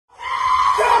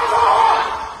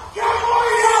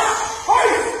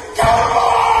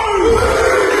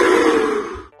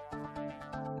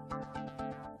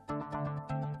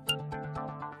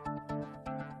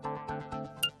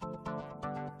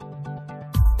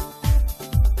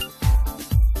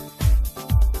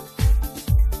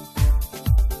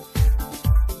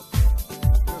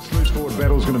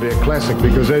battle's going to be a classic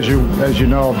because, as you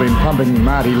know, I've been pumping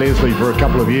Marty Leslie for a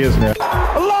couple of years now.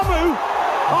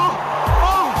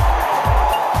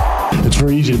 It's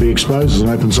very easy to be exposed as an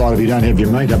open side if you don't have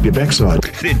your mate up your backside.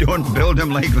 They don't build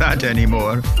them like that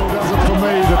anymore. Does it for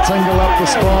me, the tingle up the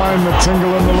spine, the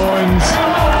tingle in the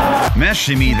loins.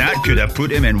 Mercy me, that could have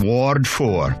put him in Ward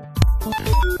 4.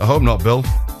 I hope not, Bill.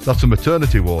 That's a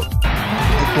maternity ward.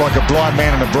 Looked like a blind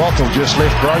man in a brothel just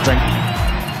left groping.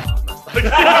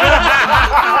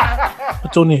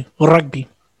 It's only rugby.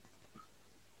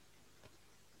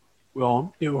 We're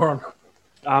on. Yeah, we're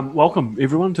on. Welcome,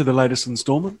 everyone, to the latest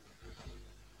instalment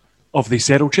of the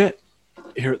Saddle Chat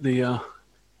here at the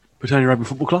Britannia Rugby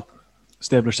Football Club,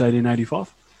 established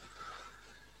 1885.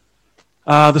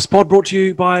 This pod brought to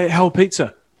you by Hell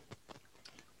Pizza.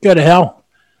 Go to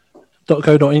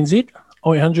hell.co.nz,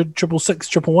 0800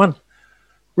 666 111.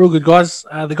 Real good guys.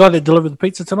 The guy that delivered the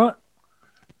pizza tonight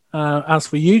asked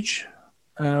for huge.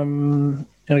 And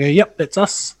I go, yep, that's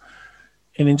us.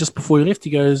 And then just before he left, he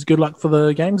goes, good luck for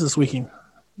the games this weekend.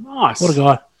 Nice. What a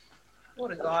guy.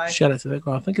 What a guy. Shout out to that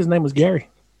guy. I think his name was Gary.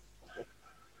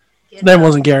 His name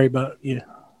wasn't Gary, but yeah.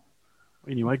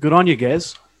 Anyway, good on you,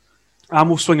 Gaz.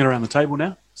 We'll swing it around the table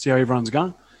now, see how everyone's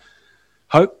going.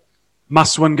 Hope,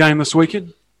 must-win game this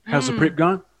weekend. How's the prep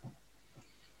going?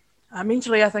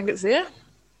 Mentally, I think it's there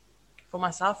for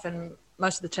myself and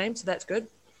most of the team, so that's good.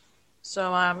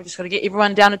 So we just got to get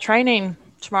everyone down to training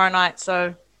tomorrow night.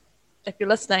 So if you're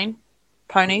listening,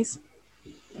 ponies,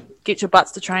 get your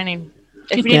butts to training.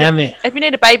 If you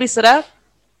need a babysitter,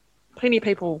 plenty of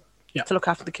people to look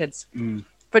after the kids.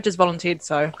 Fridge is volunteered,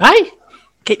 so Hey!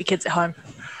 keep your kids at home.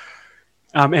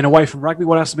 And away from rugby,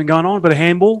 what else has been going on? A bit of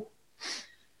handball?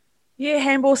 Yeah,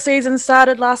 handball season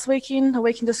started last weekend, a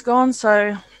weekend just gone,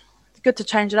 so good to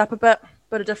change it up a bit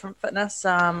of different fitness.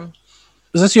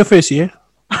 Is this your first year?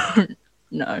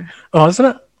 No, Oh, isn't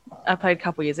it? I played a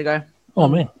couple years ago. Oh,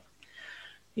 man.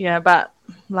 Yeah, but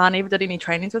La never did any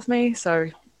trainings with me, so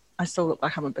I still look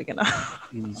like I'm a beginner.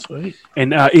 Sweet.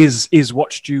 And Iz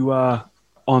watched you on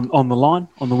the line,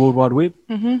 on the World Wide Web.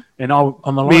 Mm-hmm. And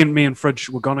On the line? me and Fridge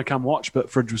were going to come watch, but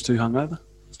Fridge was too hungover.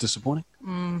 It's disappointing.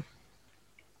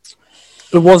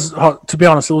 It was, to be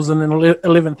honest, it was an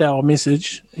 11th hour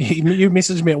message. You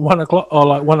messaged me at 1 o'clock, or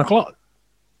like 1 o'clock.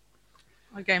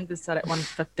 My game did start at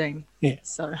 1:15. Yeah.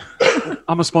 So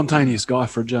I'm a spontaneous guy,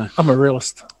 Fridge. I'm a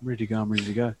realist. I'm ready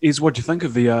to go. Iz, what do you think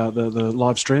of the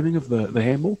live streaming of the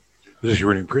handball? I was actually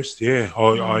really impressed. Yeah,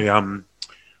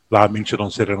 I mentioned on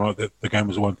Saturday night that the game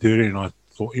was 1:30, and I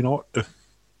thought, you know what, if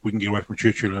we can get away from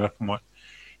church early enough, I might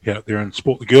get out there and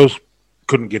support the girls.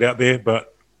 Couldn't get out there,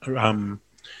 but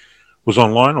was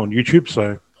online on YouTube,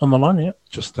 so On the line, yeah.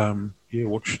 just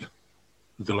watched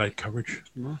the delayed coverage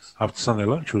Nice. after Sunday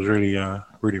lunch. Was really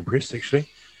really impressed actually.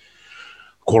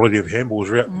 Quality of handball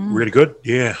was really good.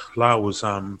 Yeah, La was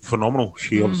phenomenal.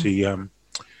 She obviously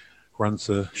runs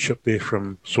the ship there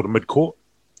from sort of mid-court,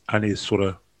 and is sort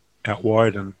of out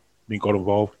wide, and then got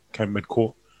involved, came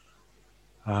mid-court.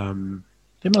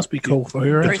 That must be cool for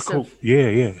her. Very eh? cool.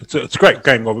 Yeah. It's a great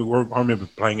game. I remember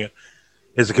playing it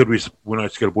as a kid. When I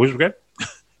used to go to boys' brigade,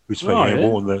 we used to play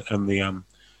handball in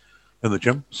the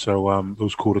gym. So it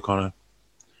was cool to kind of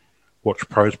watch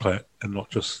pros play it and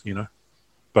not just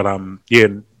But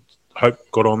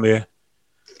Hope got on there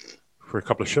for a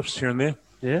couple of shifts here and there.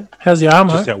 Yeah. How's your arm,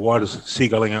 Just huh? out wide, as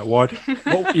seagulling out wide.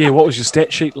 What was your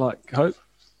stat sheet like, Hope?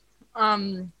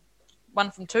 1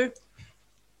 from 2.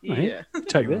 Yeah.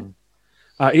 Take that.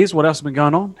 Iz, what else has been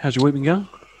going on? How's your week been going?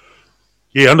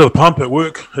 Yeah, under the pump at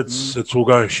work. It's all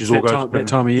go. She's all go. That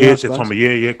time of year, Yeah, I it's that suppose. time of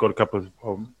year. Yeah, got a couple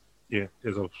of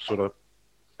as I've sort of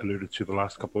alluded to the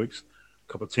last couple of weeks,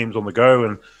 a couple of teams on the go,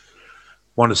 and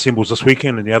one assembles this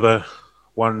weekend, and the other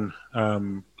one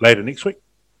later next week.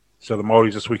 So the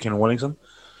Māoris this weekend in Wellington,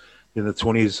 then the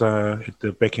 20s at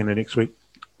the back end of next week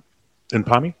in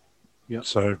Palmy. Yeah.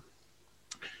 So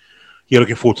yeah,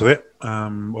 looking forward to that.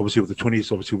 Obviously with the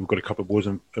 20s, we've got a couple of boys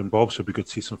involved, so it'll be good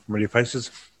to see some familiar faces.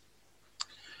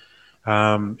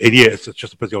 And yeah, it's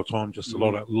just a busy old time. Just a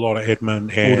lot of admin and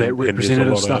All that and there's a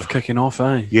representative lot stuff kicking off,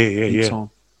 eh? Yeah.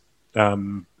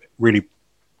 Time. Really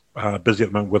busy at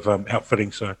the moment with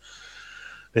outfitting, so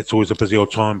that's always a busy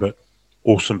old time. But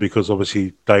awesome because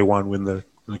obviously day one when the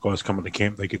guys come into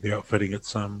camp, they get the outfitting.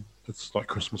 It's like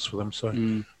Christmas for them, so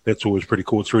that's always pretty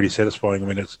cool. It's really satisfying. I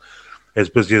mean, it's as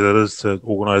busy as it is to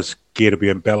organise gear to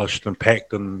be embellished and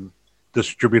packed and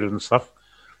distributed and stuff.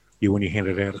 Yeah, when you hand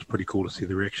it out, it's pretty cool to see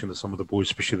the reaction of some of the boys,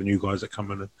 especially the new guys that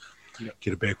come in and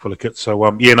get a bag full of kit. So,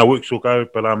 works will go.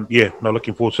 But,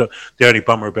 looking forward to it. The only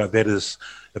bummer about that is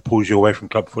it pulls you away from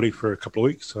club footy for a couple of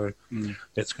weeks. So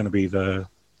that's going to be the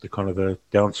the kind of the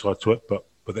downside to it. But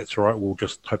that's all right. We'll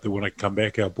just hope that when they come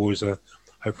back, our boys are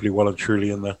hopefully well and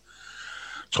truly in the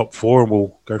top 4, and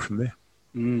we'll go from there.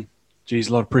 Geez,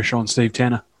 a lot of pressure on Steve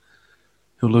Tanner.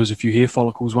 He'll lose a few hair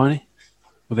follicles, won't he?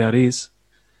 Without ears.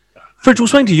 Fridge, we'll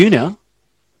swing to you now.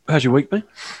 How's your week been?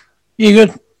 Yeah,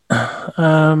 good.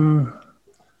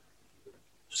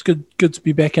 It's good to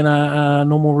be back in a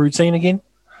normal routine again.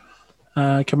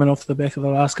 Coming off the back of the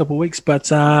last couple of weeks, but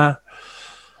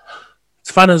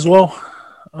it's fun as well.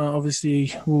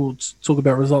 Obviously, we'll talk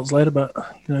about results later, but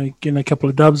getting a couple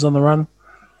of dubs on the run.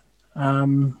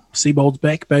 Seabold's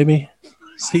back, baby.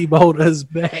 Seabold is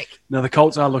back. Now the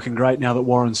Colts are looking great now that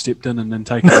Warren stepped in and then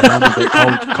taken the helm of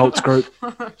that Colts group.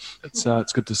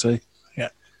 It's good to see. Yeah.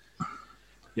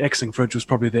 The axing Fridge was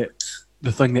probably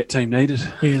the thing that team needed.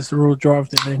 Yeah, it's the real drive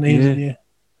that they needed. Yeah.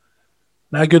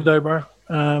 No, good though, bro.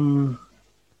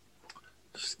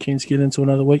 Just keen to get into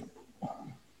another week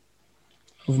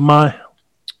of my.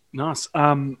 Nice.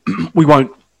 We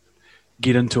won't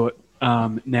get into it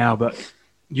now, but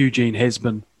Eugene has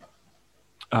been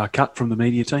cut from the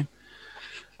media team.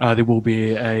 There will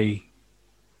be a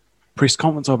press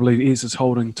conference, I believe Ez is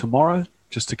holding tomorrow,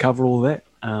 just to cover all that.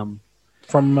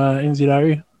 From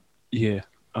NZRU? Yeah.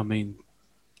 I mean,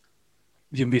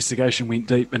 the investigation went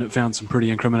deep and it found some pretty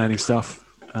incriminating stuff.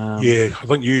 I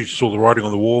think you saw the writing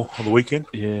on the wall on the weekend.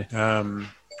 Yeah.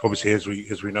 Obviously, as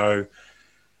we know,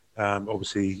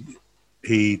 obviously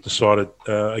he decided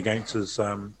against his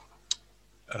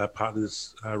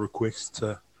partner's request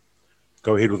to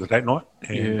go ahead with the date night,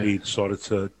 and he decided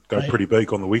to go pretty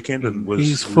big on the weekend, and was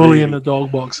he's fully in the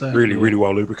dog box. Really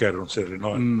well lubricated on Saturday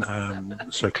night.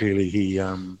 So clearly he,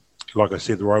 like I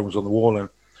said, the writing was on the wall, and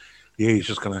he's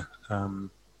just going to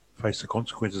face the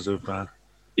consequences of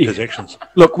his actions.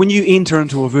 Look, when you enter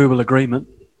into a verbal agreement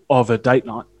of a date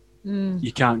night,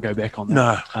 you can't go back on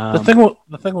that. No. The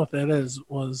thing with that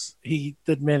was he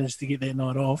did manage to get that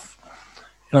night off,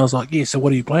 and I was like, yeah. So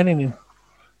what are you planning then?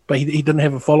 But he didn't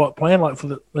have a follow-up plan, like for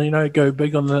the go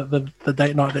big on the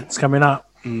date night that's coming up,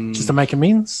 just to make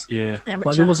amends. Yeah.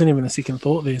 Like there wasn't even a second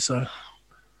thought there. So you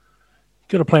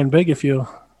got to plan big if you're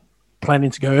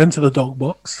planning to go into the dog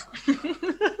box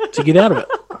to get out of it.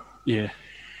 Yeah.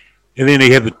 And then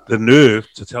he had the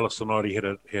nerve to tell us tonight he had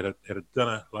a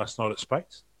dinner last night at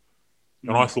Spates,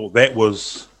 and I thought that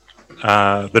was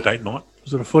the date night.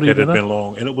 Was it a footy that dinner? Had been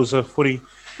long, and it was a footy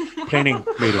planning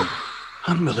meeting.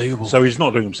 Unbelievable. So he's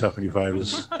not doing himself any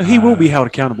favours. He will be held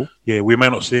accountable. Yeah, we may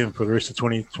not see him for the rest of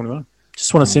 2021.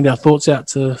 Just want to send our thoughts out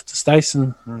to Stace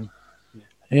and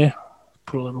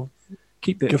put a little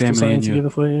Keep that gift or family something together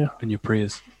for you. in your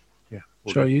prayers. Yeah,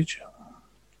 Show you.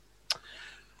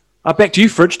 Back to you,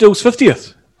 Fridge. Dill's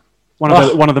 50th. One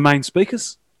of the main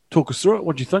speakers. Talk us through it.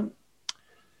 What do you think?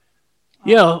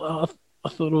 Yeah, I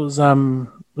thought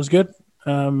it was good.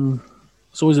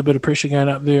 It's always a bit of pressure going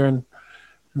up there and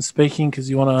speaking because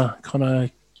you want to kind of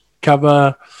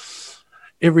cover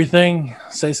everything,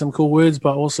 say some cool words,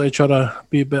 but also try to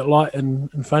be a bit light and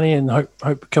funny and hope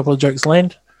a couple of jokes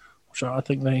land, which I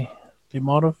think they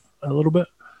might have a little bit.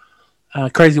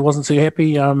 Crazy wasn't too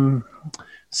happy.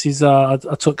 Says I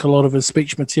took a lot of his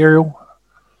speech material,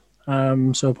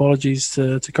 so apologies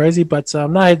to Crazy. But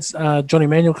no, it's Johnny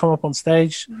Manuel come up on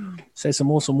stage, say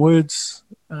some awesome words,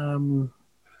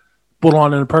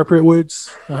 borderline inappropriate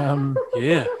words.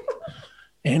 Yeah.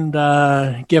 And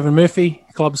Gavin Murphy,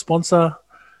 club sponsor,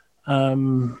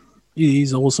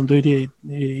 he's an awesome dude.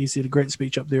 He said a great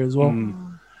speech up there as well.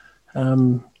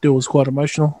 Dill was quite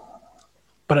emotional.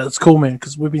 But it's cool, man,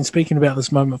 because we've been speaking about this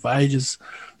moment for ages.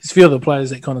 There's a few other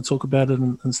players that kind of talk about it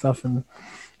and stuff, and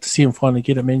to see him finally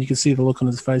get it, man, you can see the look on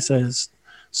his face. Is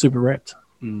super wrapped.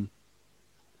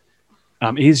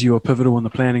 Ez, you were pivotal in the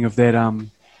planning of that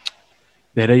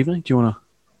that evening.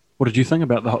 What did you think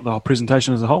about the whole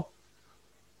presentation as a whole?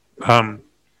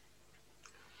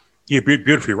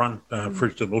 Beautifully run.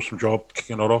 Fridge did an awesome job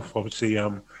kicking it off. Obviously,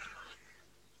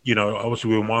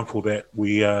 obviously we were mindful that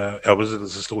our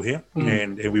visitors are still here,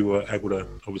 and we were able to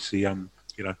obviously, in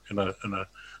a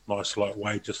nice light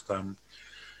way, just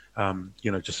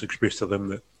just express to them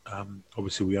that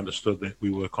obviously we understood that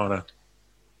we were kind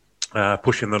of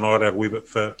pushing the night out a wee bit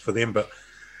for them, but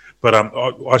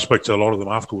I spoke to a lot of them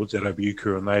afterwards at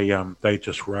Obuku, and they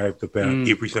just raved about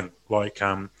everything. Like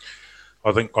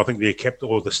I think their captain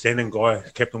or the standing guy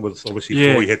captain was obviously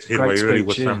before he had to head away early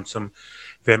with some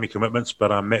family commitments,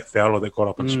 but Matt Fowler that got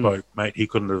up and spoke, mate, he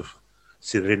couldn't have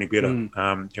said it any better.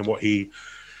 And what he,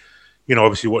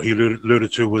 obviously what he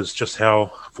alluded to was just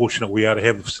how fortunate we are to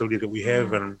have the facility that we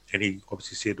have, and he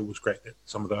obviously said it was great that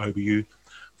some of the OBU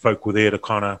folk were there to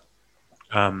kind of,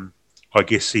 I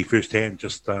guess, see firsthand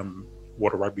just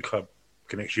what a rugby club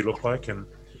can actually look like and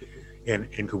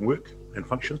can work and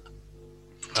function.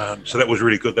 So that was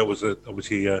really good. That was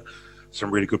obviously some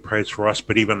really good praise for us.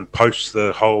 But even post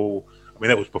the whole, I mean,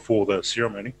 that was before the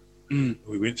ceremony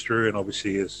we went through, and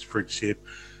obviously, as Fred said,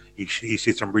 he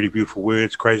said some really beautiful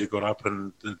words. Crazy got up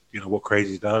and what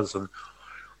Crazy does,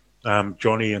 and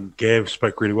Johnny and Gav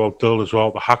spoke really well. Dill as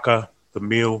well, the haka, the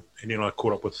meal, and I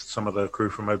caught up with some of the crew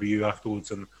from OBU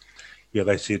afterwards, and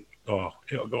they said, "Oh,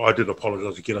 I did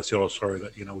apologise again." I said, "Oh, sorry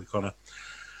that we kind of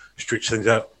stretched things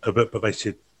out a bit," but they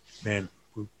said, "Man,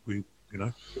 we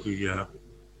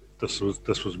this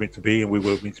was meant to be, and we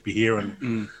were meant to be here,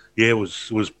 and it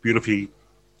was beautifully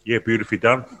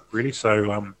done, really."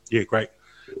 So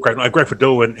great night, great for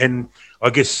Dill, and I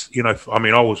guess I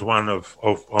mean, I was one of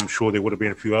I'm sure there would have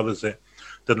been a few others that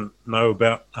didn't know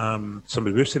about some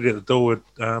adversity that Dill had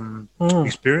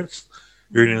experienced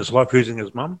early in his life, losing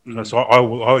his mum. So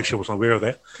I actually wasn't aware of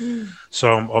that.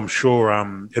 So I'm sure,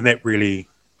 and that really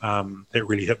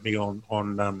hit me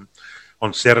on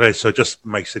Saturday. So it just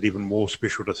makes it even more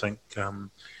special to think,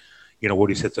 what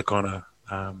he's had to kind of,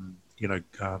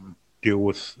 deal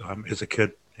with as a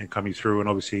kid and coming through, and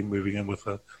obviously moving in with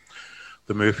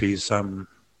the Murphys.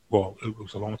 Well, it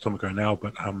was a long time ago now,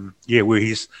 but where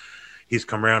he's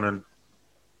come around, and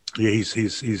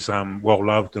he's well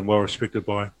loved and well respected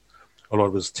by a lot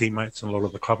of his teammates and a lot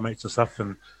of the club mates and stuff.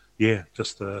 And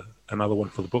just another one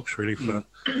for the books, really,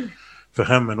 for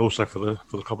him, and also for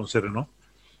the club on Saturday night.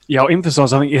 Yeah, I'll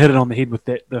emphasise, I think you hit it on the head with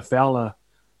the Fowler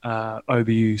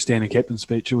OBU standing captain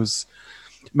speech.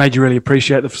 It made you really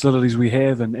appreciate the facilities we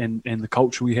have and the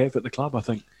culture we have at the club. I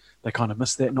think they kind of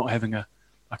missed that, not having a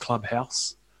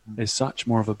clubhouse as such,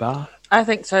 more of a bar. I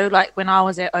think so. Like when I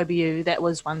was at OBU, that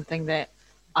was one thing that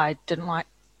I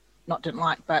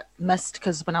but missed,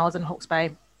 because when I was in Hawke's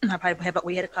Bay, I played, but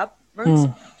we had a club rooms,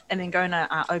 and then going to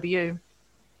OBU,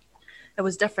 it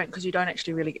was different because you don't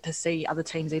actually really get to see other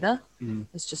teams either.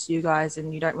 It's just you guys,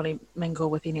 and you don't really mingle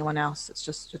with anyone else. It's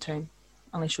just your team,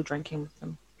 unless you're drinking with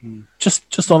them.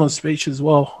 Just on the speech as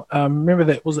well. Remember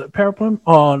that, was it Paraplume?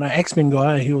 Oh no, X-Men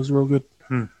guy. He was real good.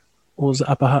 Or was it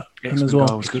Upper Hut him as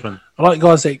well? Was good. I like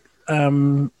guys that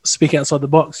speak outside the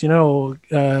box, or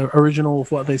original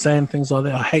with what they say and things like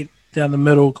that. I hate down the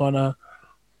middle kind of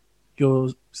your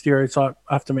stereotype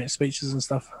after match speeches and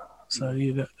stuff. So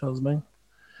that was me.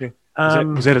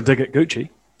 Was that a dig at Gucci?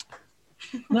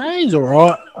 No, he's all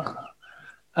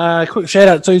right. Quick shout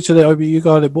out to the OBU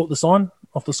guy that bought the sign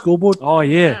off the scoreboard. Oh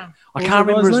yeah, I can't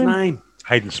remember his name.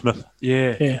 Hayden Smith.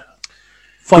 Yeah.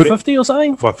 550 or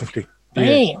something. 550.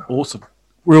 Yeah, awesome.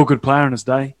 Real good player in his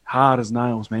day. Hard as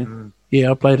nails, man.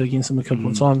 Yeah, I played against him a couple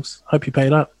of times. Hope he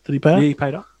paid up. Did he pay up? Yeah, he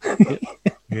paid up.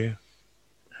 Yeah.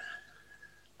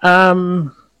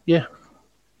 Yeah.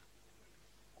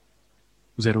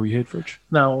 Was that all you had, Fridge?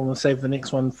 No, I'm going to save the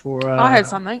next one for... I had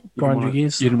something. Grind your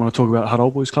gears. You didn't want to talk about Hutt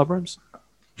Old Boys club rooms?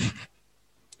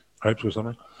 Hopes or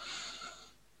something?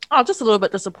 Oh, just a little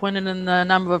bit disappointed in the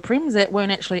number of Prems that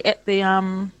weren't actually at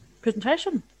the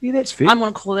presentation. Yeah, that's fair. I'm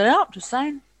going to call that out, just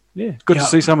saying. Yeah, good to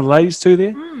see some of the ladies too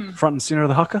there, front and centre of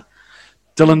the haka.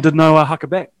 Dylan did no haka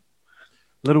back.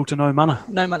 Little to no mana.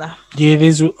 No mana. Yeah,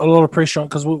 there's a lot of pressure on,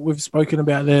 because we've spoken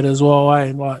about that as well.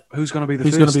 Like, who's going to be the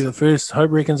who's first? going to be the first? Hope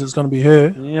reckons it's going to be her.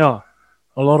 Yeah.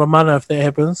 A lot of mana if that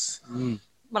happens.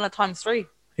 Mana times 3.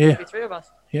 Yeah. There'll be 3 of us.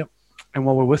 Yep. And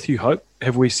while we're with you, Hope,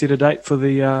 have we set a date for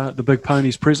the Big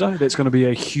Ponies Prezzo? That's going to be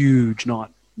a huge night.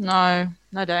 No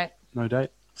date. No date.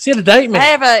 Set a date, man. I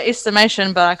have an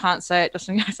estimation, but I can't say it just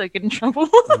in case I get in trouble.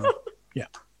 Yeah.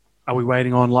 Are we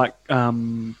waiting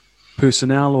on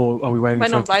personnel, or are we waiting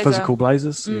Waiting on for Blazer. physical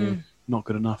blazers? Yeah. Not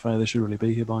good enough, eh? They should really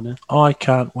be here by now. I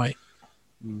can't wait.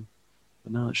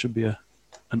 But no, it should be an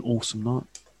awesome night.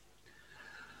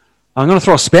 I'm going to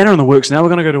throw a spanner in the works now. We're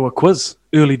going to go to a quiz,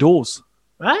 early doors.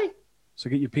 Hey? So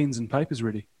get your pens and papers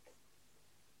ready.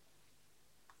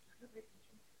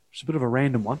 It's a bit of a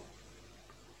random one.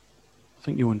 I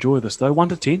think you'll enjoy this though. 1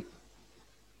 to 10.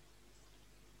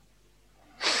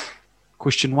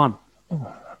 Question 1.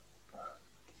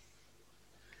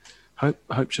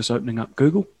 Hope's just opening up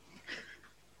Google.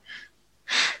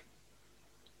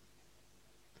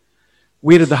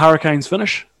 Where did the Hurricanes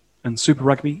finish in Super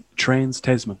Rugby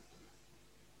Trans-Tasman?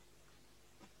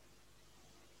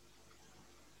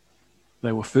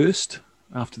 They were first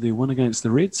after their win against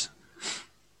the Reds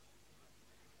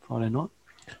Friday night.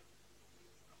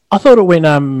 I thought it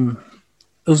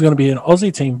was going to be an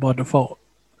Aussie team by default.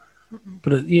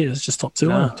 But it's just top 2.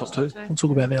 No, huh? top 2. We'll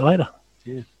talk about that later.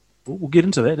 Yeah. We'll get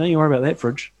into that. Don't you worry about that,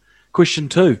 Fridge. Question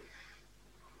 2.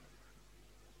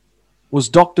 Was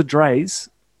Dr. Dre's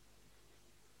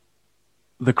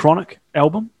The Chronic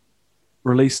album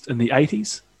released in the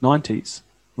 80s, 90s,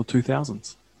 or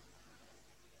 2000s?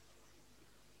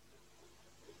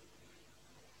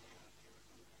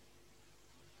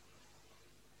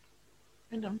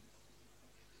 Random.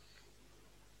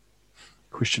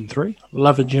 Question 3.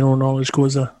 Love a general knowledge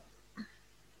quizzer.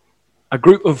 A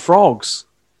group of frogs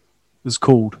is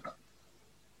called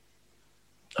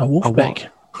A wolfpack.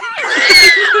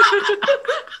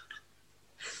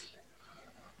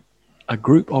 A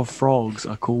group of frogs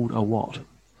are called a what?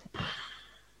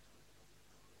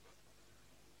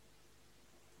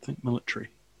 Think military.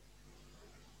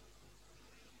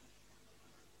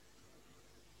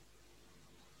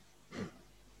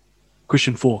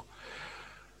 Question 4.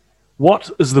 What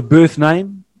is the birth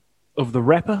name of the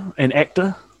rapper and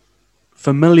actor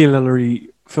familiarly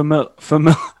You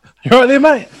right there,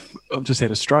 mate? I've just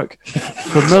had a stroke.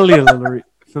 Familiar.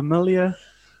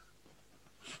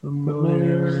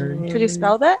 Could you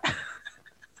spell that?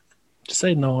 Just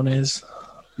say known as.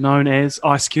 Known as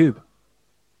Ice Cube.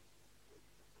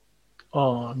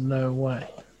 Oh, no way.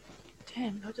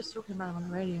 Damn, I was just talking about him on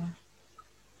the radio.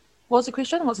 What was the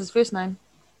question? What's his first name?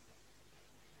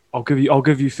 I'll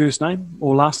give you first name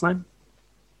or last name.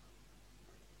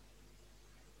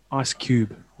 Ice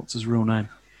Cube. What's his real name?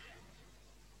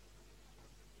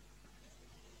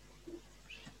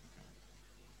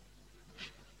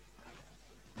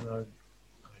 I don't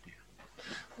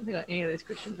think I got any of these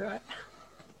questions right.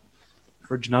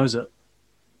 Fridge knows it.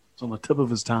 It's on the tip of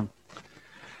his tongue.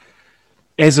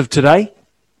 As of today,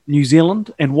 New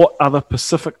Zealand and what other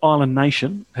Pacific Island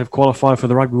nation have qualified for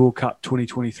the Rugby World Cup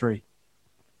 2023?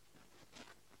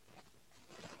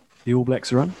 The All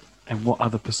Blacks are in, and what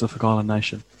other Pacific Island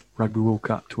nation? Rugby World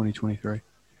Cup 2023.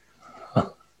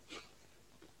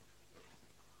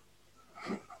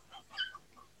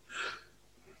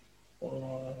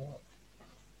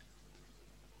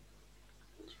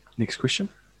 Next question.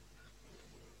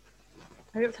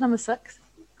 Are you up to number 6?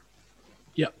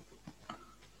 Yep.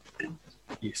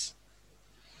 Yes.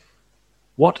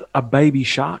 What are baby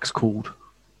sharks called?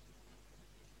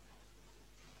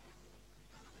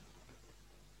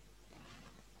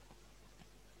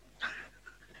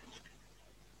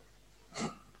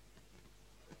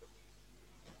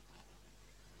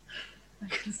 I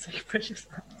can say precious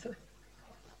answer.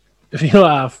 If you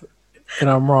laugh and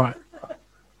I'm right,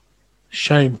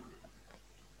 shame.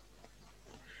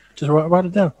 Just write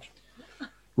it down.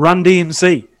 Run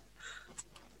DMC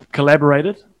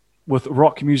collaborated with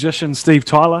rock musician Steve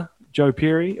Tyler, Joe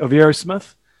Perry of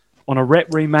Aerosmith on a rap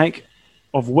remake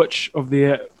of which of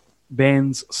their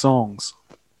band's songs?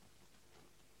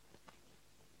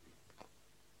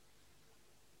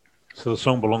 So the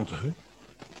song belonged to who?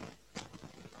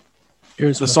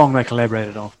 Here's The song they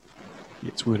collaborated on.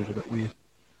 It's worded a bit weird.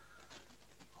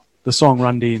 The song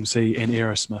Run DMC and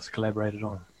Aerosmith collaborated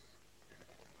on.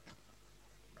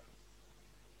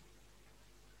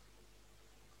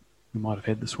 You might have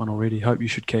had this one already. Hope you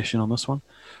should cash in on this one.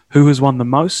 Who has won the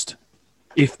most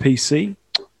FPC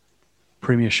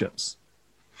premierships?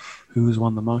 Who has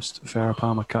won the most Farah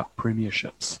Palmer Cup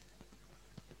premierships?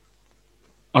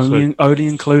 Only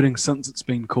including since it's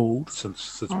been called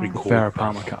Since it's been called Farah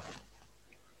Palmer Cup.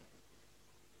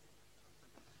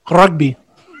 rugby.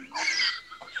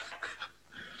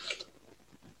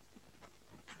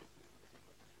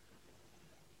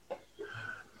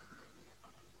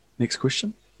 Next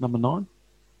question, number 9.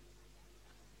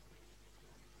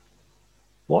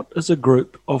 What is a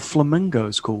group of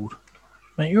flamingos called?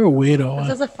 Mate, you're a weirdo.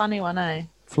 This is a funny one, eh?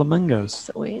 Flamingos. Is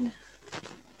it weird?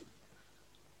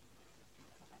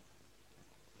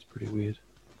 It's pretty weird.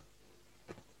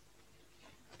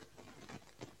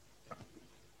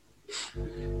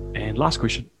 And last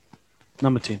question,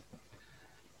 number 10.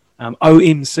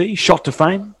 OMC shot to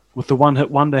fame with the one-hit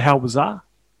wonder How Bizarre.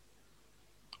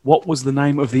 What was the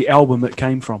name of the album it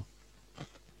came from?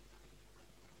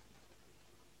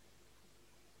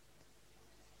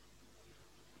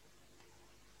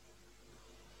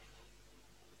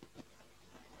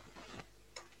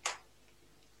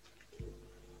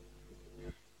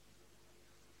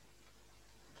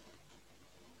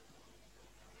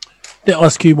 That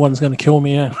Ice Cube one's going to kill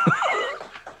me, yeah.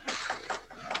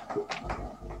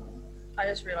 I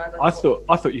just realised. I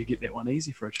thought you'd get that one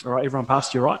easy, Fridge. All right, everyone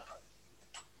passed you right.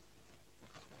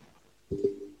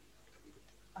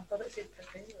 I thought it said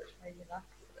 15, which made me laugh.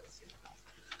 But it said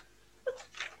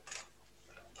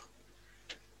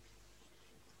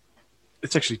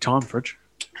It's actually time, Fridge.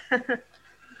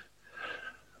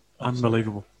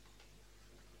 Unbelievable.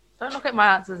 Don't look at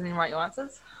my answers and then write your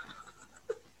answers.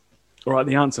 All right,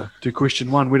 the answer to question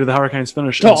 1. Where did the Hurricanes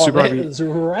finish in Oh, Super that Rugby? is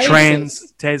racist.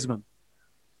 Trans Tasman.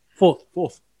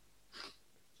 Fourth.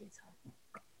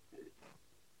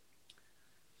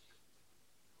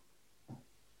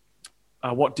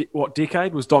 What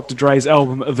decade was Dr. Dre's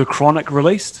album The Chronic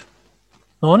released?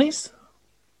 90s?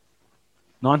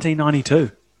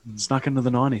 1992. Snuck into the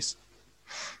 90s.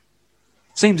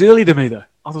 Seems early to me, though.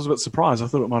 I was a bit surprised. I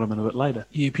thought it might have been a bit later.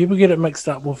 Yeah, people get it mixed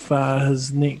up with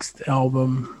his next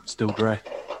album. Still Dre.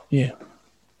 Yeah.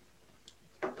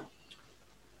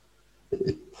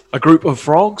 A group of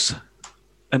frogs.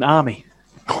 An army.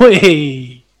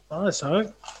 Whee! Nice,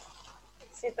 Hope.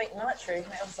 So you think military?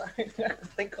 That was like, I could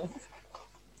think of.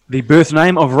 The birth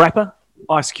name of rapper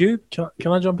Ice Cube.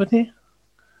 Can I jump in here?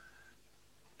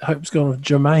 Hope's gone with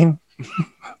Jermaine.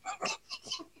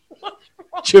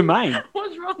 Jermaine.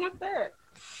 What's wrong with that?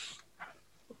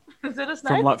 Is that his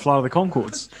From name? like Flight of the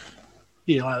Conchords.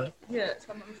 Yeah, like that. Yeah, it's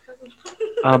my mum's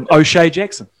cousin. O'Shea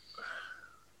Jackson.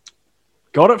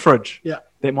 Got it, Fridge? Yeah.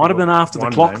 That might have been after the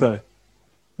One clock, name. though.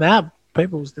 Nah,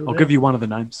 people still I'll do. give you one of the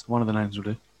names. One of the names will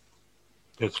do.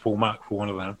 It's full mark for one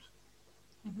of the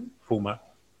names. Full mark.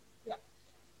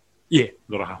 Yeah.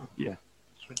 Not a half. Yeah.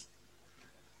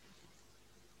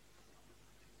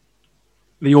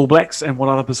 The All Blacks and what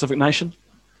other Pacific nation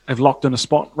have locked in a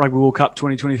spot? Rugby World Cup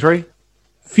 2023?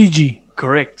 Fiji.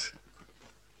 Correct.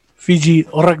 Fiji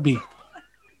rugby.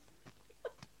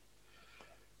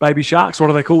 Baby Sharks,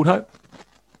 what are they called, Hope?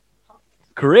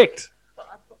 Correct.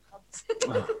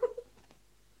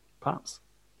 Pass.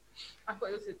 I thought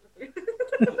it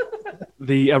was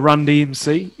The Run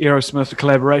DMC Aerosmith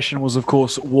collaboration was, of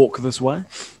course, Walk This Way.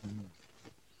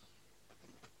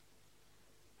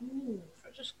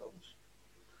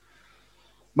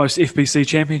 Most FPC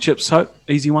championships, Hope?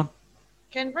 Easy one.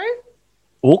 Canterbury?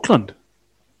 Auckland.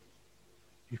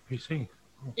 FPC.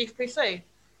 FPC.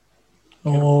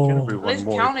 Oh, Canterbury At won least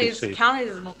more counties FPC.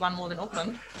 has won more than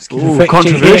Auckland. it's getting a Ooh, fact check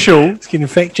here. controversial. It's getting a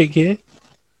fact check here.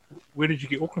 Where did you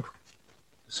get Auckland from?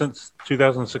 Since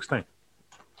 2016.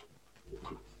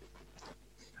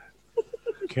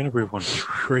 Canterbury won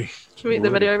 3. Can we get the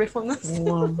video before this?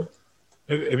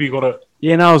 Have you got it?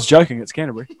 Yeah, no, I was joking. It's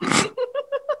Canterbury.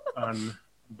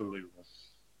 Unbelievable.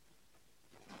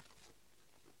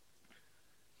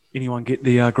 Anyone get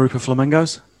the group of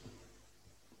flamingos?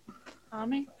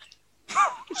 Army?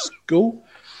 School.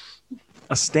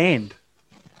 A stand.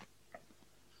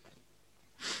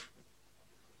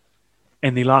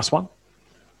 And the last one.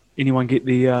 Anyone get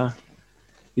the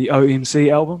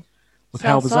OMC album with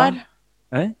How Bizarre? Southside?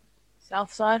 Eh?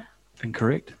 Southside?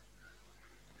 Incorrect.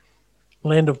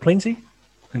 Land of Plenty.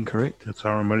 Incorrect. It's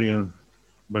our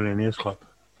Millionaires Club.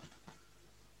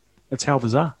 It's How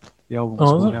Bizarre. The album Oh,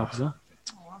 was is called it? How Bizarre.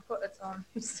 Oh, I thought it's on.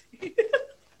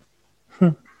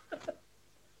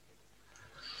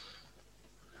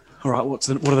 All right, what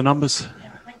are the numbers?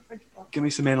 Give me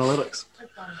some analytics.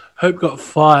 Hope got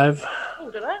 5.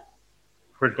 Oh, did I?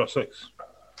 Fred got 6.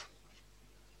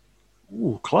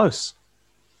 Ooh, close.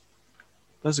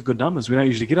 Those are good numbers. We don't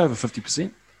usually get over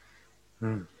 50%.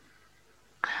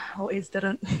 Oh, Ez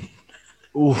didn't.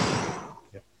 Ooh.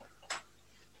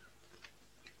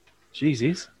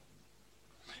 Jesus.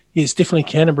 Yeah, it's definitely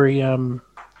Canterbury. Otago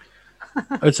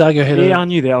had Yeah, a I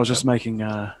knew that. I was just making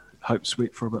Hope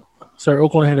sweat for a bit. so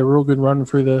Auckland had a real good run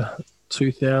through the The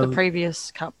 2000,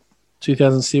 previous cup.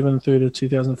 2007 through to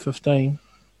 2015.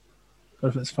 But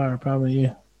if it's far apart, then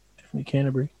yeah, definitely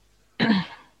Canterbury. They've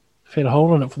had a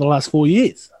hole in it for the last 4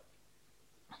 years.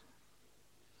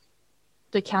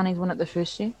 Did counties win it the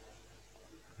first year?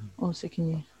 Or second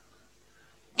year?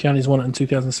 Counties won it in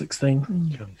 2016.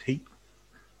 Counties Heat.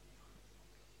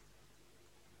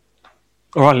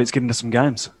 All right, let's get into some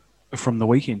games from the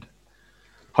weekend.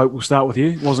 Hope we'll start with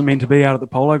you. Wasn't meant to be out at the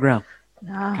polo ground.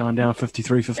 Nah. Going down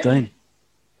 53-15.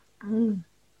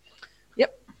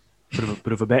 Yep.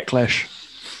 Bit of a backlash.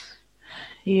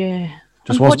 Yeah.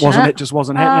 Wasn't Unfortunate. it just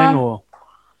wasn't happening, or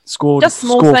score Just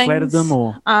small score things. flattered them,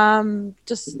 or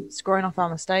Just scoring off our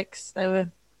mistakes. They were,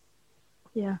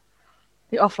 yeah.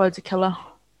 The offload's a killer.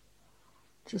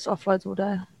 Just offloads all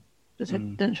day. Just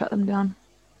didn't shut them down.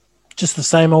 Just the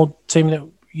same old team that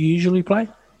you usually play.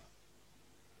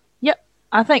 Yep.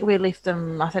 I think we left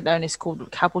them. I think they only scored a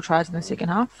couple tries in the second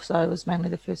half, so it was mainly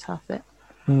the first half that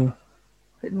let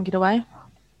them get away.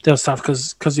 That was tough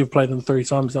because you've played them 3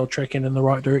 times. They'll track in the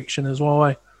right direction as well.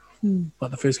 Eh?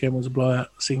 Like the first game was a blowout.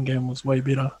 The second game was way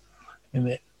better. And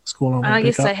that scoreline And I went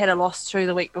guess back they up. had a loss through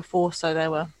the week before, so they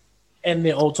were. And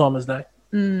their old timers day.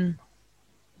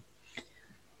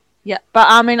 Yeah, but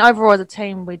I mean, overall as a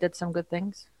team, we did some good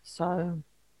things. So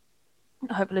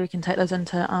hopefully we can take those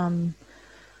into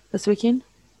this weekend.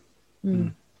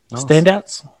 Nice.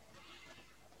 Standouts.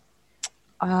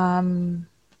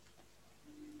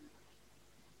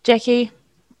 Jackie,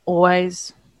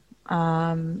 always.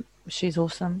 She's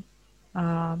awesome.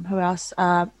 Who else?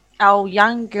 our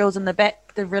young girls in the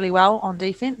back did really well on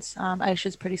defense.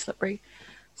 Aisha's pretty slippery.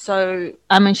 So,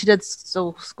 I mean, she did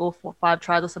still score 4 or 5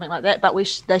 tries or something like that, but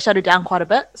they shut her down quite a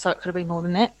bit, so it could have been more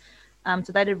than that.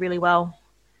 So they did really well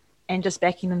and just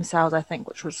backing themselves, I think,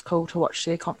 which was cool to watch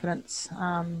their confidence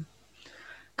come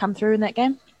through in that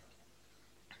game.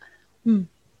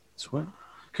 Sweet.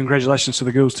 Congratulations to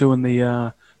the girls too in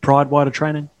the Pride Wider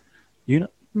Training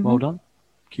unit. Well done.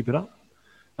 Keep it up.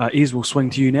 Ez, will swing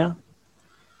to you now.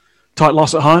 Tight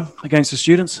loss at home against the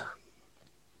students.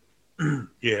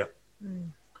 Yeah.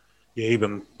 Yeah,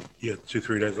 even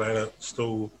 2-3 days later,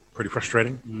 still pretty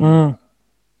frustrating.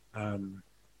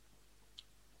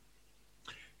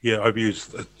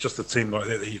 OBU's just a team like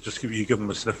that you just give them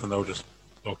a sniff and they'll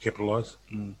capitalise.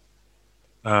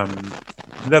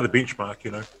 Another benchmark,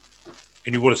 and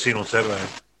you would have seen on Saturday,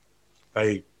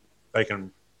 they can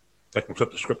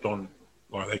flip the script on,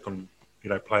 like they can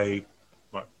play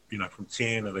like from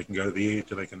 10 and they can go to the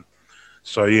edge and they can.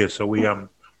 So we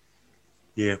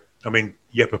I mean,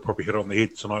 Yappa probably hit it on the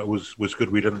head tonight. Was good.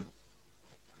 We didn't,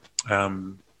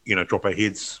 drop our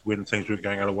heads when things were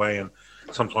going our way. And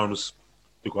sometimes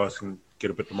the guys can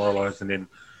get a bit demoralised, and then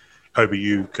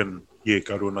OBU can,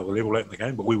 go to another level late in the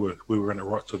game. But we were in it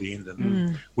right to the end,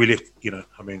 and we left. Not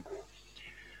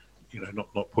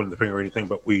pointing the finger or anything,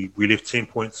 but we left 10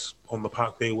 points on the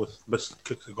park there with missed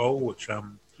kicks a goal, which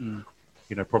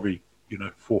probably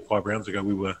 4 or 5 rounds ago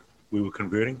we were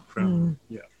converting from.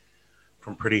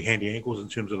 From pretty handy angles in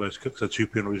terms of those kicks, so 2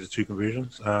 penalties and 2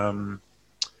 conversions. I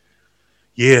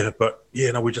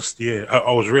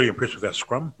was really impressed with our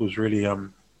scrum. It was really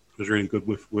good.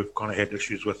 We've kind of had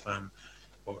issues with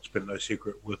it's been no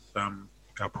secret with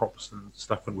our props and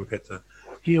stuff, and we've had to.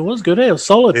 Yeah, it was good. It was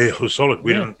solid. Yeah, it was solid.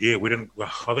 We didn't. I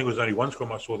think it was only one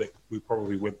scrum I saw that we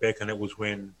probably went back, and it was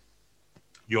when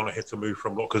Yona had to move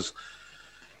from lock because,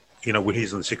 when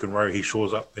he's in the second row, he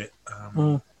shores up that.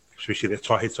 Especially that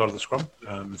tight head side of the scrum.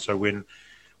 So when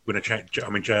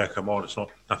JR come on, it's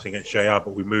nothing against JR,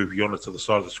 but we move Yona to the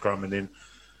side of the scrum, and then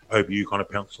OBU kind of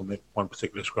pounced on that one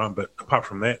particular scrum. But apart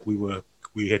from that,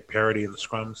 we had parity in the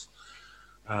scrums,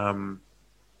 and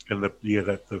the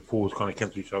forwards kind of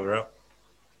cancelled each other out.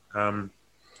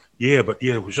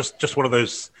 It was just one of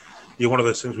those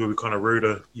things where we kind of rode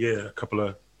a couple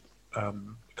of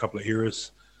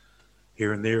errors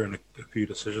here and there, and a few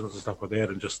decisions and stuff like that,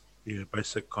 and just.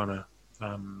 Basic kind of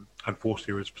unforced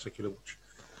errors, particularly, which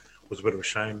was a bit of a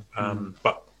shame.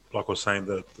 But like I was saying,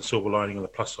 the silver lining and the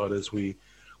plus side is we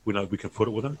know we can foot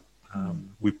it with them.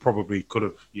 We probably could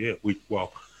have, we could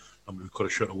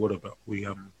have, should have, would have, but we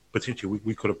potentially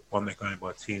we could have won that game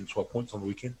by 10, 12 points on the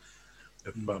weekend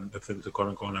if things had kind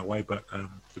of gone our way. But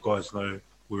the guys know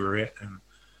where we're at,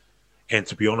 and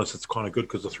to be honest, it's kind of good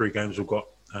because the 3 games we've got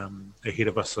ahead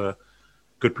of us are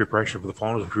good preparation for the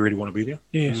finals if we really want to be there.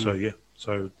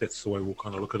 So that's the way we'll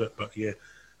kind of look at it. But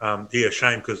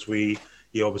shame because we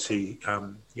obviously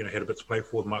had a bit to play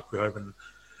for the Mark Verhoeven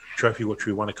Trophy, which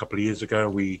we won a couple of years ago.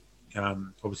 We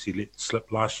obviously let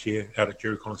slip last year out at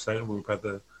Jerry Collins Stadium where we've had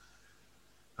the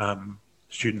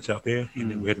students out there, and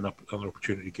then we had another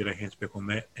opportunity to get our hands back on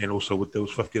that. And also with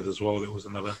those 50th as well, that was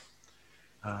another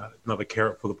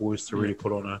carrot for the boys to really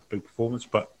put on a big performance.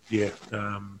 But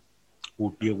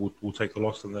we'll take the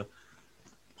loss and the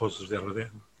positives out of that.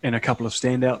 And a couple of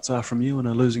standouts from you in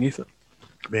a losing effort.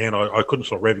 Man, I couldn't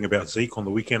stop raving about Zeke on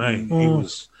the weekend.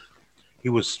 He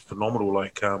was phenomenal.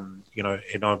 Like and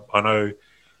I know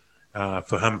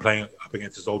for him playing up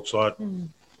against his old side,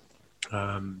 and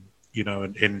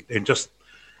just.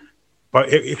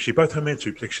 But actually, both him and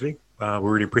Toops actually were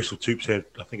really impressive. Toops had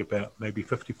I think about maybe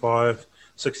 55,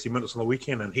 60 minutes on the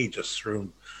weekend, and he just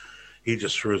threw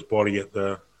his body at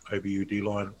the OBU D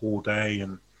line all day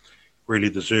and really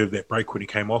deserved that break when he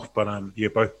came off. But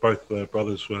both the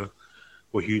brothers were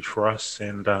huge for us,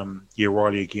 and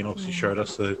Riley again obviously showed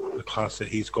us the class that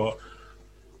he's got.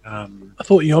 I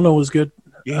thought Yona was good.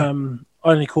 Yeah. I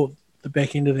only caught the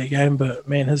back end of that game, but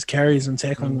man, his carries and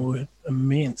tackling were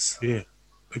immense. Yeah,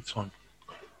 big time.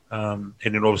 And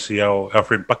then obviously our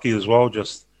friend Bucky as well,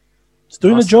 just he's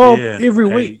doing a job every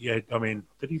week. Yeah, I mean,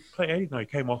 did he play 80? No, he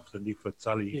came off, didn't he, for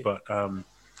Tully? Yeah. But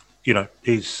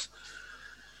he's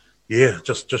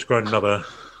just grown another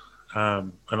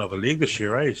leg this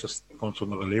year. He's just gone to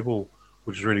another level,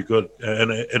 which is really good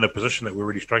in a position that we're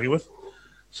really struggling with.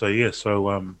 So good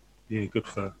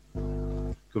for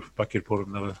Bucky to put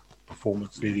another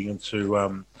performance leading into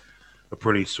a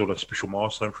pretty sort of special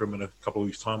milestone for him in a couple of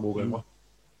weeks' time. All going well.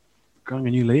 Growing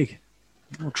a new league,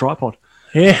 tripod.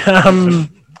 Yeah,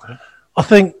 I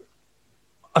think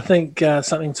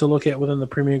something to look at within the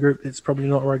Premier Group that's probably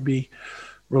not rugby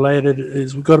related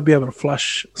is we've got to be able to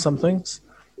flush some things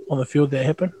on the field that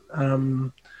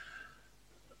happen.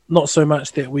 Not so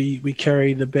much that we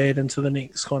carry the bad into the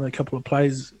next kind of couple of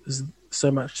plays, is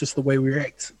so much just the way we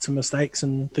react to mistakes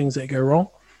and things that go wrong.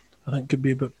 I think could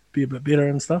be a bit better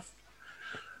and stuff.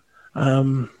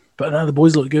 But no, the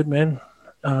boys look good, man.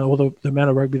 All the amount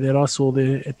of rugby that I saw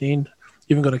there at the end.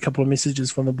 Even got a couple of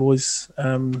messages from the boys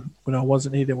when I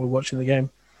wasn't here that were watching the game.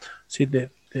 Said that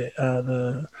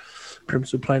the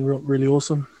Prims were playing really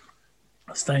awesome,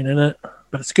 staying in it.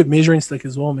 But it's a good measuring stick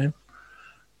as well, man.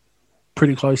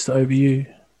 Pretty close to OVU.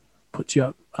 Puts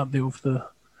you up there with the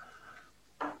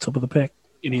top of the pack.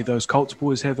 Any of those Colts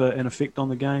boys have an effect on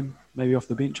the game, maybe off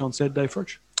the bench on Saturday,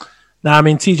 Fridge? No, I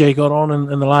mean, TJ got on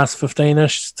in the last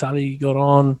 15-ish. Tully got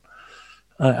on.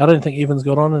 I don't think Evans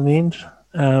got on in the end.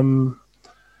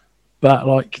 But,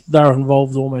 like, they're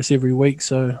involved almost every week.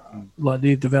 So, like,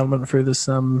 their development through this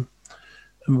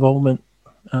involvement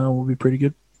will be pretty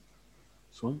good.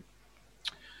 Sweet.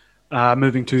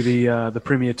 Moving to the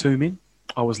Premier 2 men.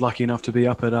 I was lucky enough to be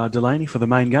up at Delaney for the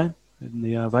main game in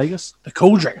the Vegas. The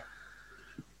Cauldron.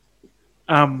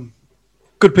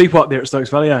 Good people up there at Stokes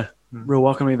Valley, eh? Real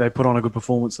welcoming. They put on a good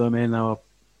performance, though, man. They were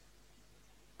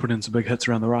putting in some big hits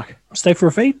around the ruck. Stay for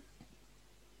a feed?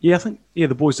 Yeah, I think the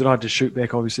boys that I had to shoot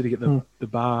back, obviously, to get the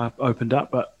bar opened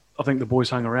up. But I think the boys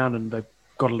hung around and they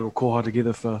got a little core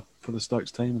together for the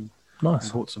Stokes team. And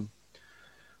Nice.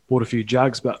 Bought a few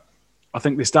jugs, but I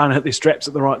think they're starting to hit their straps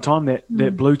at the right time,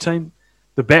 that blue team.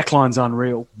 The backline's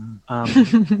unreal.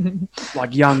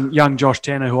 Like young Josh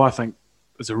Tanner, who I think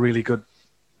is a really good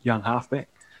young halfback.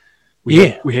 We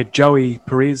had Joey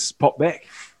Perez pop back.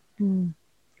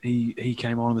 He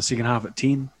came on in the second half at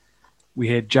 10. We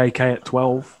had JK at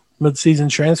 12. Mid-season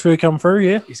transfer come through,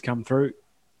 yeah? He's come through.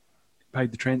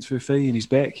 Paid the transfer fee and he's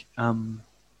back.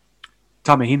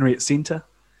 Tama Henry at centre.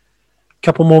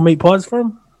 Couple more meat pies for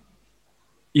him?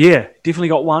 Yeah, definitely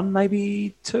got one,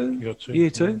 maybe two. You got two. Yeah,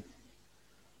 two.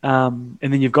 And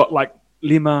then you've got like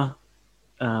Lima,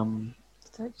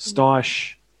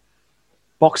 Steisch.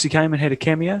 Boxy came and had a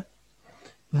cameo.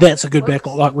 That's a good back.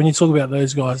 Like when you talk about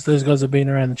those guys have been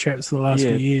around the traps for the last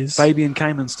few years. Fabian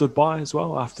came and stood by as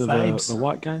well after the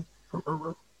White game.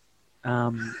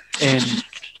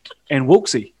 And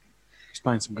Wilksy, he's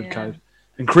playing some good code.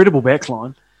 Incredible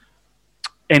backline.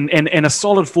 And a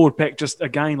solid forward pack, just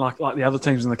again like the other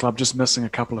teams in the club, just missing a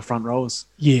couple of front rowers.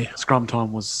 Yeah. Scrum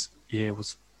time was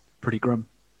pretty grim.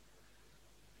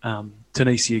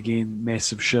 Tanisi again,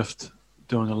 massive shift,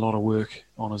 doing a lot of work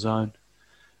on his own.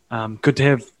 Good to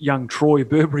have young Troy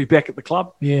Burberry back at the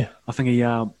club. Yeah. I think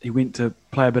he went to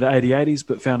play a bit of 80-80s,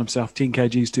 but found himself 10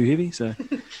 kgs too heavy. So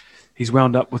he's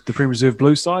wound up with the Prem Reserve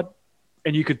Blue side.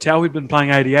 And you could tell he'd been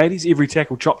playing 80-80s. Every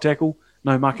tackle, chop tackle,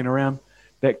 no mucking around,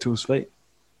 back to his feet.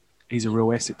 He's a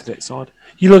real asset to that side.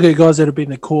 You look at guys that have been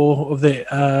the core of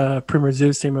that Prem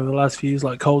Reserves team over the last few years,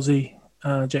 like Colsey,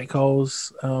 Jack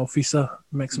Coles, Fisa,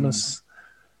 Maximus,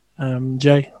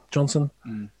 Jay Johnson.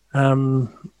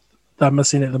 They're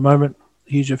missing at the moment.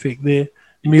 Huge effect there.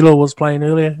 Milo was playing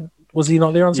earlier. Was he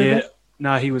not there on Saturday? Yeah.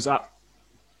 No, he was up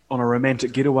on a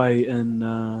romantic getaway in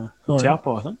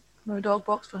Taupo, I think. No dog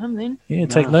box for him then. Yeah,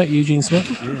 take note, Eugene Smith.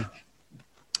 Yeah.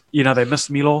 You know, they missed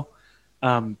Milo.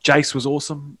 Jace was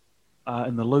awesome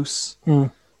in the loose.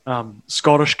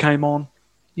 Scottish came on.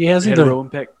 Yeah, how's he had a real doing?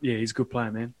 impact. Yeah, he's a good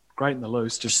player, man. Great in the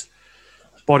loose. Just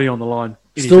body on the line.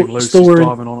 Still- Anything loose, still just wearing-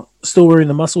 driving on it. Still wearing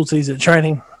the muscle tees at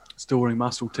training. Still wearing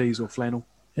muscle tees or flannel.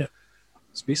 Yeah.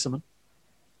 Specimen.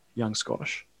 Young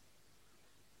Scottish.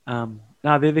 No,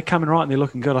 they're coming right and they're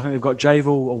looking good. I think they've got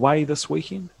Javel away this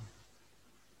weekend.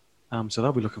 So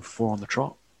they'll be looking for 4 on the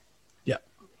trot.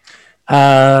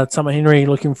 Tama Henry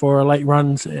looking for a late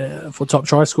run for top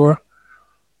try scorer.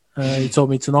 He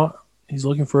told me tonight he's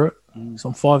looking for it. He's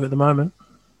on 5 at the moment.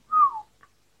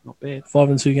 Not bad. 5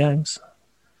 in 2 games.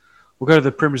 We'll go to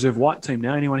the Prem Reserve White team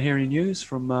now. Anyone hear any news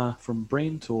from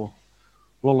Brent or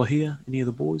Roller here? Any of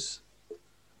the boys?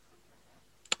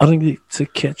 I think to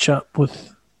catch up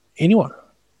with anyone.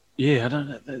 Yeah, I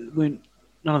don't know.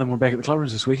 None of them were back at the club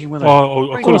rooms this weekend, were they?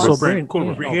 I Brent called was. him Brent.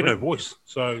 Brent. Yeah. He had no voice,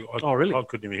 so really? I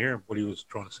couldn't even hear him what he was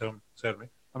trying to say to me.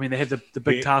 I mean, they had the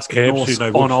big Yeah, task yeah, in North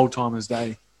absolutely no on voice. Old Timers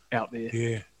Day out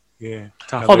there. Yeah.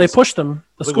 Tough. Oh, they pushed them.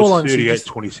 The I think it was scoreline's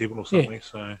 38-27 or something.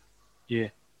 So Yeah.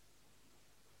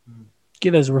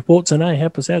 get those reports in,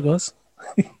 help us out, guys.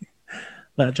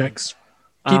 No, jokes.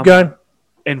 Keep Um, going.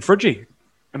 And Friggy,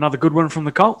 another good one from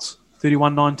the Colts,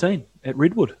 31-19 at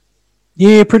Redwood.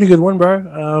 Yeah, pretty good one,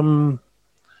 bro.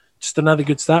 Just another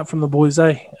good start from the boys,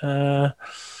 Had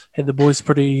the boys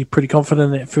pretty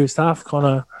confident in that first half, kind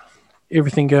of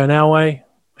everything going our way.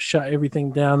 shut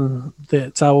everything down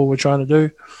that Tawa were trying to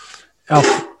do.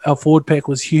 Our forward pack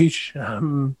was huge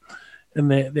in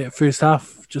that first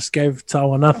half. Just gave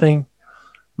Tawa nothing.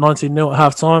 19-0 at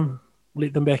half time.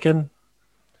 Let them back in.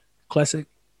 Classic.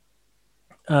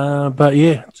 But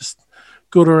yeah, just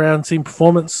good around team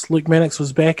performance. Luke Mannix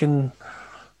was back and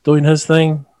doing his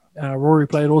thing. Rory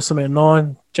played awesome at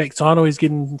 9. Jake Tino, he's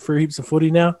getting through heaps of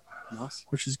footy now, Nice.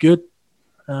 which is good.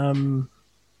 That's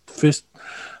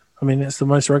the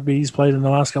most rugby he's played in the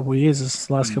last couple of years, this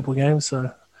last couple of games.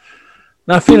 So,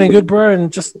 no, feeling good, bro.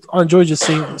 And just I enjoyed just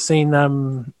seeing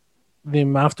them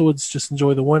afterwards. Just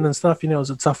enjoy the win and stuff. You know, it was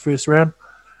a tough first round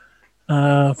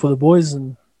for the boys,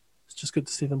 and it's just good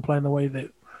to see them playing the way that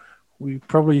we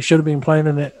probably should have been playing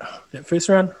in that first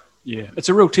round. Yeah, it's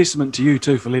a real testament to you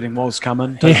too for letting Woz come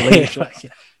in, take the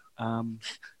leadership, and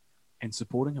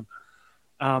supporting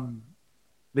him.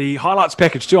 The highlights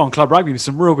package too on Club Rugby with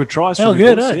some real good tries. Hell from the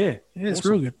good, boys. eh? Yeah, Yeah, it's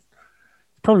awesome. real good.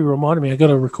 Probably reminded me, I got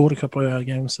to record a couple of our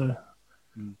games, so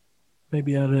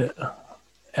maybe out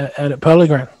at Polo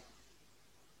Ground.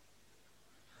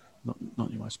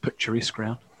 Not your most picturesque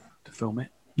ground to film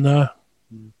at. No,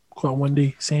 quite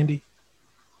windy, sandy.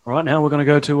 All right, now we're going to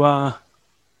go to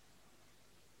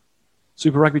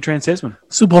Super Rugby Trans Tasman.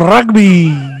 Super Rugby,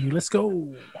 let's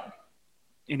go.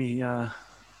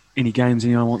 Any games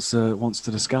anyone wants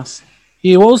to discuss?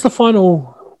 Yeah, what was the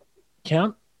final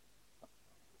count?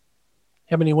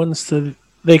 How many wins did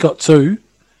they got? 2,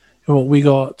 and what we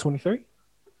got 23?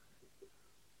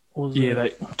 Or was Yeah,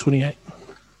 it 28.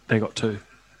 they got 2.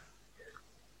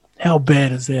 How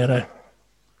bad is that? Eh?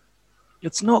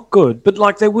 It's not good, but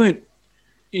like they weren't.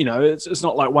 You know, it's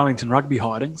not like Wellington Rugby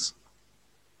hidings.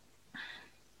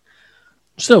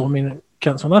 Still, I mean, it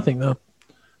counts for nothing. The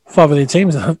 5 of their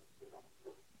teams are.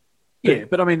 Yeah,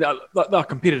 but I mean, they're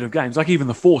competitive games. Like even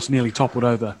the Force nearly toppled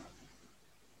over,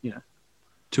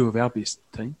 2 of our best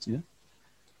teams. Yeah.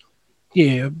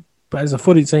 Yeah, but as a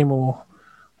footy team or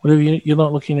whatever, you're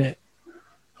not looking at.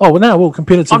 Oh, well, no, well,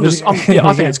 competitive. I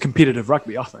think it's competitive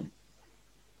rugby. I think.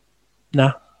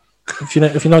 Nah. If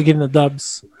you're not getting the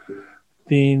dubs,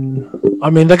 then I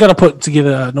mean they're going to put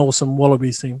together an awesome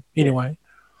Wallabies team anyway.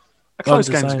 A close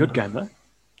I'm just game's a saying. good game though.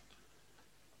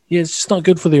 Yeah, it's just not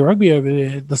good for their rugby over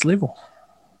there at this level.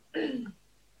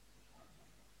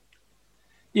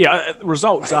 Yeah,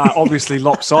 results are obviously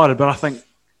lopsided, but I think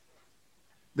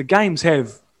the games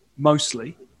have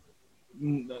mostly,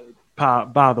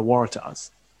 bar the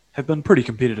Waratahs, have been pretty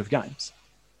competitive games.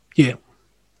 Yeah,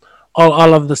 I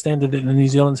love the standard that the New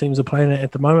Zealand teams are playing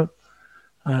at the moment,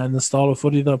 and the style of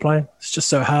footy they're playing. It's just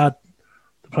so hard.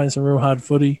 They're playing some real hard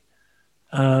footy.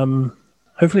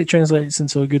 Hopefully, it translates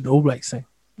into a good All Blacks team.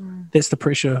 That's the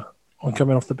pressure on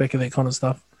coming off the back of that kind of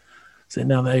stuff. So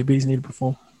now the ABs need to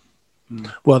perform.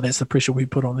 Well, that's the pressure we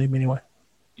put on them anyway.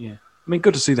 Yeah, I mean,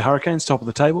 good to see the Hurricanes top of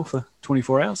the table for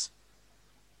 24 hours.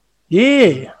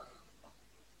 Yeah.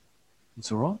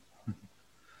 It's all right.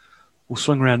 We'll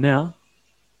swing around now.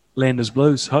 Landers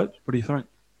Blues. Hope. What do you think?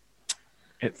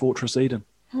 At Fortress Eden.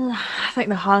 I think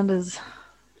the Highlanders,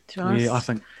 to be honest. Yeah,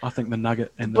 I think the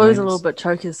Nugget and the Blues are a Landers. little bit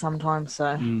chokers sometimes,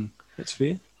 so. That's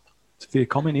fair. It's a fair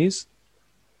comment, is.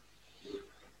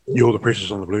 Yeah, all the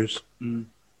pressure's on the Blues.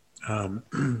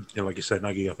 Like you say,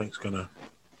 Nuggy, I think is going to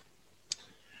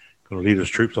lead his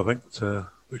troops. I think to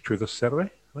victory this Saturday.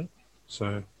 I think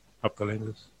so. Up the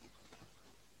Landers.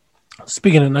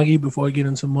 Speaking of Nuggy, before I get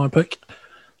into my pick,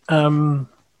 on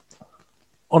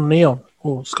Neon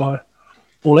or Sky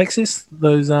All Access,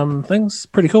 those things,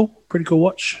 pretty cool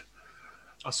watch.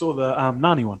 I saw the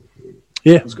Nani one.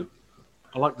 Yeah, It was good.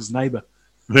 I liked his neighbour.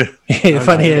 yeah,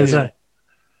 funny as eh?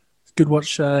 Good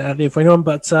watch out there for anyone,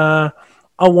 but I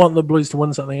want the Blues to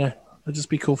win something. It'd just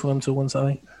be cool for them to win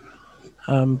something.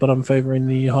 But I'm favouring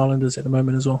the Highlanders at the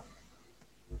moment as well.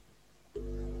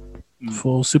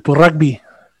 For Super Rugby,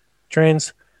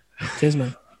 Trans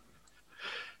Tasman.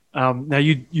 Now,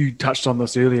 you touched on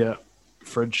this earlier,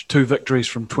 Fridge. 2 victories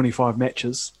from 25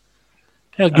 matches.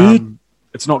 How good?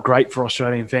 It's not great for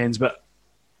Australian fans, but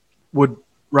would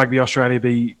Rugby Australia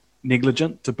be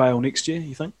negligent to bail next year,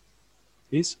 you think?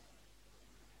 Yes?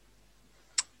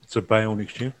 It's a bail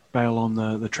next year. Bail on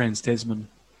the Trans-Tasman.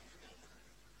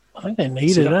 I think they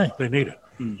need it, eh? They need it.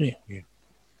 Yeah.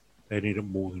 They need it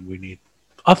more than we need.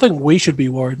 I think we should be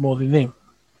worried more than them.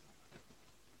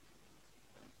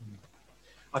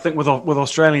 I think with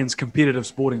Australians' competitive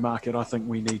sporting market, I think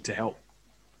we need to help,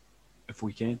 if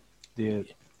we can, their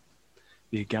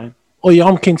game. Oh yeah,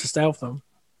 I'm keen to stay with them,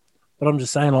 but I'm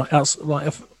just saying, like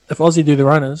if Aussie do the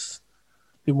runners,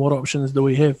 then what options do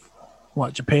we have?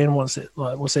 Like Japan, what's that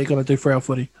going to do for our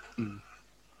footy?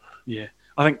 Yeah.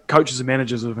 I think coaches and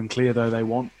managers have been clear, though, they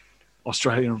want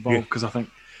Australia involved Yeah. because I think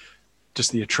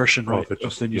just the attrition Oh, rate they're of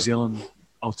just- the New yeah. Zealand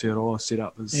Aotearoa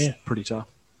setup is pretty tough.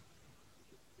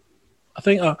 I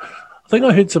think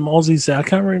I heard some Aussies say, I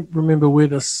can't remember where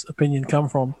this opinion come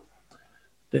from,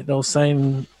 that they were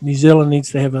saying New Zealand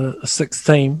needs to have a sixth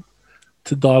team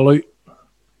to dilute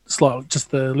slightly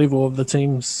just the level of the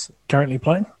teams currently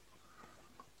playing.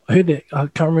 I heard that. I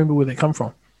can't remember where that come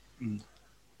from.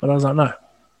 But I was like, no.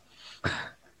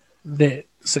 That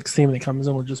sixth team that comes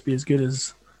in will just be as good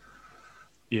as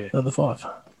Yeah. the other five.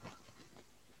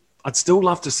 I'd still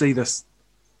love to see this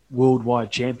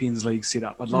worldwide Champions League set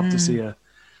up. I'd love to see a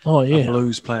Oh, yeah.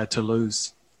 Blues player to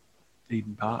lose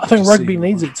Eden Park. I think Just rugby see-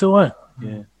 needs it too, eh?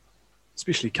 Yeah.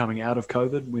 Especially coming out of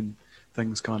COVID when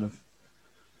things kind of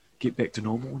get back to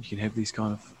normal and you can have these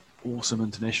kind of awesome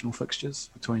international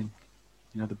fixtures between,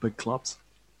 the big clubs.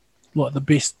 Like the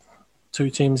best two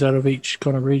teams out of each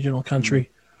kind of regional country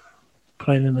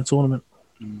playing in the tournament.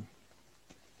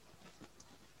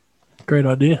 Great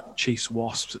idea. Chiefs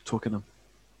Wasps at Twickenham.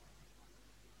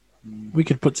 We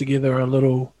could put together a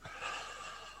little,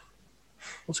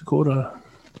 what's it called, a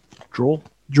draw,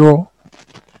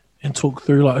 and talk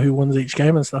through like who wins each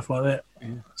game and stuff like that. Yeah.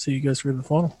 See who goes through the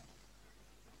final.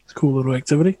 It's a cool little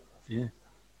activity. Yeah.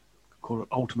 Call it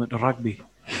Ultimate Rugby.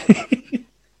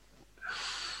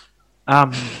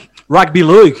 Rugby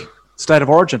League, State of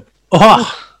Origin.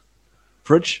 Oh,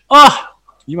 Fridge, oh,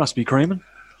 you must be creaming.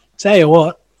 tell you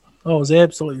what, I was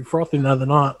absolutely frothing the other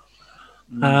night.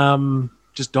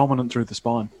 Just dominant through the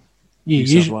spine. Yeah,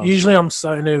 New South Wales. usually I'm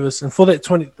so nervous, and for that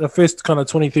the first kind of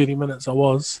 20-30 minutes I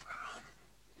was,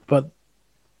 but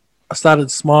I started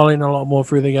smiling a lot more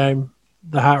through the game.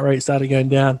 The heart rate started going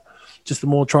down, just the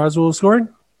more tries we were scoring.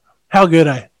 How good,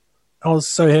 eh? I was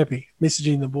so happy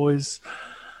messaging the boys.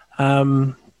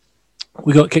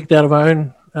 We got kicked out of our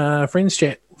own friends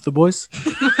chat with the boys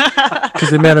because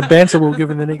the amount of banter we were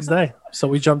given the next day. So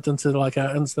we jumped into like our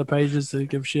Insta pages to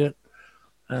give shit,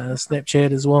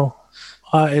 Snapchat as well.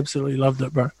 I absolutely loved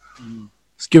it, bro.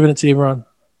 Just giving it to everyone.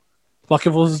 Like if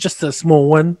it was just a small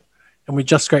win and we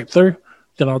just scraped through,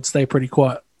 then I'd stay pretty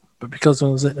quiet. But because it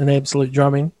was an absolute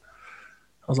drumming,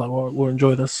 I was like, well, we'll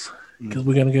enjoy this because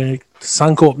we're going to go to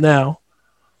Suncorp now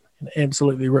and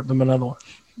absolutely rip them another one.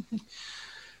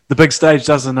 The big stage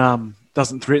doesn't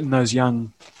threaten those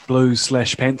young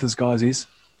Blues/Panthers guys, is?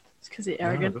 It's because they're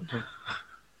arrogant.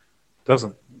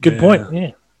 Doesn't. Good Yeah. point.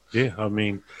 Yeah. Yeah, I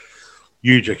mean,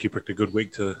 Huge actually picked a good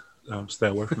week to stay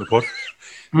away from the pod.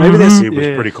 Maybe that's He was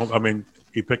yeah. pretty. I mean,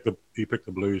 he picked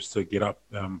the Blues to get up,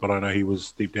 but I know he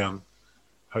was deep down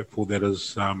hopeful that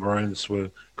his Maroons were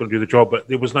going to do the job. But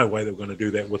there was no way they were going to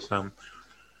do that with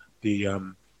the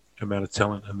amount of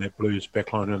talent in that Blues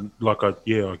backline. And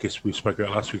I guess we spoke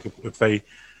about last week. If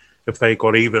they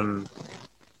got even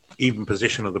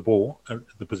possession of the ball,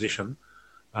 the position,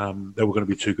 they were going to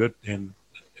be too good. And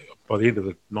by the end of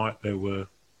the night,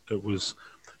 it was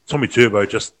Tommy Turbo,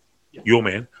 just your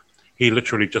man. He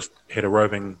literally just had a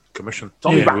roving commission.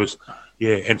 Tommy And it was,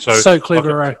 and So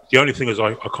clever, right? The only thing is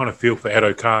I kind of feel for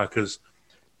Addo Carr because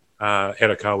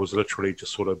Addo Carr was literally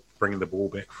just sort of bringing the ball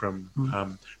back from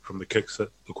the kicks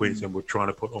that the Queensland were trying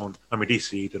to put on. I mean,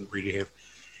 DCE didn't really have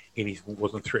anything,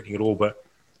 wasn't threatening at all, but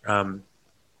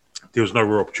there was no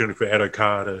real opportunity for Addo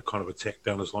Carr to kind of attack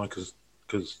down his line because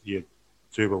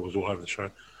Turbo was all over the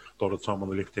show a lot of time on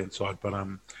the left hand side. But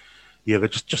they're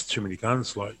just too many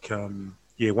guns. Like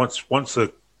once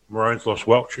the Maroons lost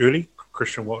Welch early,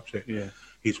 Christian Welch,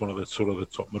 he's one of the sort of the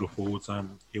top middle forwards.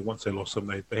 Once they lost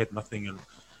him, they had nothing. And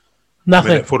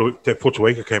Nothing. I mean, that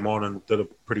Fotuaika came on and did a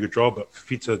pretty good job, but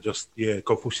Fita just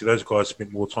Kofusi, those guys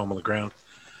spent more time on the ground.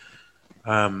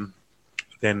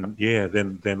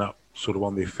 Then up sort of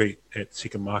on their feet at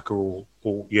second marker, or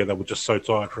they were just so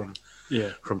tired from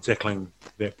tackling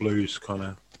that Blues kind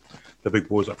of the big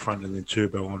boys up front, and then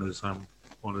Turbo on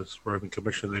his roving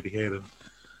commission that he had, and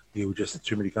were just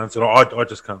too many guns. And I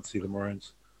just can't see the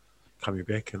Maroons coming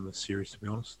back in this series, to be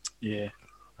honest. Yeah.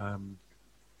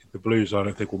 The Blues, I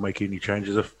don't think will make any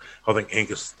changes. I think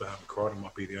Angus Crichton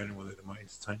might be the only one that they might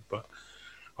entertain, but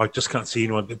I just can't see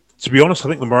anyone. To be honest, I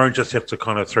think the Maroons just have to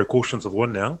kind of throw caution to the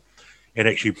wind now, and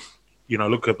actually,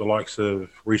 look at the likes of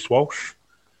Reece Walsh,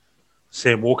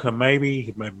 Sam Walker.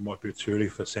 Maybe might be too early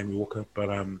for Sammy Walker, but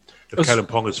if Kalen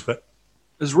Pong is fit,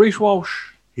 Is Reece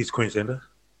Walsh? he's Queenslander.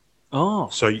 Oh,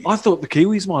 So I thought the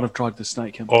Kiwis might have tried to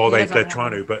snake him. they're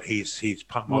trying to, but he's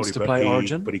part Wants Māori, to but play he,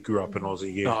 Origin? but he grew up in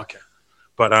Aussie. Yeah, Oh, okay.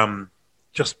 but the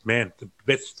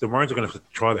Maroons are going to have to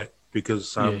try that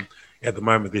because at the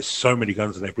moment there's so many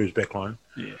guns in that Blues backline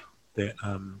Yeah. that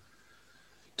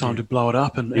Time to blow it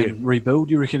up and rebuild.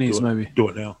 You reckon he's maybe? Do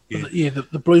it now. Yeah. Yeah,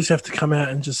 the Blues have to come out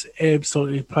and just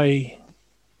absolutely play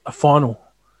a final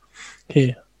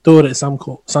here. Do it at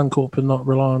Suncorp and not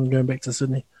rely on going back to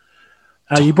Sydney.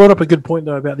 You brought up a good point,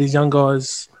 though, about these young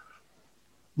guys,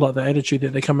 like the attitude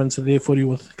that they come into their footy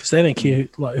with, because they don't care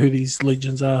who these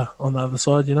legends are on the other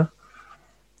side, you know?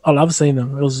 I love seeing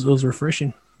them. It was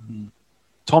refreshing.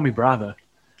 Tommy Bravo.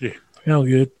 Yeah. How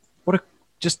good.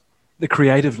 Just the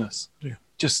creativeness. Yeah.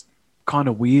 Just kind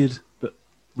of weird, but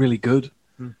really good.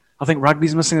 I think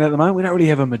rugby's missing that at the moment. We don't really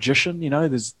have a magician, you know.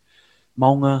 There's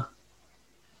Mulga.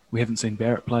 We haven't seen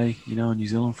Barrett play, you know, in New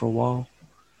Zealand for a while.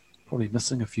 Probably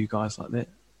missing a few guys like that.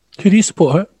 Who do you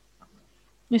support, her?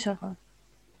 New South Wales.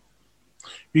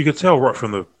 You could tell right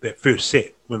from that first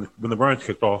set when the Maroons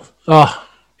kicked off, Oh,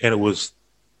 and it was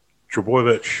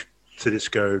Trebojevic,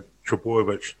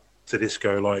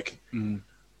 Tedesco, like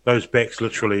those backs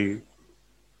literally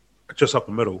just up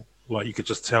the middle. Like you could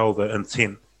just tell the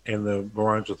intent, and the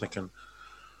Maroons were thinking,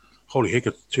 holy heck,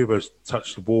 if Turbo's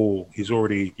touched the ball, he's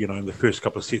already, you know, in the first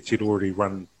couple of sets, he'd already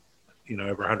run, you know,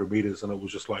 over 100 metres, and it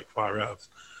was just like fire out.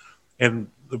 And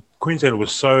the Queenslander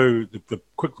was so, the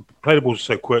play the balls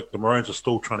were so quick, the Maroons are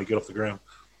still trying to get off the ground.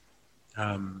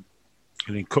 And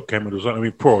then Cook came into his own. I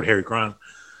mean, poor old Harry Grant,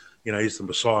 you know, he's the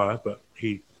messiah, but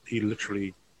he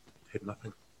literally had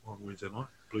nothing on Wednesday night.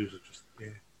 Blues are just,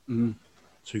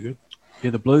 too good. Yeah,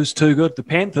 the Blues too good. The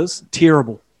Panthers,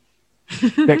 terrible.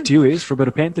 Back to you, Ez, for a bit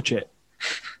of Panther chat.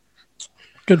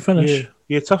 good finish.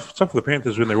 Yeah, tough for the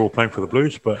Panthers when they're all playing for the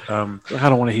Blues, but I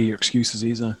don't want to hear your excuses,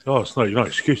 Ez. it's not an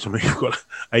excuse. I mean, you've got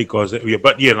 8 guys. I mean, I'm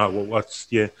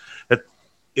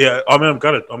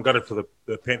gutted for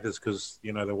the Panthers because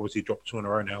you know they obviously dropped 2 in a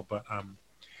row now, but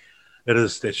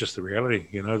that's just the reality.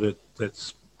 You know they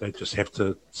just have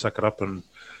to suck it up and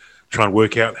try and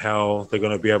work out how they're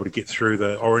going to be able to get through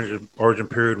the origin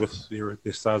period with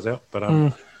their stars out. But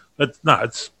it's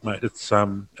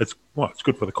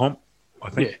good for the comp. I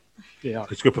think. Yeah.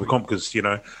 It's good for the comp because, you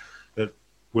know, that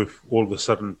with all of a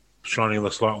sudden shining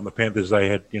this light on the Panthers, they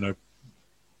had, you know,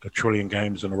 1 trillion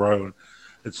games in a row, and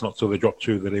it's not till they drop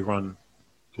 2 that everyone,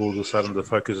 all of a sudden, the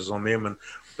focus is on them and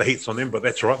the heat's on them. But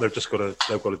that's all right. They've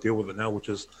got to deal with it now, which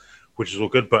is all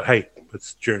good. But hey,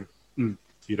 it's June. You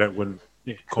don't win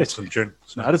comps in June.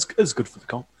 So. No, it's good for the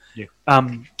comp. Yeah.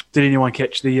 Did anyone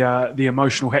catch the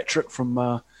emotional hat trick from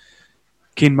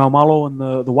Ken Maumalo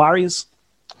and the Warriors?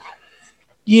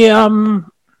 Yeah,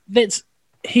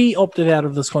 he opted out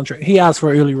of this contract. He asked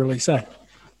for an early release, I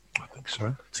think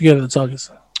so. to go to the Tigers.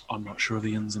 I'm not sure of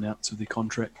the ins and outs of the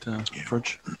contract,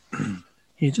 Fridge.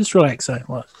 Yeah, just relax, Like,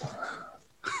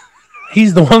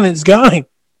 he's the one that's going.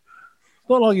 It's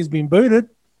not like he's been booted,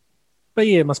 but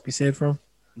yeah, it must be sad for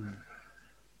him.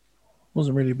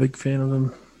 Wasn't really a big fan of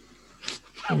him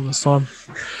all this time,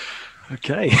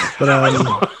 Okay. but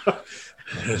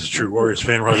That's a true Warriors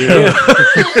fan right there.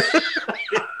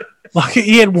 like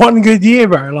he had one good year,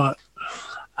 bro. Like,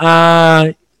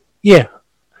 yeah.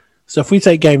 So if we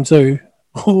take game 2,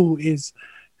 how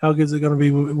good is it going to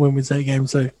be when we take game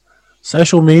 2?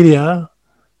 Social media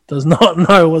does not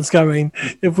know what's coming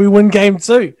if we win game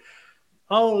 2.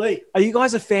 Holy! Are you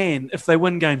guys a fan? If they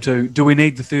win game 2, do we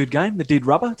need the third game, the dead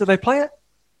rubber? Do they play it?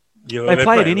 Yeah, They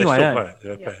play it anyway, They eh? still play it.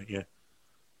 They play it, yeah.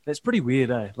 That's pretty weird,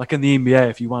 eh? Like in the NBA,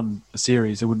 if you won a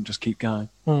series, they wouldn't just keep going.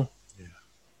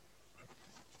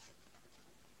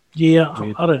 Yeah,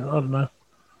 Weird. I don't know.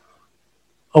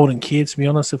 I wouldn't care, to be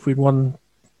honest, if we'd won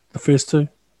the first 2.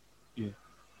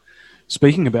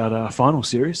 Speaking about our final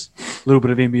series, a little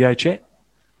bit of NBA chat.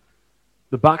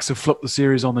 The Bucks have flipped the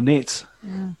series on the Nets.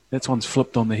 That one's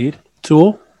flipped on the head.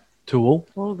 2-2. 2-2.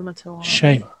 All of them are 2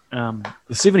 Shame. The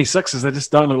 76ers, they just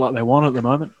don't look like they want it at the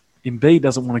moment. Embiid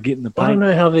doesn't want to get in the I don't paint.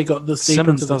 know how they got this deep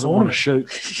Simmons into the doesn't want to tournament.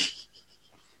 shoot.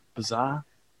 Bizarre.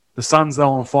 The Suns, they're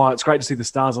on fire. It's great to see the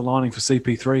stars aligning for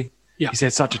CP3. Yeah. He's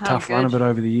had such a How tough run of good. it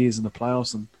over the years in the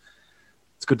playoffs, and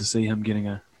it's good to see him getting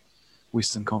a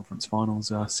Western Conference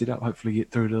Finals set up. Hopefully get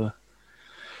through to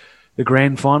the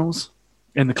grand finals.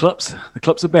 And the Clips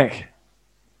are back.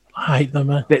 I hate them,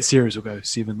 man. That series will go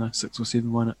 7 though, 6 or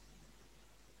 7, won't it?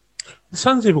 The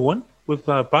Suns ever won with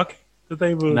Buck? Did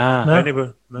they ever? Nah. They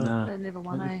never. No. Nah. They never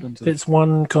won, They've eh? been to- That's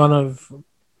one kind of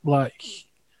like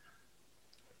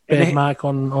And bad they- mark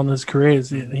on his career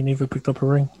is that he never picked up a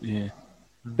ring. Yeah.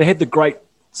 They had the great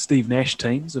Steve Nash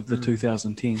teams of the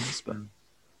 2010s, but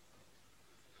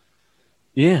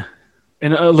yeah.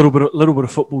 And a little bit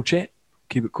of football chat.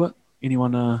 Keep it quick.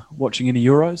 Anyone watching any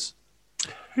Euros?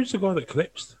 Who's the guy that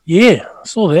collapsed? Yeah, I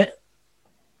saw that.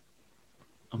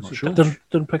 I'm not it sure.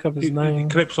 Didn't pick up his He name.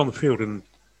 collapsed on the field and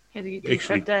Had to get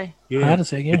Actually- checked, eh? yeah, Heart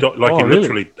attack, he yeah. died, like Oh, he really?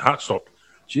 literally heart stopped.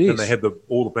 Jeez. And they had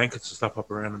all the blankets and stuff up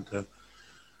around him to,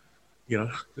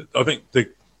 I think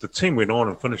the team went on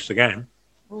and finished the game.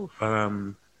 Oof. I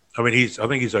mean, I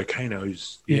think he's okay now.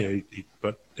 He's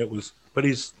but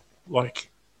he's like,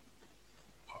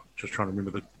 just trying to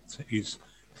remember is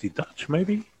he Dutch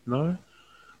maybe? No,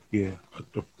 yeah.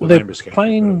 Were they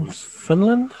playing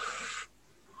Finland?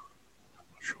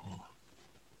 Sure.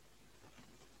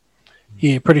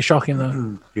 Yeah, pretty shocking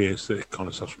though. Yes, that kind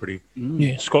of stuff's pretty.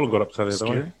 Yeah. Scotland got up to the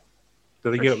other way.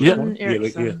 Did they get up? Yeah. This one?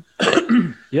 Ericsson.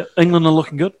 Yeah, England are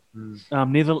looking good.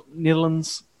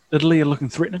 Netherlands, Italy are looking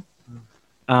threatening.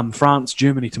 France,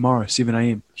 Germany tomorrow, 7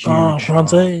 a.m. Oh, Huge.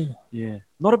 France. Yeah.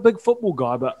 Not a big football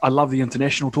guy, but I love the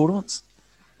international tournaments.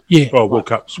 Yeah, Oh, World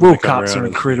Cups. when World they come Cups around are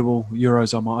and- incredible.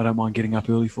 Euros, I don't mind getting up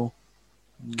early for.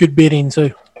 good betting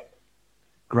too.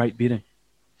 Great betting.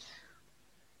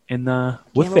 And Gamble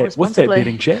with that responsibly.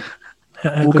 betting chat,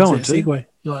 How We'll good's go that on to. segue?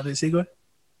 You like that segue?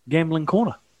 gambling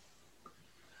corner.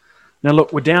 Now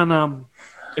look, we're down.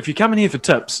 If you're coming here for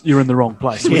tips, you're in the wrong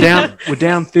place. We're down. We're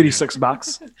down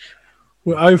 $36.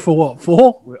 We're 0 for what?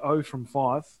 4? We're 0 from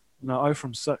 5. No, 0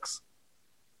 from 6.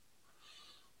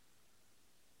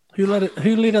 Who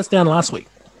let us down last week?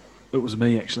 It was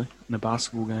me actually in a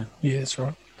basketball game. Yeah, that's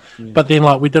right. Yeah. But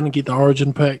then, we didn't get the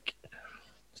Origin pick.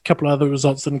 A couple of other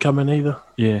results didn't come in either.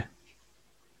 Yeah.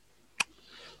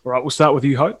 All right, we'll start with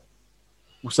you, Hope.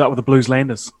 We'll start with the Blues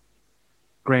Landers.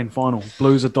 Grand final.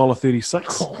 Blues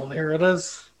 $1.36. Oh, there it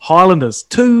is. Highlanders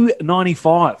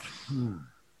 $2.95.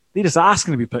 They're just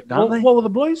asking to be picked, aren't they? What were the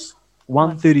Blues?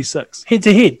 136 Head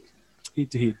to head.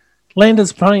 head to head.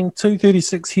 Landers playing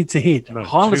 236 head to head. No,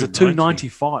 Highlanders are 290.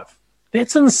 $2.95.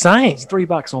 That's insane. It's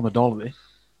 $3 on the dollar there.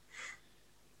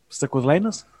 Stick with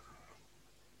Landers.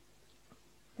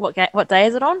 What day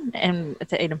is it on? And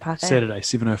it's at Eden Park. Eh? Saturday,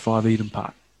 7:05 Eden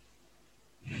Park.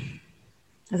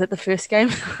 Is it the first game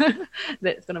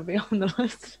that's going to be on the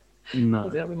list? No,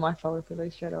 That'll be my fault if we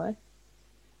lose straight away.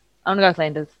 I'm going to go with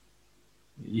Landers.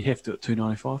 you have to at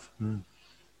 $2.95.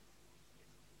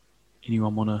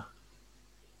 Anyone want to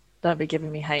Don't be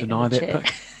giving me hate. deny in the that chat.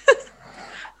 pick?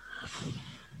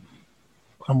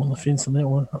 I'm on the fence on that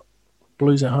one.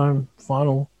 Blues at home,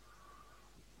 final.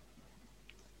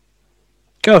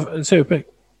 Go. It's who pick.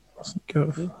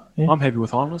 Go. Yeah. I'm happy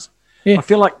with Highlanders. Yeah. I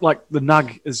feel like the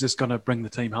Nug is just going to bring the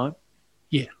team home.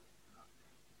 Yeah.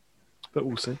 But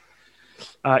we'll see.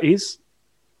 Is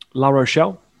La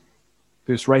Rochelle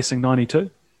versus Racing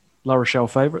 92. La Rochelle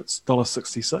favourites,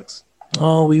 $1.66.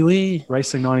 Oh, wee.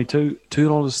 Racing 92,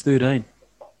 $2.13.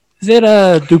 Is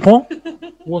that Dupont?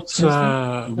 What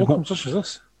competition is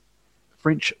this?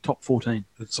 French top 14.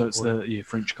 It's So it's top the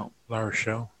French comp. La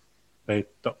Rochelle. They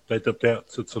dipped out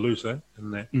to Toulouse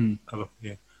in that other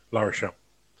La Rochelle.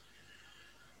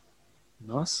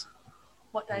 Nice.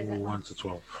 What day is it? 1 to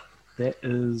 12. That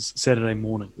is Saturday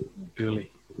morning,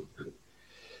 early.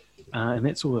 And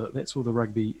that's all the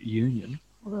rugby union.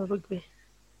 Although rugby.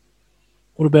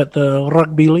 What about the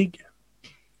rugby league?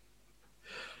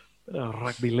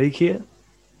 Rugby league here.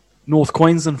 North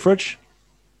Queensland Fridge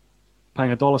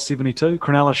paying $1.72.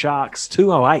 Cronulla Sharks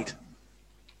 $2.08.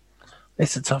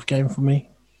 That's a tough game for me.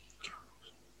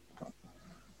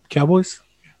 Cowboys?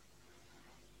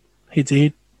 Head to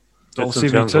head. That's in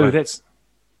 $1.72. Townsville. That's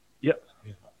yep.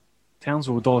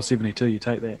 Townsville $1.72. You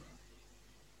take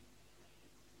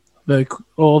that.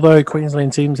 Although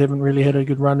Queensland teams haven't really had a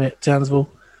good run at Townsville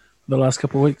the last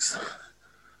couple of weeks.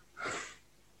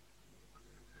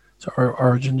 It's an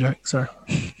origin joke, sorry.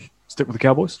 Stick with the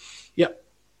Cowboys. Yep.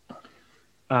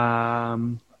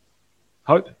 Hope.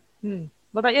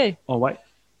 What about you? Oh wait.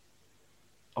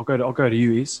 I'll go to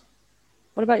you, Ez.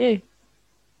 What about you?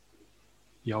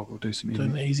 Yeah, I'll do some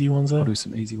Doing the easy ones I'll there. do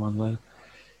some easy ones later.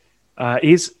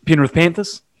 Ez Penrith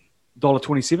Panthers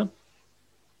 $1.27.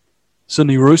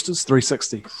 Sydney Roosters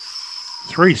 $3.60.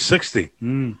 360.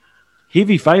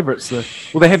 Heavy favourites.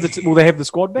 Will they have the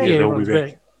squad back? Yeah, they'll everyone's be back.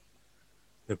 back.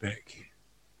 They're back.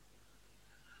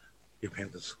 Yeah,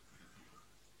 Panthers.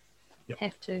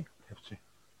 Have to. Have to.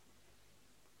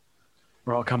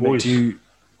 Right, I'll come Boys. back to you.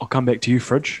 I'll come back to you,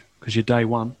 Fridge, because you're day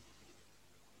one.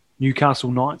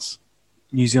 Newcastle Knights,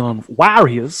 New Zealand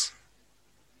Warriors.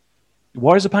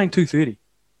 Warriors are paying $2.30.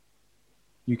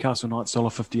 Newcastle Knights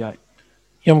 $1.58.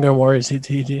 Yeah, I'm going Warriors head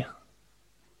to head here.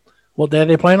 What day are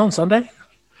they playing on? Sunday?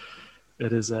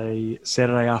 It is a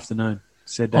Saturday afternoon.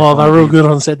 Saturday. Oh, they're real good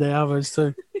on Saturday Arvos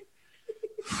too.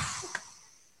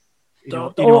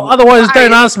 Otherwise,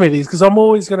 don't ask me these because I'm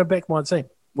always going to back my team.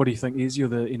 What do you think, Ez? You're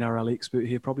the NRL expert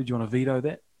here. Probably. Do you want to veto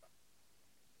that?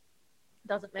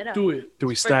 Doesn't matter. Do it. Do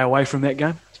we stay away from that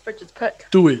game? It's Bridget's pick.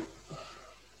 Do it.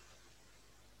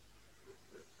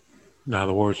 No,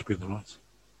 the Warriors will beat the Knights.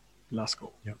 Last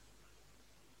call. Yep.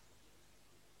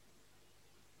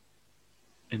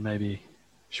 And maybe,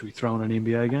 should we throw in an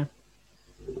NBA game?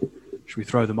 Should we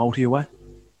throw the multi away?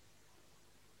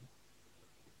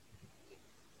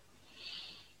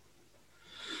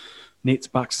 Nets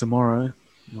Bucks tomorrow.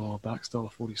 Oh, Bucks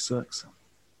 $1.46. Is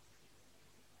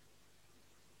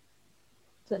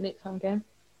that next home game?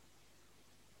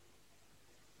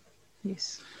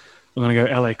 Yes. I'm going to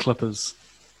go LA Clippers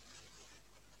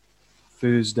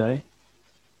Thursday,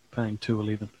 paying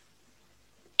 $2.11.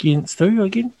 Against who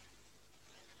again?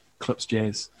 Clips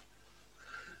Jazz.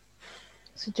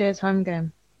 It's a Jazz home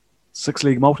game.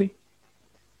 6-leg multi,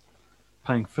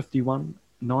 paying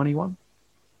 $51.91.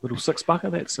 Little $6-bucker,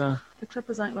 that's The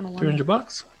Clippers ain't going to win.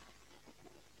 $300.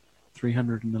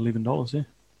 $311, yeah.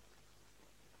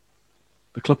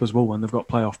 The Clippers will win. They've got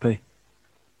playoff P.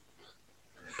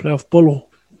 Playoff Bullo.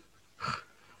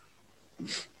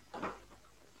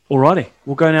 Alrighty,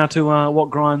 we'll go now to what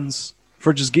grinds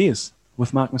Fridge's gears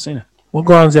with Mark Messina. What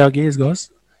grinds our gears,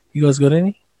 guys? You guys got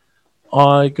any?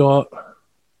 I got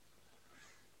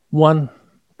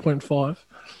 1.5.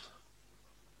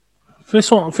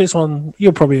 First one,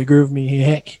 you'll probably agree with me here,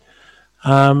 Heck.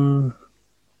 And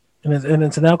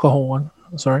it's an alcohol one.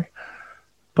 Sorry,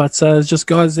 but it's just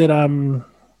guys that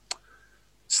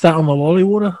start on the lolly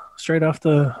water straight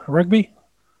after rugby,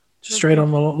 just straight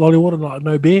on the lolly water, like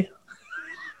no beer.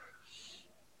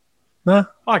 Nah,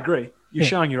 I agree. You're Yeah.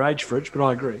 showing your age, Fridge, but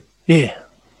I agree. yeah,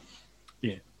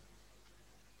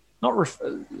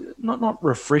 Not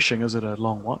refreshing, is it a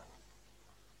long one?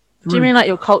 Do you mean like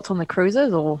your Colts on the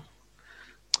cruisers or?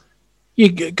 yeah.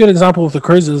 Good example of the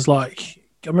cruisers. Like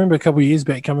I remember a couple of years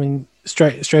back coming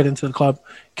straight into the club.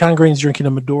 Can Green's drinking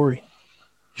a Midori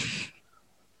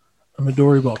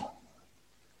bottle,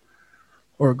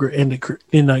 or in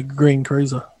a green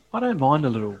cruiser. I don't mind a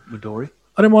little Midori.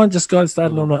 I don't mind just guys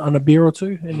starting on a beer or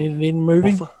two and then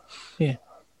moving. Offer. Yeah.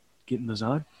 Get in the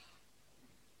zone.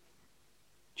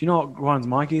 Do you know what grinds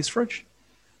my gears, Fridge?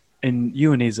 And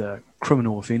you andEz are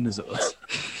criminal offenders at this.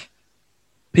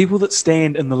 People that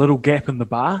stand in the little gap in the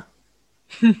bar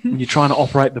when you're trying to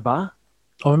operate the bar.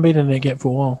 I haven't been in that gap for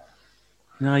a while.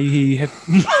 No, you have.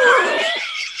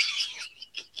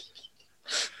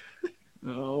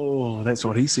 Oh, that's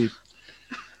what he said.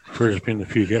 There's been a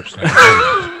few gaps.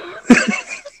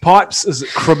 Pipes is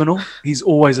criminal. He's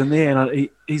always in there, and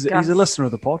he's Gus. a listener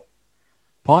of the pod.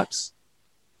 Pipes,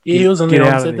 Yeah, he was in Get there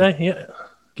on out of there. Saturday. Yeah,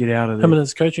 get out of him and there.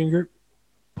 his coaching group.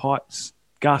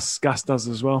 Gus does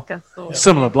as well. Gus or-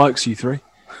 Similar blokes, you three.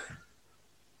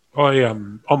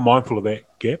 I'm mindful of that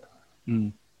gap,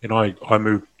 Mm. and I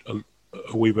moved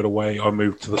a wee bit away. I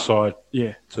moved to the side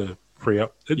Yeah, to free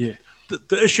up. yeah.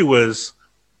 The issue is,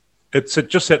 it's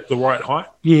just at the right height.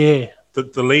 Yeah, The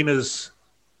leaners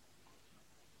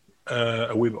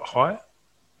a wee bit higher,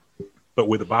 but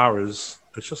where the bar is,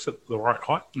 it's just at the right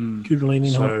height. good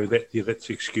leaning high. So that's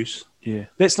the excuse. Yeah,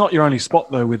 that's not your only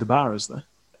spot though, where the bar is though.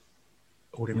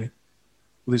 What do you mean?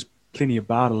 Well, there's plenty of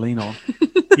bar to lean on.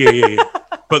 Yeah.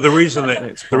 But the reason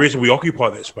That's the reason we occupy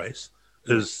that space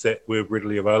is that we're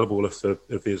readily available if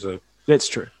there's a That's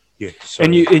true. So,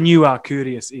 And you are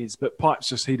courteous, Iz, but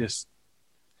Pipes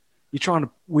you're trying to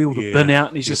wheel the Yeah. bin out,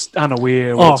 and he's just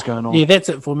unaware of what's going on. Yeah, that's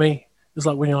it for me. It's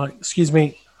like when you're like, excuse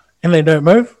me, and they don't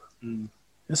move. And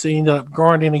so you end up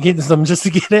grinding against them just to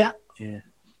get out. Yeah.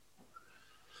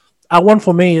 One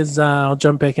for me is, I'll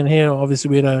jump back in here. Obviously,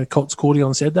 we had a Colts Cordy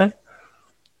on Saturday.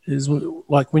 Is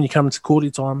like when you come to Cordy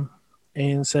time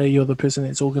and say you're the person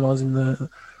that's organising the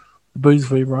booze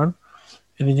for everyone,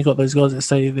 and then you got those guys that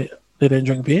say that they don't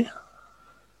drink beer.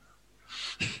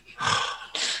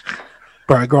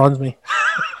 Bro, it grinds me.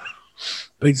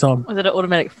 Big time. Was it an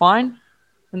automatic fine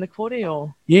in the quarter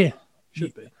or? Yeah.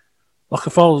 Should be. Like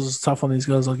if I was tough on these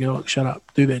guys, I'd go, like, shut up,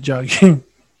 do that joke.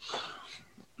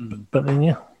 But then,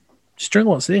 yeah, just drink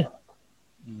what's there.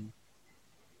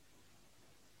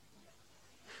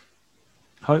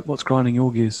 Hope, what's grinding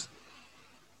your gears?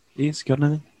 Iz, got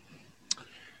anything?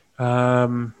 I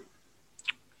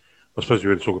suppose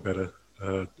we're going to talk about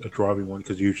a driving one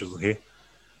because Hughes isn't here.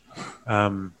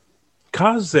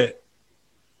 Cars that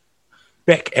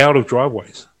back out of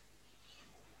driveways.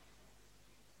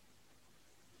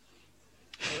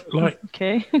 Like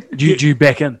Okay. Do you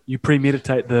back in? You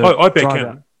premeditate the I back drive in.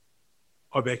 out?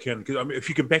 I back in because if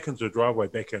you can back into a driveway,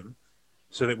 back in,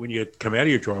 so that when you come out of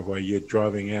your driveway, you're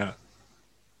driving out,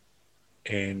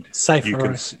 and Safer, You can,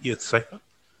 right? yeah, it's safer.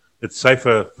 It's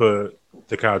safer for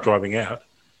the car driving out,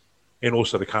 and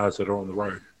also the cars that are on the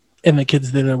road And the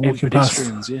kids that are And walking past.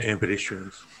 pedestrians, yeah. and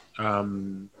pedestrians.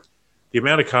 The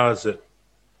amount of cars that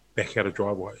back out of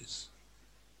driveways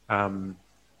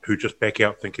who just back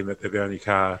out thinking that they're the only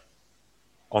car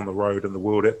on the road in the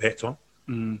world at that time,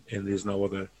 and there's no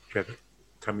other traffic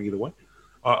coming either way.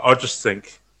 I just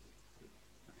think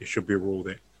there should be a rule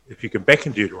that if you can back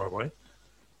into your driveway,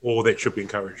 or that should be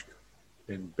encouraged,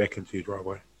 then back into your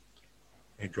driveway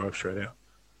and drive straight out.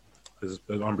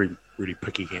 I'm being really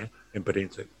picky here and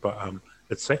pedantic, but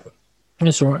it's safer.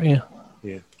 That's all right, yeah.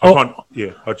 Yeah. Oh.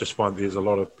 I just find there's a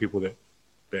lot of people that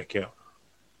back out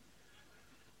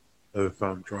of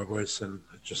driveways, and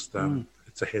it just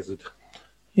it's a hazard.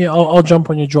 Yeah, I'll jump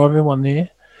on your driving one there.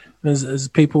 There's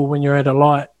people when you're at a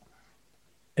light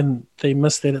and they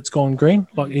miss that it's gone green,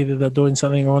 like either they're doing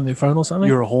something or on their phone or something.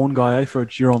 You're a horn guy,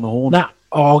 Fridge. You're on the horn. Nah,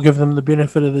 I'll give them the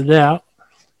benefit of the doubt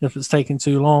if it's taking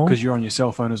too long. Because you're on your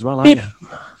cell phone as well, aren't Beep.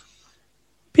 you?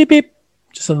 Beep, beep.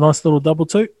 Just a nice little double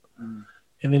toot.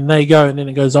 And then they go, and then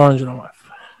it goes orange, and I'm like,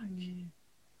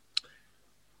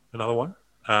 Another one,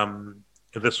 and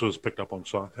this was picked up on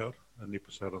Seinfeld, an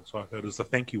episode on Seinfeld, is the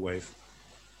thank you wave.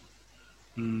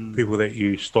 People that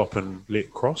you stop and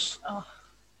let cross,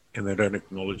 and they don't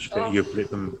acknowledge that you've let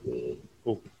them.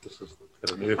 Oh, this is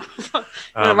got a nerve.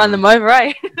 Gonna run them over,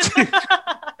 eh?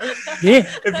 yeah.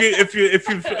 If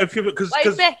you because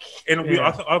Way back. and we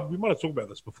might have talked about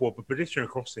this before, but pedestrian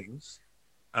crossings,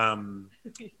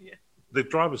 the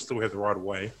drivers still have the right of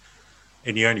way,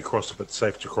 and you only cross if it's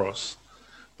safe to cross.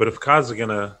 But if cars are going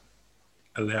to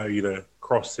allow you to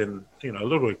cross, then a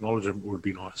little acknowledgement would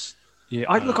be nice. Yeah,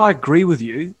 I agree with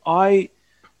you. I'd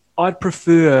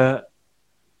prefer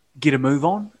get a move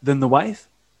on than the wave.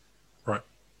 Right.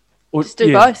 Or, Just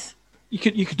do both. You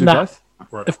could do Nah. both.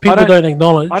 Right. If people don't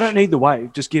acknowledge, I don't need the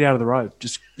wave. Just get out of the road.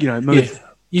 Just move. Yeah.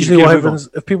 Usually, Get what a move on. happens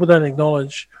if people don't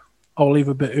acknowledge, I'll leave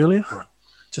a bit earlier, Right.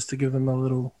 just to give them a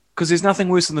little. Because there's nothing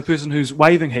worse than the person who's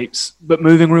waving heaps but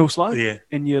moving real slow. Yeah.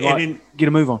 And you're And like, then- get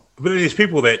a move on. But then there's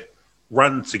people that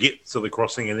run to get to the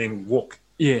crossing and then walk.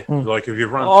 Yeah. Like if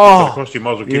you've run Oh, to the crossing, you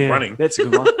might as well keep yeah, running, that's a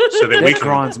good one. so that we that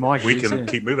grinds my can gears, yeah.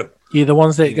 keep moving. Yeah, the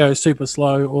ones that go super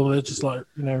slow or they're just like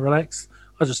relax.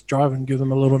 I just drive and give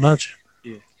them a little nudge.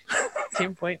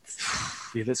 10 points.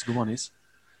 Yeah, that's a good one, is.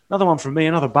 Another one from me,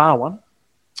 another bar one.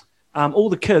 All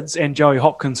the kids and Joey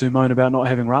Hopkins who moan about not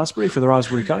having raspberry for the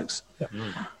raspberry cokes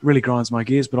really grinds my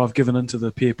gears, but I've given into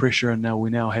the peer pressure, and we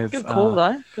now have Good call,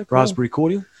 though. Good call. raspberry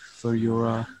cordial for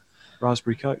your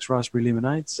raspberry cokes, raspberry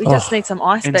lemonades. We just need some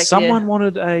ice And back someone here.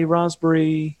 wanted a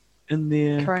raspberry in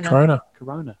their Corona.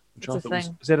 Corona. which It's I a thought was,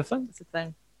 thing. is that a thing? It's a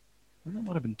thing. That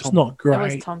might have been It's Tom. not great.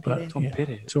 was Tom but Petty. Tom yeah,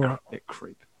 Petty. it's all right. That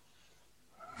creep.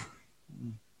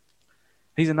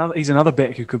 He's another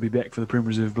back who could be back for the Prem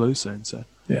Reserve Blues soon. So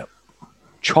Yeah.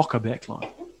 chocker backline.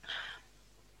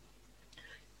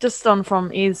 Just on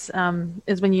from is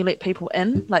when you let people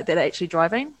in, like they're actually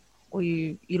driving, or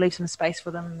you leave some space for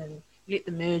them and you let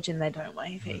them merge and they don't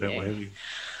wave at That you. way,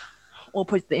 Or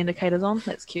put the indicators on.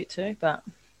 That's cute too, but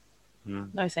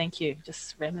no thank you.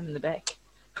 Just ram them in the back.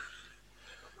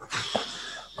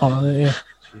 Oh, yeah.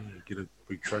 you get a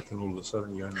big truck and all of a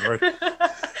sudden you're on the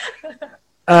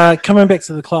road. Coming back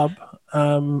to the club,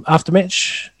 after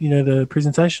match, the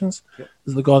presentations.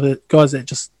 There's the guys that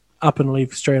just up and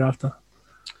leave straight after.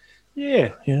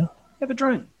 Yeah. Yeah. Have a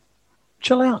drink.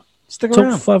 Chill out. Stick Talk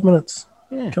around. for 5 minutes.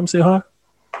 Yeah. Come say hi.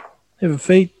 Have a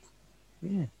feed.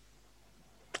 Yeah.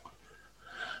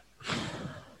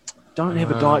 Don't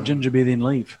have a diet ginger beer, then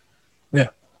leave. Yeah.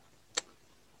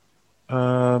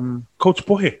 Coach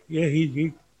Pohe, yeah,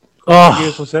 he Oh,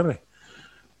 here's on Saturday.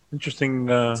 Interesting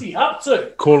what's he up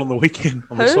to? call on the weekend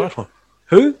on the Who? sideline.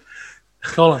 Who?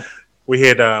 Colin. We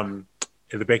had at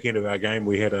the back end of our game,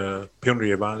 we had a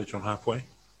penalty advantage on halfway,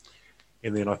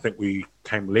 and then I think we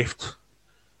came left.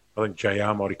 I think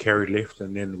JR might have carried left,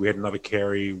 and then we had another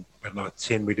carry about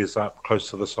 10 metres up, close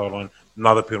to the sideline,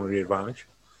 another penalty advantage.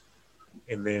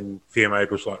 And then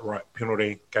Fairmaid was like, right,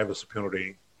 penalty, gave us a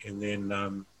penalty, and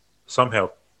then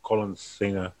somehow Colin's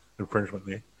seen an infringement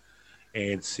there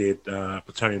and said,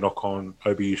 Petone knock on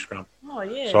OBU scrum. Oh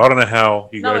yeah. So I don't know how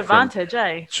you no go advantage,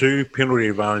 eh? from 2 penalty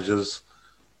advantages,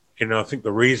 and I think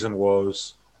the reason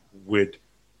was we'd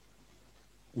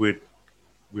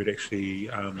actually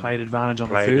Played advantage on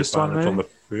the played first one, advantage on maybe?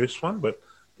 the first one, but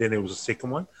then there was a second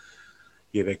one.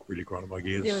 Yeah, that really grinded my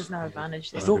gears. There was no advantage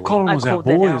I there. thought Colin I was our called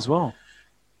that boy out. as well.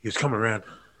 He was coming around.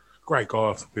 Great guy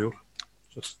off the field.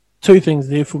 Just Two things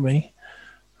there for me.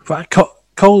 But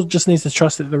Cole just needs to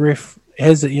trust that the ref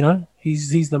has it,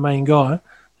 He's the main guy.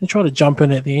 And try to jump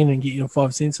in at the end and get your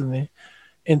 5 cents in there.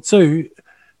 And two,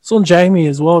 it's on Jamie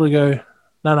as well to go,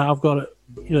 no, I've got it.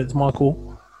 It's my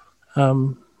call.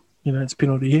 It's a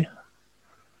penalty here.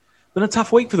 Been a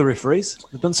tough week for the referees.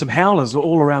 There's been some howlers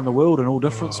all around the world in all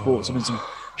different sports. There's been some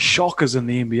shockers in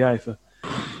the NBA for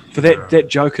for that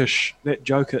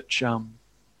Jokic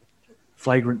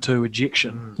flagrant 2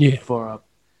 ejection. Yeah.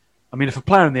 I mean, if a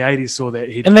player in the 80s saw that,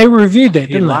 he'd And they reviewed that,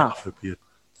 he'd didn't laugh. they?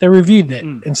 They reviewed that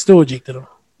and still ejected him.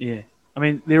 Yeah, I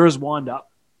mean, there is wind up,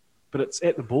 but it's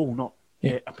at the ball, not at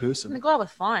a And the person. guy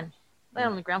was fine. Lay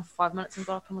on the ground for 5 minutes and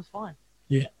got up and was fine.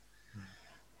 Yeah.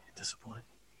 Disappointing.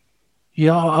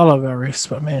 Yeah, I love our refs,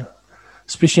 but man,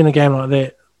 especially in a game like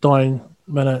that, dying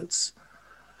minutes,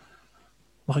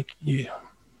 like, yeah.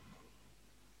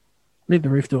 Let the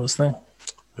ref do his thing.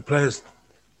 The players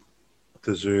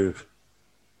deserve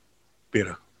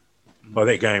better. Like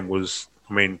that game was,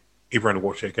 I mean, everyone who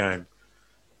watched that game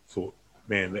thought,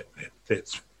 man,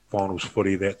 that's finals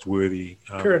footy, that's worthy.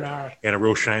 Perenara. And a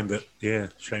real shame that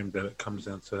it comes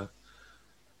down to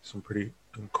some pretty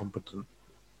incompetent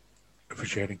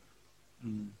officiating.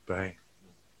 But hey,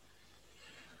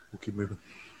 we'll keep moving.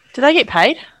 Do they get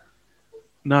paid?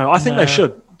 No, I think No. they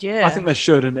should. Yeah. I think they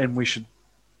should, and we should,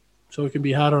 So we can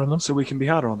be harder on them. so we can be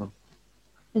harder on them.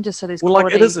 And just so there's Well,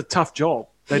 quality. like, it is a tough job.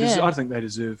 Yeah. I think they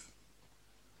deserve.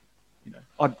 You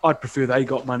know, I'd prefer they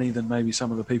got money than maybe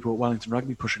some of the people at Wellington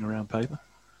Rugby pushing around paper.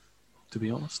 To be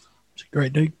honest, It's a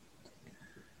great dude.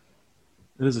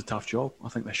 it is a tough job. I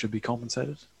think they should be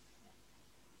compensated,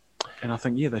 and I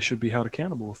think they should be held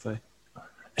accountable if they,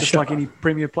 just Sure. like any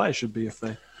Premier player should be if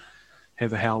they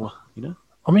have a howler. You know,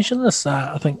 I mentioned this,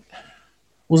 I think,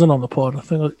 wasn't on the pod. I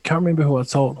can't remember who I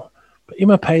told. But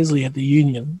Emma Paisley at the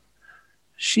Union,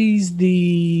 she's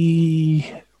the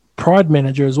Pride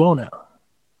manager as well now.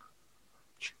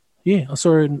 Yeah, I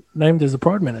saw her named as the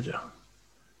Pride manager.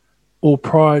 Or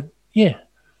Pride, yeah.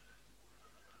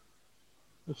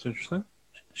 That's interesting.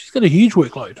 She's got a huge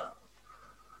workload.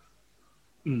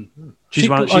 she's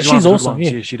one of she's the good awesome,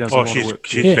 ones. yeah. She does a Oh, lot of she's work.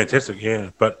 she's Yeah. fantastic,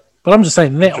 yeah. But But I'm just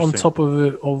saying that on Interesting. top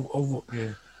of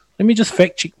yeah. let me just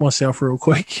fact check myself real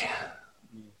quick.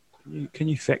 Can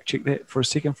you fact check that for a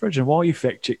second, Fridge? And while you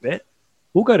fact check that,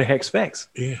 we'll go to Hacks Facts.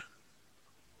 Yeah.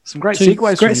 Some great Two segues.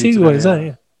 great from you segues, today,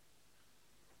 yeah.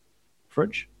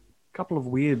 Fridge. A couple of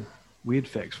weird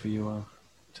facts for you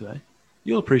today.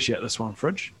 You'll appreciate this one,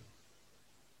 Fridge.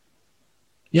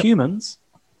 Yep. Humans,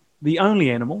 the only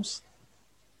animals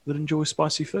that enjoy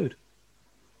spicy food.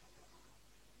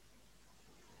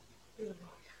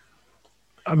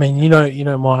 I mean, you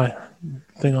know my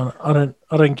thing on it.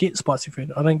 I don't get spicy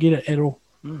food. I don't get it at all.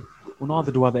 Well,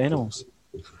 neither do other animals.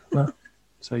 No.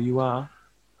 So you are.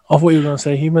 I thought you were going to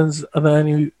say humans are the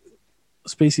only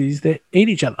species that eat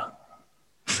each other.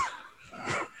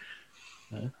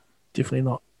 No, definitely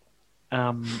not.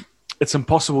 It's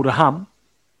impossible to hum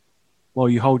while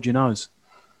you hold your nose.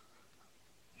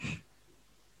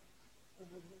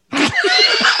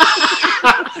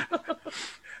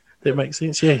 That makes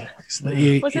sense, yeah. 'Cause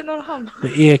the Was it air, not a hum?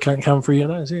 the air can't come through your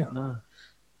nose, yeah. No.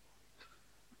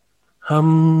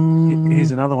 Here's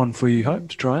Here's another one for you, Hope,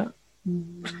 to try out.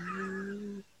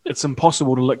 It's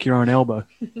impossible to lick your own elbow.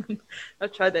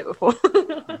 I've tried that before.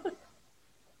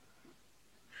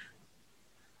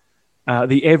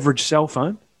 The average cell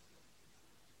phone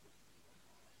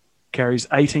carries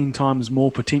 18 times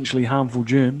more potentially harmful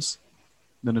germs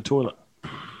than a toilet.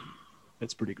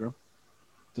 That's pretty grim.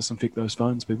 Disinfect those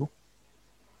phones, people.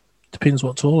 depends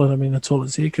what toilet. I mean, the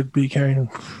toilets here could be carrying.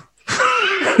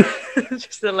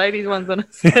 Just the ladies' ones on a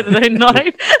Saturday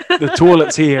night. The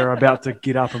toilets here are about to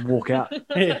get up and walk out.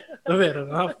 Yeah, they've had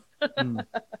enough. I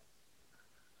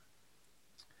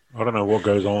don't know what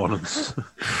goes on in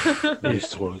these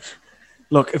toilets.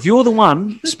 Look, if you're the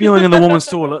one spewing in the women's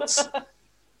toilets,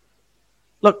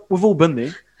 look, we've all been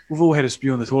there. We've all had a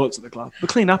spew in the toilets at the club. But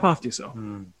clean up after yourself.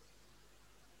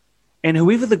 And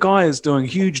whoever the guy is doing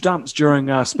huge dumps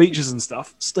during speeches and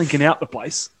stuff, stinking out the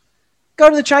place, go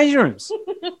to the changing rooms.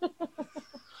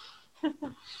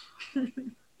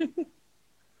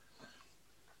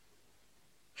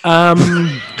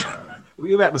 Were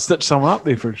you about to stitch someone up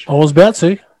there, Fridge? I was about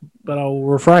to, but I'll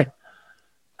refrain.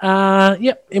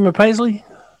 Yep, Emma Paisley,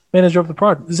 manager of the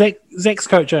Pride. Zach's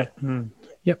coach, eh?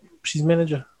 Yep, she's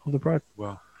manager of the Pride.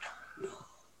 Wow.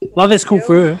 Well, that's cool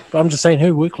for her, but I'm just saying her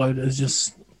workload is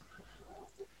just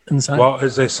insane. Well,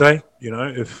 as they say, you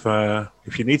know,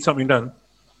 if you need something done,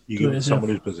 you Do it get yourself. someone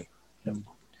who's busy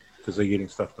because they're getting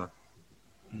stuff done.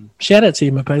 Shout out to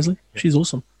Emma Paisley. She's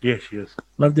awesome. Yeah, she is.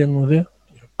 Love dealing with her.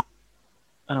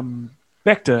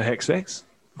 Back to Hex Facts.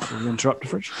 Before we interrupt the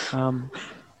Fridge.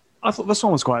 I thought this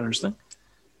one was quite interesting.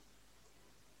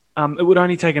 It would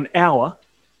only take an hour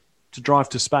to drive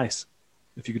to space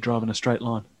if you could drive in a straight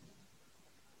line.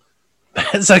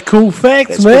 That's a cool fact,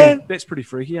 That's man. that's pretty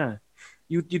freaky, yeah.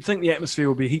 You'd think the atmosphere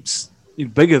would be heaps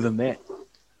bigger than that.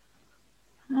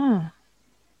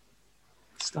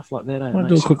 stuff like that. I'll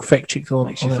do a quick fact check on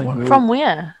makes you that think one. we're- From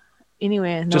where?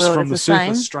 Anywhere in the just world from is the the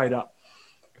surface same. straight up.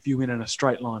 If you went in a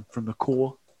straight line from the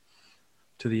core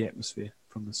to the atmosphere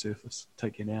from the surface,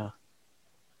 take you an hour.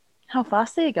 How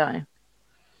fast are you going?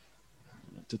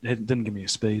 It didn't give me a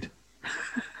speed.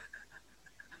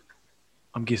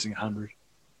 I'm guessing 100.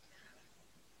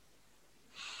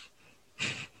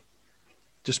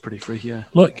 Just pretty freaky, yeah.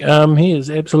 Look, he is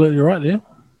absolutely right there.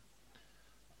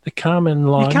 The Carmen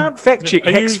line. You can't fact check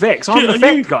Are Hex you- facts. I'm the are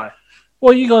fact you- guy.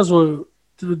 Well, you guys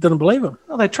didn't believe him.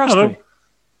 Oh, they trust Hello. me.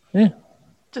 Yeah.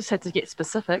 Just had to get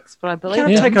specifics, but I You believe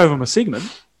can't it. Yeah. take over my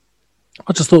segment.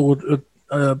 I just thought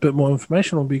a bit more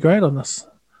information would be great on this.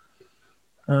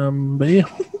 But yeah,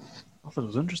 I thought it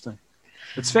was interesting.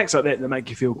 It's facts like that make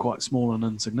you feel quite small and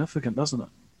insignificant, doesn't it?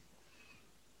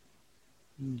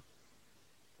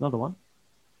 Another one.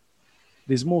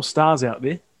 There's more stars out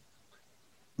there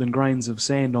than grains of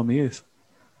sand on the earth.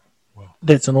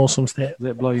 that's an awesome stat. Does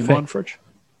that blow your Fact. mind, Fridge?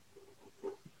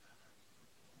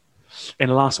 And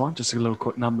the last one, just a little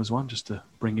quick numbers one, just to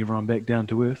bring everyone back down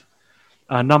to earth.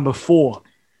 Number 4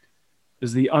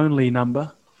 is the only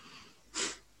number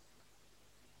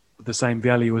with the same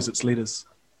value as its letters.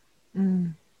 Okay.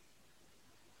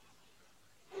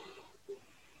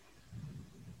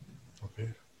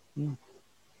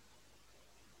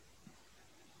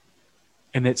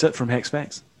 And that's it from Hacks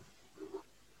Facts.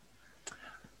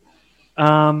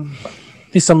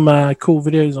 There's some cool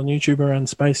videos on YouTube around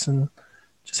space and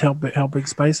just how big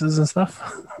space is and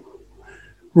stuff.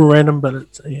 Random, but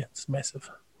it's massive.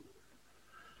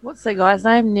 What's that guy's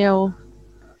name? Neil.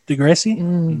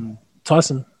 Degrassi,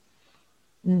 Tyson.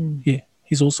 Yeah,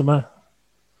 he's awesome.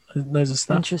 He knows his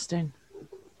stuff. Interesting.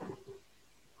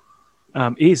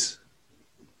 Is,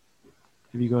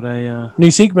 have you got a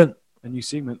New segment. new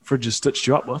segment Fridge has stitched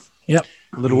you up with? Yep.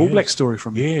 A little All Yes. Black story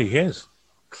from you. Yeah, he has.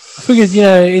 I figured,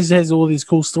 Ez has all these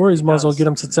cool stories. Might as well get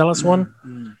him to tell us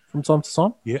one from time to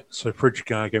time. Yeah, so Fridge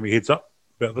gave me a heads up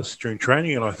about this during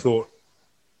training, and I thought,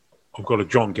 I've got a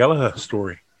John Gallagher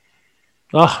story.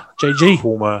 JG.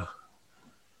 Former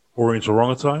Oriental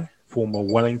Rongotai, former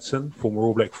Wellington, former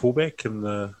All Black fullback in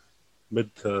the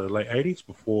mid to late 80s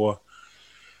before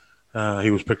he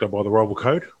was picked up by the rival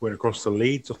code, went across to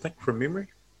Leeds, I think, from memory.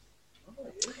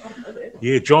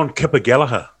 Yeah, John Kipper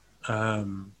Gallagher.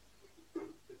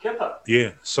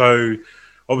 Yeah, so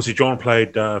obviously John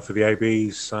played for the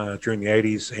ABs during the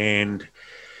 80s, and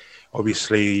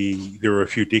obviously there were a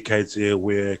few decades there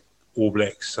where All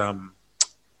Blacks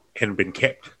hadn't been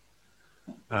capped.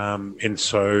 And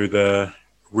so the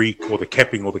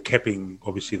capping,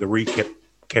 obviously the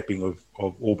recapping of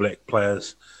All Black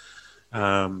players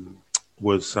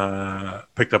was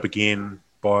picked up again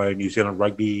by New Zealand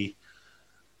Rugby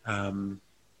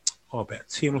about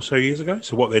 10 or so years ago.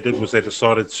 So what they did was they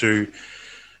decided to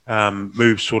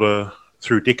move sort of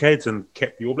through decades and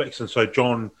cap the All Blacks. And so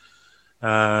John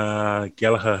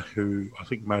Gallagher, who I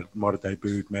think might have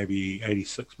debuted maybe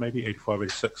 86, maybe 85,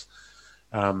 86,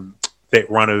 that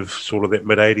run of sort of that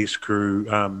mid-80s crew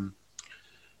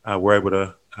were able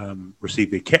to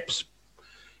receive their caps.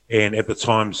 And at the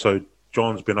time, so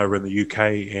John's been over in the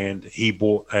UK, and he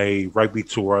bought a rugby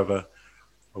tour over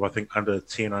of I think under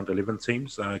 10, under 11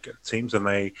 teams, and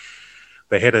they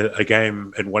had a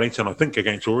game in Wellington, I think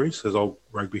against Auries, his old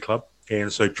rugby club.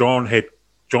 And so John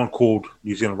called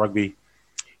New Zealand Rugby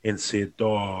and said,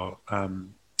 I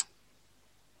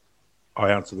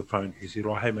answered the phone. He said,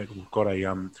 hey mate, we've got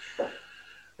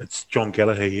it's John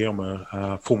Gallagher here. I'm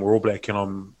a former All Black, and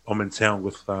I'm in town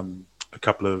with a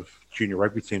couple of junior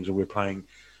rugby teams, and we're playing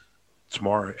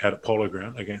tomorrow out at Polo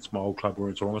Ground against my old club, we're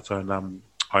in Toronto. And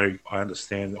I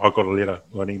understand, I got a letter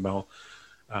or an email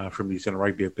from New Zealand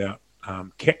Rugby about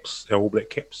caps, our All Black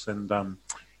caps, and I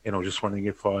was just wondering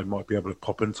if I might be able to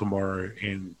pop in tomorrow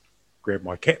and grab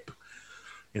my cap.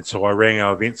 And so I rang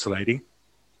our events lady,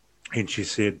 and she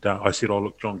said, I said,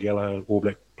 look, John Gallagher, All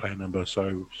Black player number,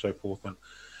 so forth, and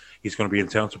he's going to be in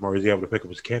town tomorrow. Is he able to pick up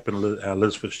his cap? And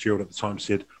Liz Fitzgerald at the time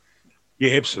said,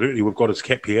 yeah, absolutely, we've got his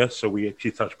cap here. So we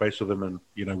actually touched base with him, and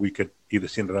we could either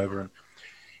send it over, and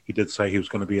he did say he was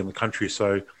going to be in the country.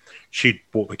 So she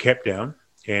brought the cap down,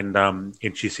 and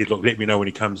she said, look, let me know when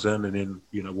he comes in, and then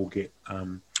we'll get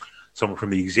someone from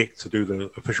the exec to do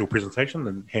the official presentation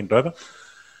and hand over.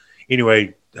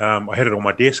 Anyway, I had it on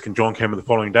my desk, and John came in the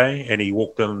following day, and he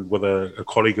walked in with a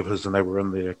colleague of his, and they were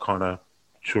in their kind of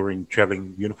touring,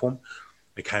 travelling uniform.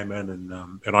 They came in,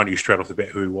 and I knew straight off the bat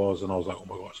who he was, and I was like, oh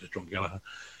my gosh, it's John Gallagher.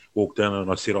 Walked in, and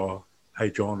I said,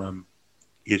 hey John,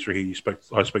 Ezra here,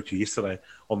 I spoke to you yesterday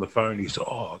on the phone. He said,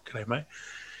 g'day mate.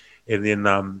 And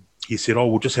then he said, "Oh,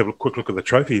 we'll just have a quick look at the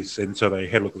trophies." And so they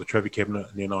had a look at the trophy cabinet,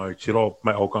 and then I said, "Oh,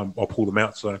 mate, I'll go and I'll pull them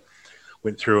out." So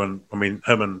went through, and I mean,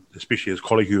 him and especially his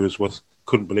colleague who was with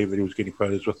couldn't believe that he was getting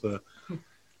photos with the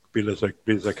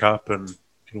Bledisloe Cup and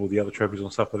all the other trophies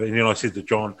and stuff like that. And then I said to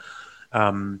John,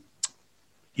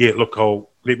 "Yeah, look,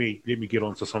 let me get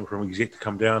on to someone from exec to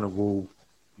come down, and we'll,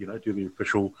 do the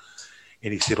official."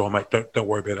 And he said, "Oh, mate, don't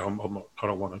worry about it. I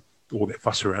don't want all that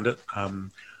fuss around it.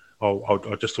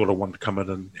 I just thought I wanted to come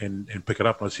in and pick it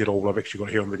up." And I said, "Oh, well, I've actually got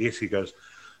it here on the desk." He goes,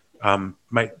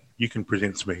 "Mate, you can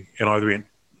present to me." And I went,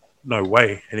 "No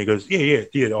way." And he goes, Yeah.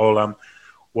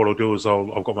 What I'll do is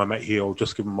I've got my mate here. I'll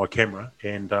just give him my camera."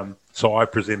 And so I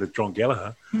presented John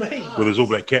Gallagher with his All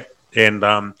Black cap.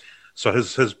 And so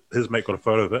his mate got a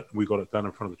photo of it. And we got it done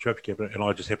in front of the trophy cabinet. And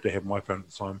I just happened to have my phone at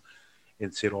the time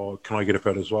and said, "Oh, can I get a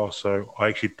photo as well?" So I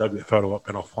actually dug that photo up,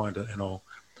 and I'll find it, and I'll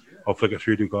flick it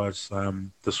through to you guys.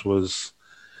 This was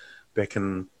back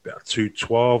in about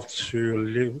 2012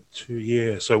 to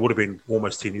 11, so it would have been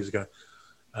almost 10 years ago.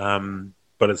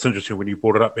 But it's interesting when you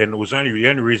brought it up, and it was the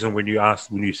only reason when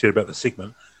you said about the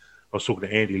segment. I was talking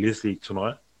to Andy Leslie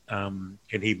tonight, and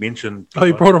he mentioned. Oh,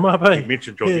 you brought him up, eh? He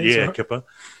mentioned John, right. Kipper.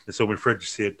 And so when Fred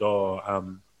said,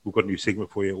 "We've got a new segment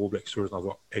for you, All Black Stories," and I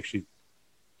thought, actually,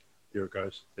 there it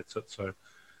goes. That's it. So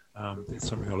it's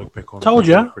something I look back on. Told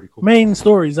you, Pretty cool. main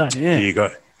stories, eh? Yeah. There you go.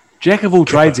 Jack of all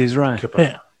trades, Ezra. Kipper.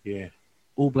 Yeah. Yeah.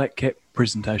 All Black cap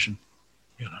presentation.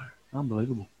 So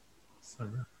Unbelievable.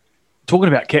 real. Talking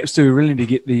about caps too, we really need to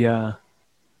get the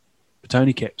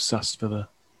Petone caps sussed for the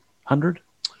 100.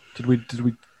 Did we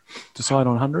decide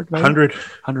on 100? Maybe? 100,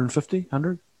 150?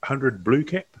 100? 100 blue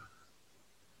cap,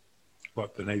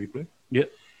 like the navy blue.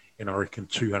 Yep. And I reckon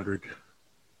 200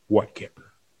 white cap.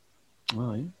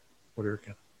 Oh, yeah. What do you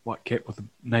reckon? White cap with the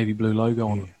navy blue logo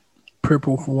on it.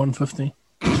 Purple for 150.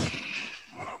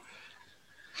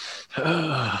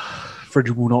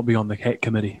 Fridge will not be on the hat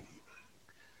committee.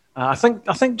 I think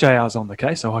JR's on the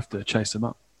case. I'll have to chase him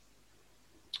up.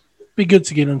 Be good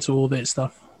to get into all that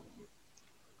stuff.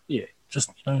 Yeah,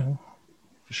 Just, for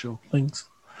sure. things.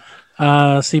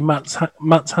 See, Mutt's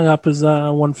hung up his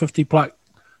 150 plaque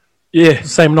Yeah, the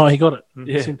same night he got it.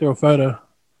 Yeah. Sent through a photo.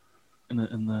 in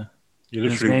the You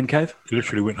in his man cave. You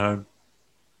literally went home,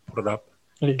 put it up,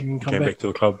 And he can come came back. back to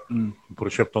the club, and put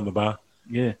a shift on the bar,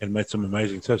 Yeah, and made some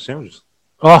amazing toast sandwiches.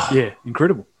 Oh, yeah,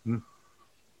 incredible.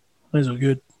 those were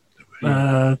good.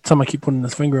 Someone keep putting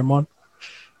his finger in mine.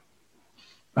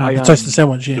 I, The toasted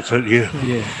sandwich, yeah. So, yeah.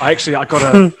 Yeah, I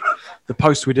got the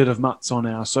post we did of Mutts on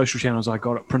our social channels. I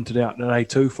got it printed out at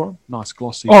A2 for him. Nice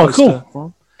glossy. Oh, poster cool. For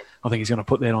him. I think he's going to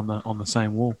put that on the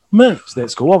same wall. Man, So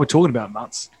that's cool. While we're talking about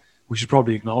Mutts, we should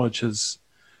probably acknowledge his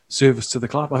service to the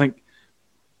club. I think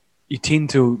you tend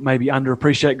to maybe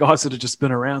underappreciate guys that have just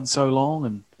been around so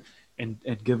long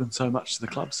and given so much to the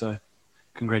club. So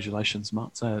congratulations,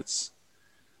 Mutts. So it's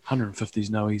 150 is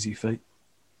no easy feat.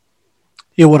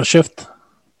 yeah, what a shift.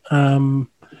 You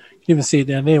even see it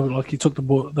down there. Like he took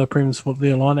the premiums for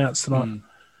their lineouts tonight.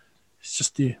 It's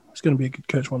just, yeah, he's going to be a good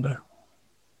coach one day.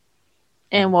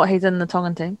 And what, he's in the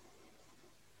Tongan team?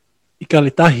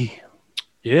 Ikaletahi.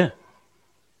 Yeah.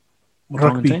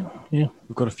 Rugby. Tongan team. Yeah.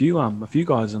 We've got a few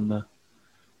guys in the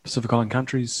Pacific Island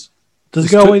countries. Does it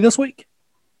There's go two- away this week?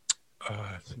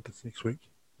 I think it's next week.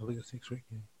 Yeah.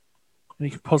 And he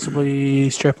could possibly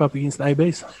strap up against the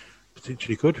ABs.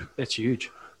 Potentially could. That's huge.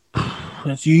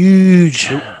 That's huge.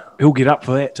 He'll get up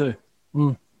for that too.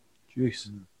 Mm. Jeez.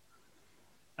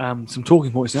 Some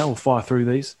talking points now. We'll fire through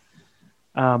these.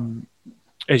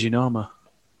 As you know, I'm a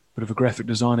bit of a graphic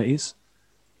designer. I'd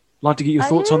like to get your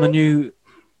thoughts on the new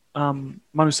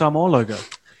Manu Samoa logo.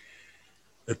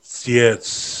 It's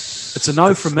a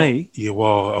no from me. Yeah,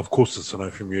 well, of course it's a no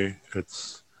from you.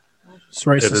 It's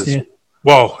racist, is. yeah.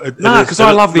 Well, No, 'cause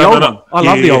I love the old one. I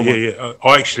love the old one. Yeah.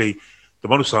 I actually, the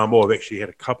Manu Samoa have actually had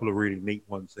a couple of really neat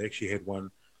ones. They actually had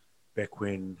one back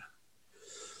when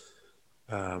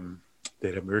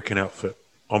that American outfit.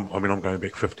 I'm going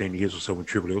back 15 years or so when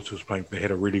Triple Elton was playing. They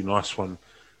had a really nice one,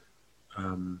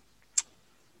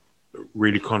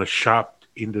 really kind of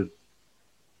sharp-ended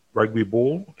rugby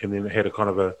ball, and then it had a kind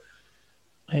of a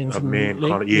man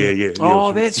kind of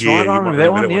Oh, that's right. I remember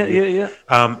that one.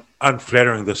 Yeah.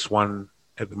 Unflattering, this one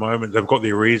at the moment. They've got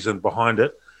their reason behind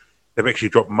it. They've actually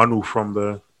dropped Manu from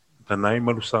the name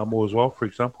Manu Samoa as well, for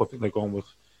example. I think they've gone with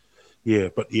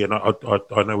I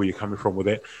know where you're coming from with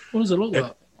that. What does it look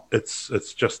like?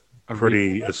 It's just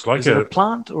pretty. It's like Is it a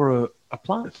plant or a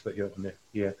plant? It's that one there.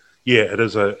 Yeah. It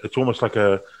is it's almost like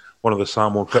one of the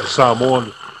Samoan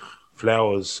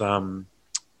flowers.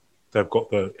 They've got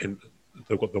the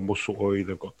musuoi,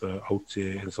 they've got the aute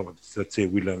and some of the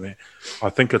wila there. I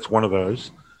think it's one of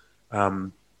those.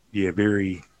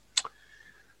 very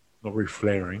not very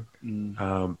flattering.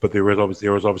 But there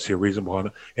was obviously a reason behind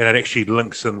it, and it actually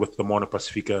links in with the Moana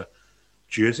Pacifica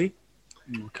jersey.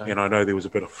 Okay. And I know there was a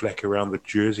bit of flack around the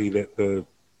jersey that the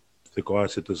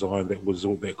guys had designed. That was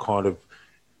all that kind of.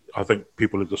 I think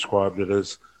people have described it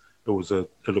as it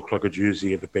looked like a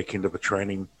jersey at the back end of a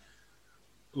training,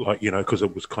 like because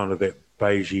it was kind of that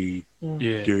beigey,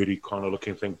 dirty kind of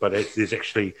looking thing. But it's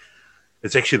actually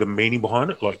the meaning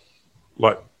behind it. Like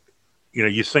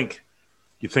you think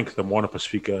the Moana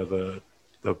Pacifica,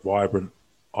 the vibrant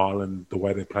island, the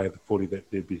way they play the footy, that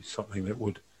there'd be something that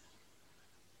would,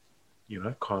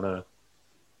 kind of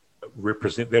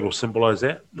represent that or symbolise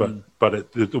that. But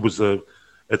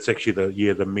it's actually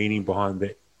the meaning behind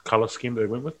that colour scheme they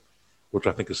went with, which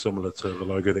I think is similar to the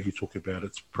logo that you talk about.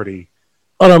 It's pretty.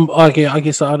 I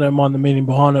guess I don't mind the meaning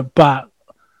behind it, but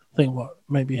I think what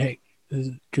maybe Heck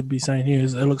could be saying here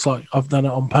is it looks like I've done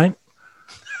it on paint.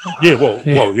 Well,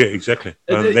 exactly.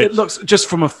 It looks, just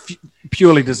from a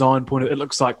purely design point of view, it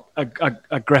looks like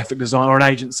a graphic design or an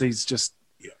agency's just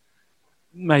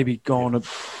maybe gone and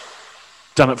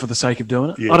done it for the sake of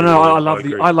doing it. I don't know.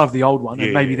 I love the old one,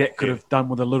 and maybe that could have done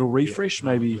with a little refresh,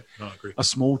 maybe I agree. a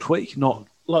small tweak, not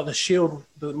Like the shield,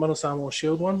 the Mana Samoa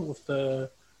shield one with the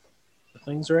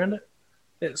things around it.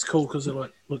 It's cool because it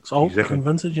looks old and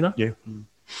vintage, Yeah,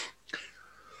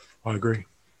 I agree.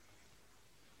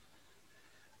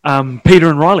 Peter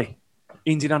and Riley,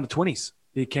 NZ under-20s.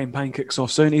 Their campaign kicks off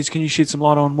soon. Can you shed some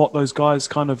light on what those guys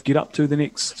kind of get up to the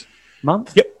next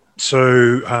month? Yep.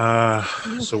 So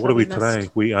what are we today?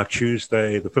 We are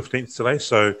Tuesday, the 15th today.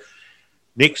 So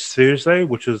next Thursday,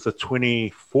 which is the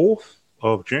 24th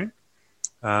of June,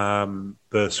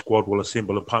 the squad will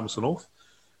assemble in Palmerston North,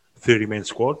 30-man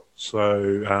squad.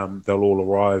 So they'll all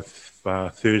arrive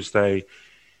Thursday,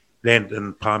 land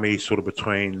in Palmy sort of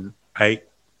between 8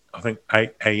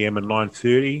 a.m. and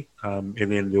 9:30, and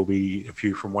then there'll be a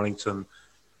few from Wellington,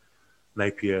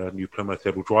 Napier, New Plymouth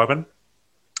that will drive in.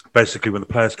 Basically, when the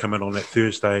players come in on that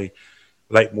Thursday,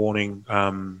 late morning,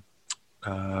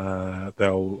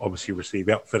 they'll obviously receive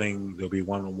outfitting. There'll be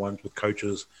one-on-ones with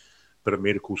coaches, bit of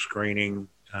medical screening,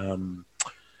 and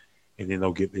then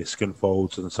they'll get their skin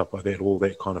folds and stuff like that, all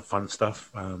that kind of fun stuff.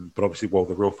 But obviously,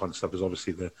 the real fun stuff is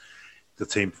obviously the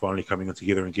team finally coming in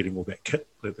together and getting all that kit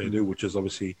that they do, which is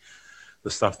obviously the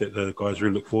stuff that the guys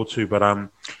really look forward to. But and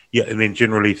then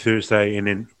generally Thursday, and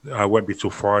then it won't be till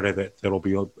Friday that'll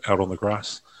be out on the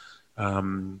grass.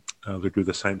 They do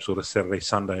the same sort of Saturday,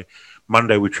 Sunday.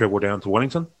 Monday we travel down to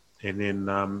Wellington, and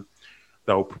then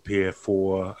they'll prepare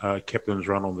for captain's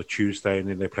run on the Tuesday, and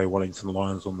then they play Wellington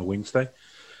Lions on the Wednesday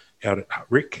out at Hut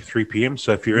Rec, 3 p.m.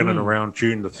 So if you're in and around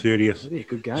June the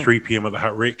 30th, 3 p.m. at the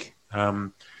Hut Rec,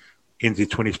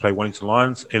 NZ20s play Wellington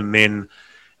Lions, and then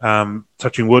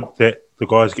touching wood that the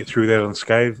guys get through that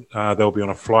unscathed. They'll be on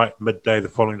a flight midday the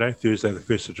following day, Thursday the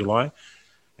 1st of July,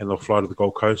 and they'll fly to the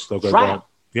Gold Coast. They'll go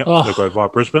they'll go via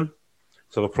Brisbane.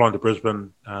 So they'll fly into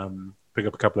Brisbane, pick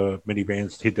up a couple of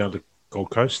minivans, head down to Gold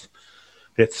Coast.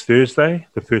 That's Thursday,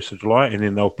 the 1st of July, and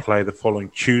then they'll play the following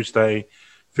Tuesday,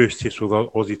 first test with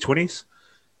Aussie 20s,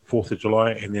 4th of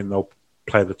July, and then they'll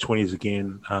play the 20s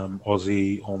again,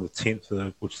 Aussie on the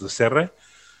 10th, which is a Saturday.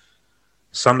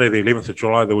 Sunday, the 11th of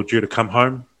July, they were due to come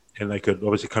home, and they could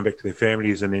obviously come back to their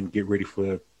families and then get ready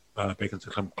for back into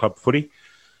club footy.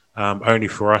 Only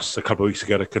for us a couple of weeks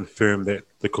ago to confirm that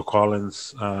the Cook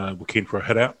Islands were keen for a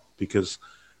hit out because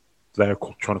they are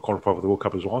trying to qualify for the World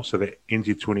Cup as well. So that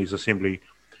NZ20s assembly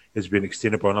has been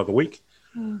extended by another week.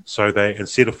 So they,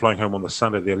 instead of flying home on the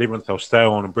Sunday, the 11th, they'll stay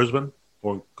on in Brisbane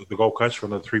or the Gold Coast for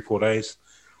another 3-4 days,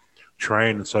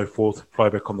 train and so forth, fly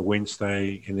back on the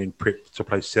Wednesday, and then prep to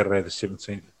play Saturday the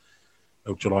 17th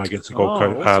of July against the Gold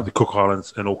Coast, awesome. the Cook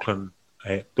Islands in Auckland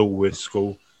at Dulworth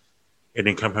School, and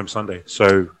then come home Sunday.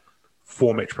 So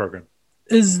 4-match program.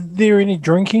 Is there any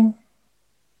drinking?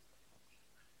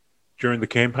 During the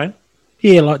campaign?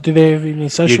 Yeah, like do they have any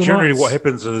social Generally nights? what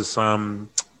happens is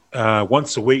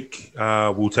once a week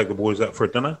we'll take the boys out for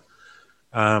a dinner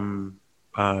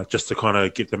just to kind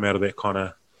of get them out of that kind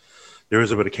of, there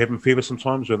is a bit of cabin fever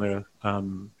sometimes when they're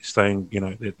staying,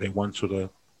 that one sort of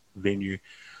venue.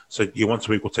 So once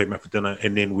a week we'll take them out for dinner,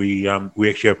 and then we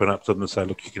actually open up to them and say,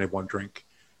 look, you can have one drink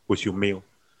with your meal,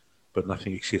 but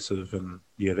nothing excessive. And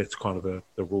that's kind of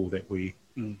the rule that we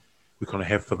kind of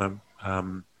have for them.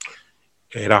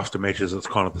 At after matches, it's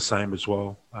kind of the same as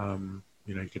well.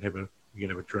 You can have a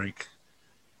drink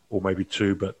or maybe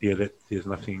two, but there's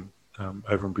nothing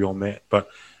over and beyond that. But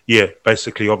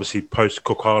basically, obviously, post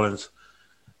Cook Islands,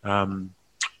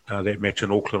 that match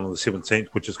in Auckland on the 17th,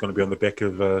 which is going to be on the back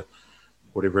of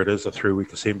whatever it is, a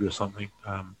 3-week assembly or something.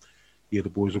 the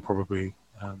boys will probably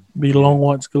Be long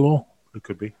whites galore. it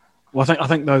could be. Well, I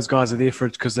think those guys are there for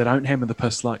it because they don't hammer the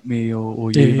piss like me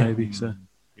or you, Yeah. maybe. So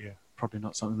Yeah. probably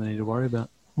not something they need to worry about.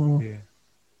 Yeah,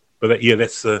 but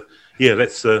that's just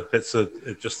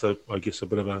I guess a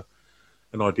bit of an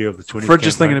idea of the 20. Fred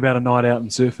just thinking about a night out in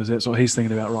surfers. That's what he's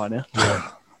thinking about right now.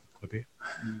 I bet.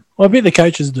 Well, I bet the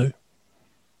coaches do.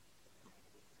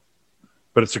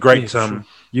 But it's a great Yeah, sure.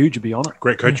 Huge to be on it.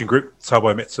 great coaching group.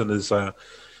 Sabo Matson is the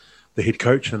head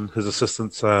coach, and his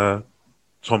assistant's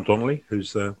Tom Donnelly,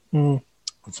 who's the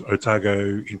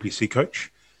Otago NPC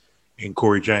coach, and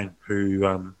Corey Jane, who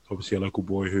obviously a local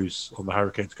boy who's on the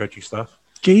Hurricanes coaching staff.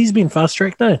 Gee, he's been fast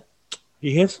tracked, though.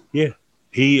 He has, yeah.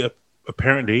 He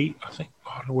apparently, I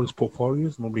don't know what his portfolio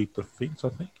is. Normally defence, I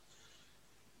think.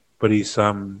 But he's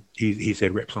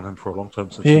had reps on him for a long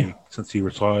time since he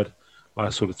retired.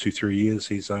 Last sort of 2-3 years,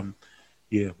 he's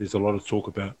there's a lot of talk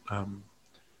about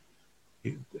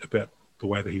the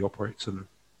way that he operates, and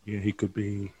he could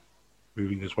be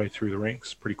moving his way through the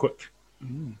ranks pretty quick.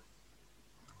 You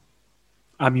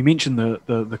mentioned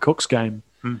the Cooks game.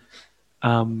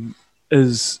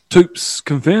 Is Toops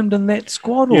confirmed in that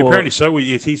squad? Yeah, or? apparently so.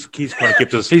 He's kind of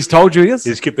kept his. He's told you he is?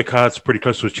 He's kept the cards pretty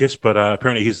close to his chest, but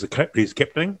apparently he's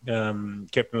captain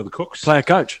of the Cooks. Player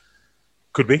coach.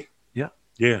 Could be. Yeah.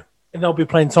 And they'll be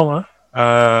playing Tonga.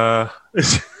 No.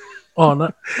 Oh,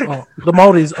 no. Oh, the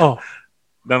Māoris. Oh,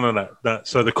 No.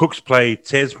 So the Cooks play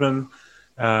Tasman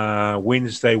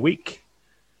Wednesday week,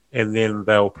 and then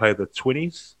they'll play the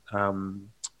 20s, and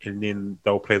then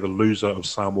they'll play the loser of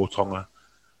Samoa Tonga.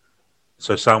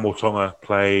 So Samoa Tonga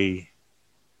play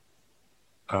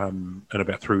in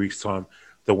about 3 weeks' time.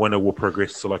 The winner will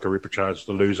progress to like a repechage.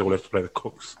 The loser will have to play the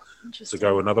Cooks to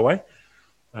go another way.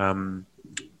 And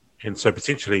so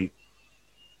potentially,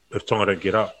 if Tonga don't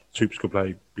get up, Toops could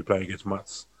be playing against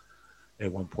Mutts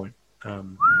at one point,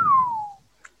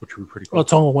 which would be pretty cool. well,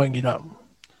 Tonga won't get up.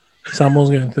 Samoa's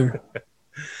going through.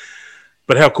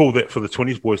 But how cool that for the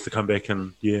 20s boys to come back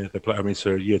and they play. I mean,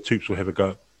 so Toops will have a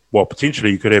go. Well,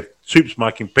 potentially you could have Toops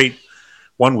marking Pete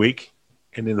one week,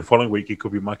 and then the following week he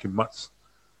could be marking Mutts.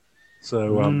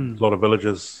 So a lot of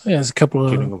villagers Yeah, there's a couple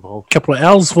getting of involved.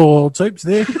 L's for Toops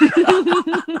there.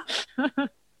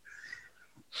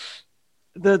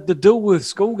 The Dilworth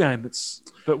school game, it's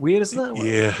a bit weird, isn't it?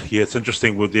 Yeah, it's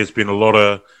interesting. Well, there's been a lot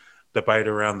of debate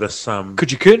around this.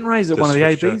 Could you curtain raise at this one of the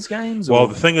fixture. AB's games? Well, or?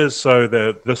 the thing is, so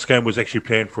this game was actually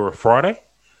planned for a Friday,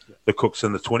 the Cooks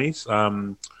in the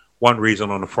 20s. One reason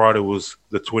on a Friday was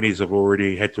the 20s have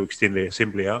already had to extend their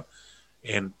assembly out,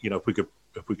 and if we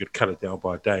could cut it down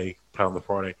by a day, play on the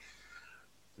Friday.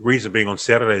 The reason being on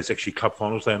Saturday is actually club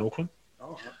finals day in Auckland,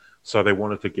 so they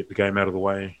wanted to get the game out of the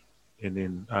way, and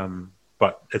then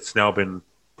but it's now been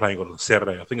playing on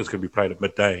Saturday. I think it's going to be played at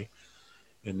midday,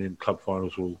 and then club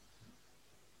finals will.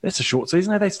 That's a short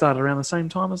season. They started around the same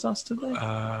time as us, did they?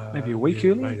 Maybe a week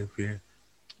early. Maybe, yeah.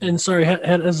 And sorry, how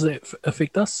does that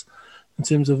affect us in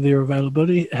terms of their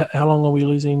availability? How long are we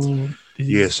losing?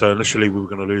 Yeah, so initially we were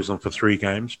going to lose them for 3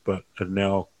 games, but it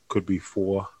now could be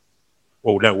 4.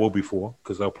 Well, now it will be 4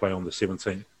 because they'll play on the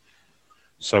 17th.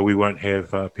 So we won't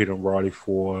have Peter and Riley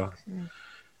for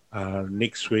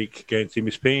next week against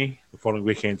MSP, the following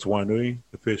week against Wainui,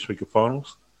 the first week of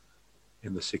finals,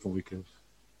 and the second week of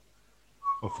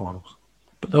finals.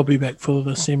 But they'll be back for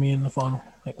the semi and the final.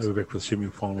 Thanks. We'll be back for the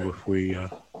semi-final if we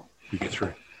get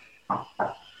through.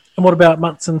 And what about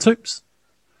Mutts and Toops?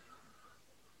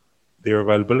 Their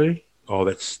availability? Oh,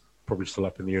 that's probably still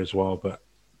up in the air as well, but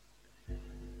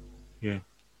yeah.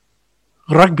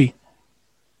 Rugby.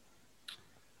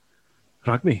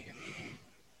 Big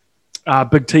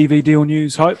TV deal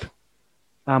news, Hope.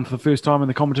 For the first time in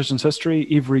the competition's history,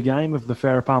 every game of the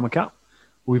Farah Palmer Cup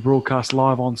will be broadcast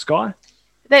live on Sky.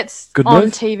 That's Good on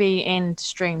move. TV and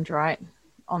streamed, right?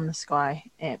 On the Sky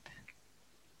app.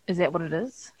 Is that what it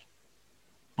is?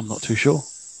 I'm not too sure.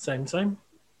 Same.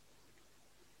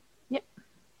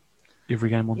 Every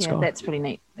game on Yeah, Sky. that's pretty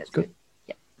neat. That's good. good.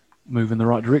 Yeah. Move in the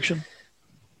right direction.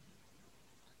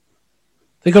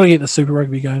 They've got to get the Super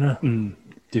Rugby going, huh?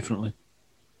 Definitely.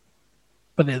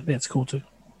 But that's cool too.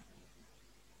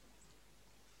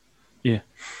 Yeah.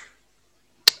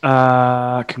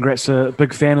 Congrats to a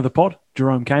big fan of the pod,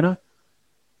 Jerome Kano.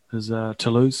 His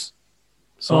Toulouse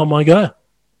side. Oh my God.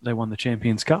 They won the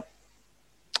Champions Cup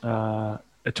at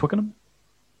Twickenham.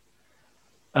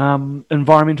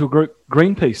 Environmental group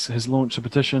Greenpeace has launched a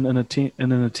petition in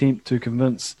an attempt to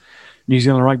convince New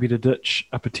Zealand Rugby to ditch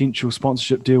a potential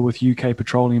sponsorship deal with UK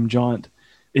petroleum giant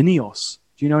Ineos.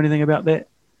 Do you know anything about that,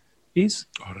 Iz?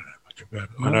 I don't know much about it.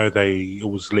 I know it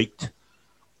was leaked,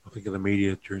 I think, in the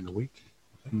media during the week.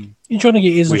 You're trying to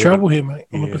get us in We trouble haven't- here, mate,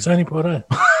 on the yeah. Petone pod, eh?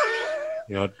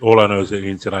 Yeah, all I know is that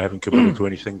Ian said I haven't committed to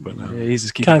anything, but Yeah, he's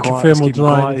just keeping Can't quiet. confirm or just keeping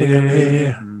deny quiet. anything over here,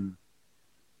 yeah. Mm.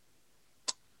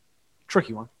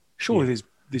 Tricky one. Surely Yeah.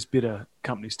 there's better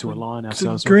companies to align So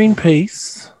ourselves with.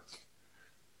 Greenpeace,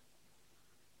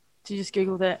 Did you just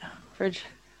Google that, Fridge?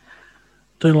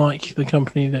 don't like the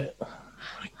company that.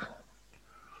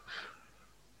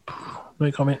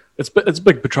 No comment. It's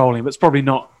big petroleum. It's probably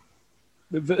not.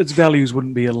 Its values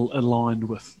wouldn't be aligned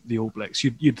with the All Blacks.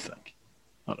 You'd think.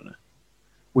 I don't know.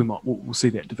 We'll see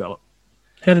that develop.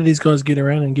 How did these guys get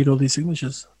around and get all these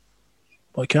signatures?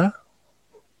 By car?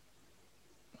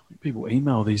 People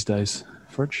email these days.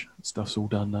 Fridge stuff's all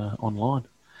done online.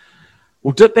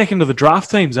 We'll dip back into the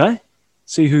draft teams, eh?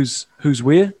 See who's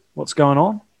where, what's going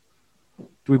on.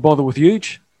 Do we bother with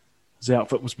Huge? His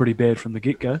outfit was pretty bad from the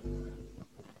get go.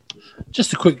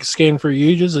 Just a quick scan for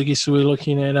Uges. I guess we're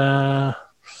looking at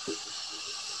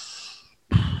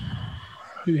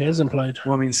who hasn't played.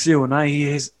 Well, I mean, Sione, he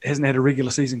hasn't had a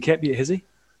regular season cap yet, has he?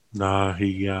 No,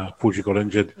 he unfortunately got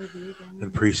injured in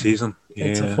pre-season.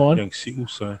 That's a Yeah, fine. young Seal.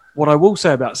 So What I will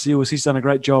say about Seal is he's done a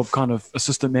great job, kind of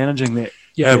assistant managing that.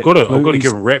 yeah, I've got to He's-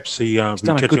 give him reps. He been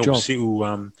done a catching good up job. with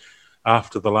Seal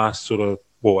after the last sort of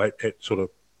at sort of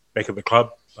back at the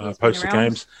club He's post the been around.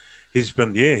 games. He's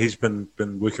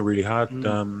been working really hard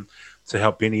to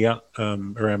help Benny out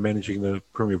around managing the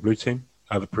Premier Blue team,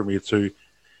 the Premier 2.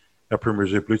 Our Premier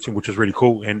Reserve Blue team, which is really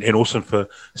cool and awesome for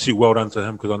Seal. Well done to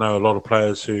him, because I know a lot of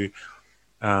players who,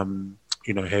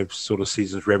 have sort of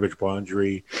seasons ravaged by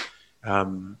injury.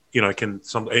 Can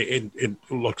some and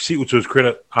like Seal, to his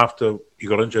credit, after he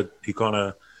got injured, he kind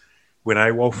of went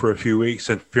AWOL for a few weeks,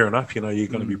 and fair enough. You're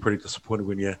going to be pretty disappointed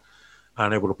when you're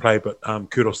unable to play. But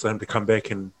kudos to him to come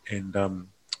back and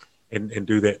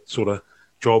do that sort of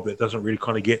job that doesn't really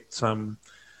kind of get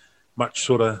much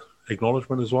sort of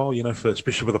acknowledgement as well,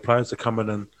 especially for the players that come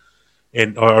in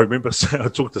and I remember I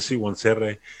talked to Seal one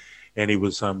Saturday, and he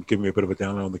was giving me a bit of a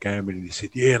download on the game, and he said,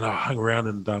 I hung around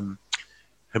and him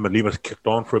and Lima kicked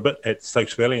on for a bit at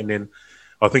Stokes Valley, and then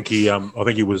I think he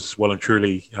was well and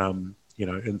truly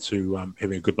into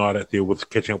having a good night out there with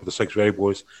catching up with the Stokes Valley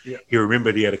boys. Yeah. He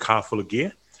remembered he had a car full of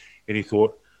gear, and he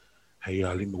thought, hey,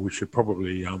 Lima, we should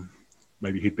probably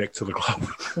maybe head back to the club.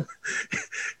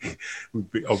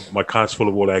 My car's full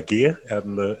of all our gear out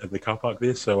in the car park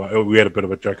there. So we had a bit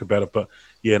of a joke about it. But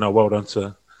well done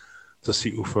to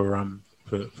Seal for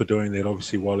doing that.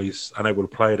 Obviously, while he's unable to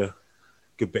play, to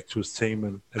give back to his team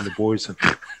and the boys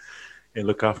and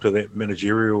look after that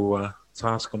managerial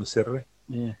task on a Saturday.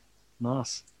 Yeah,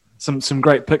 nice. Some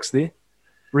great picks there.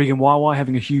 Regan Waiwai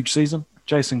having a huge season.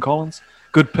 Jason Collins,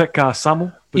 good pick.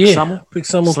 Samuel, big Samuel, Big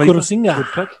Samuel Sleeper, Kurosinga.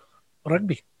 good pick.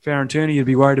 Rugby. Farron Turney, you'd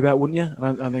be worried about, wouldn't you?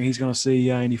 I don't think he's going to see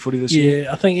any footy this year.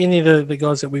 Yeah, I think any of the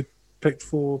guys that we picked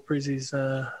for Prezzies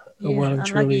are well and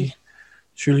unlucky.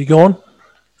 truly gone.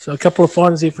 So a couple of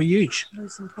finds there for Huge.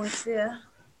 Lose some points there.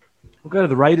 We'll go to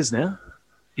the Raiders now.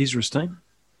 Ezra's team.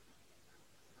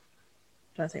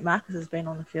 Don't think Marcus has been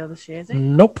on the field this year, has he?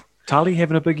 Nope. Tully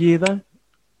having a big year, though.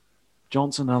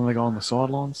 Johnson, another guy on the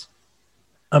sidelines.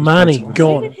 Amani, Where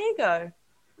gone. did he go?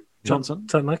 Johnson,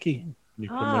 Taranaki. New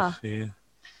Ah. Plymouth, yeah.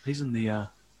 he's in the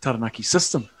Taranaki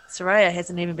system. Soraya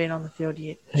hasn't even been on the field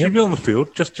yet. She'd be on the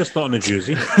field, just not in a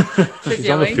jersey. She's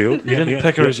on the Physioing. field. You didn't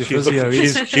pick her as your physio,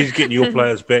 She's getting your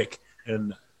players back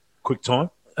in quick time.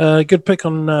 Good pick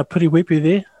on Piriwepu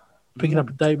there. Picking up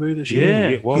a debut this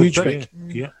year. Yeah, well, Huge but- pick.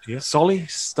 Yeah. Solly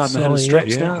starting to hit his Solly,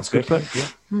 straps now. It's a good exactly.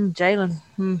 pick. Jalen.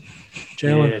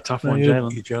 Jalen. Yeah, tough No one, good.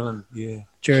 Jalen. Yeah, Jalen, yeah.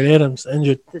 Jared Adams,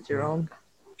 injured. Did you wrong?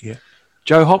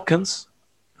 Joe Hopkins.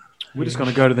 We're just going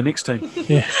to go to the next team.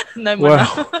 No more.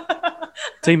 Wow.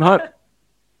 Team Hope.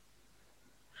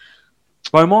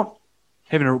 Beaumont.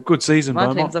 Having a good season, My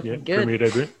Beaumont. team's looking Yeah, good. Premier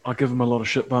debut. I give him a lot of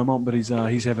shit, Beaumont, but he's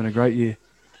having a great year.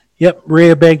 Yep,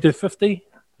 Rare bagged her 50.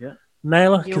 Yeah.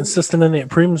 Naylor, Yo. consistent in that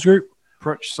Prems group.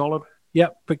 Pritch, solid.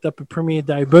 Yep, picked up a Premier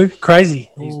debut. Crazy.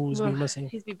 He's been missing.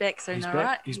 He's be back soon, He's all back.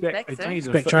 right? He's back. I soon. think he's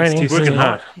a Back fitness training. test. Working Yeah.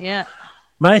 hard. Yeah.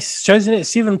 Mace, chosen at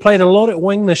 7, played a lot at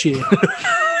wing this year.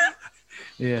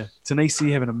 Yeah.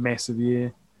 Tanisi having a massive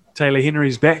year. Taylor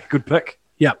Henry's back. Good pick.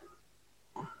 Yep.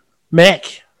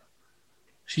 Mac.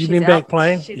 She's been back out.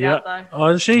 playing. She's Yeah. out, though. Oh,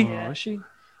 is she? Oh, is she?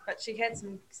 But she had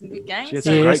some good games. She had so-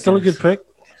 some Yeah, great still a games. good pick.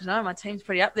 No, my team's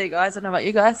pretty up there, guys. I don't know about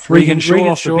you guys. Regan Shaw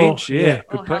off the Shaw, bench. Yeah.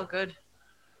 Oh, Good how pick. good.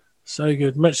 So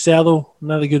good. Mitch Southall,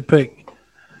 another good pick.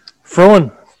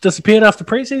 Fruin disappeared after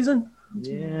preseason.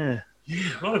 Yeah.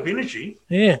 A lot of energy.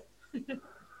 Yeah.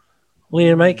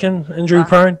 Liam Aiken, injury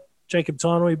prone. Jacob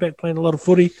Tynway back playing a lot of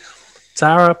footy.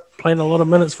 Tara playing a lot of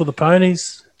minutes for the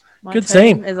Ponies. My Good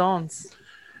team. is ons.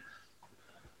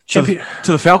 To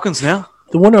the Falcons now.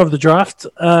 The winner of the draft,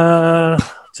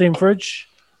 Team Fridge,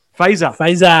 Fazer.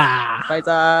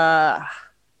 Fraser.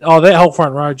 Oh, that whole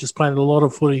front row just playing a lot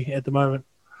of footy at the moment.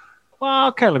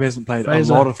 Well, Caleb hasn't played a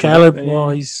Fraser, lot of Caleb, footy. well,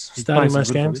 he's starting played some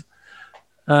most good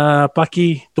games.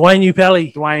 Bucky, Dwayne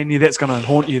Upelli, Dwayne, that's going to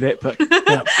haunt you, that pick.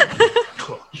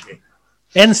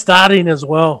 and starting as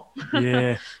well.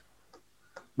 Yeah.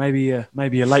 Maybe a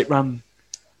late run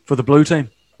for the blue team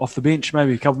off the bench,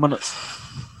 maybe a couple minutes.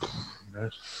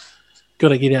 Got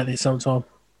to get out there sometime.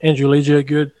 Andrew Leger,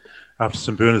 good. After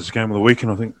St Bernard's game of the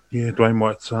weekend, I think, Dwayne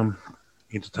might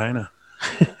entertain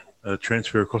a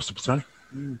transfer across the Potomac.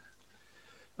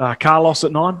 Carlos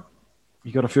at 9.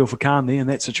 You got to feel for Khan there in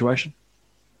that situation.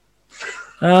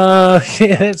 Yeah,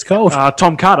 that's cold.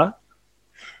 Tom Carter.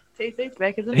 TC's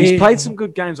back, isn't he? He's He- played some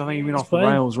good games. I think he went off the played.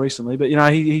 rails recently, but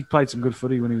he played some good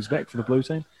footy when he was back for the blue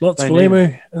team. Lots They for need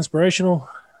Lemu, inspirational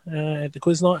at the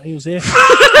quiz night. He was there.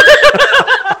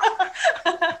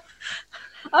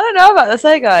 I don't know about this,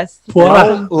 hey guys.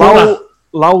 Puala.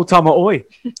 Lowell Tamaoi.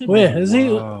 Where is he?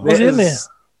 Wow. Was he in there?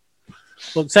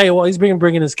 Look, tell you what, he's been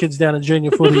bringing his kids down to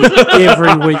junior footy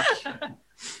every week.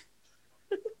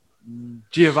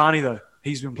 Giovanni, though,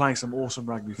 he's been playing some awesome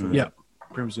rugby for the Yeah.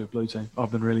 Reserve blue team.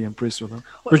 I've been really impressed with him.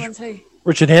 What one's he?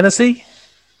 Richard Hennessy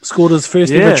scored his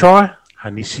first Yeah. ever try.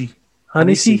 Hanisi.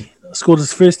 Hennessy scored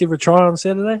his first ever try on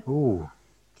Saturday. Ooh.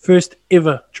 First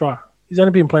ever try. He's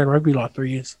only been playing rugby like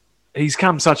 3 years. He's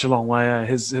come such a long way.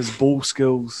 His ball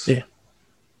skills, Yeah.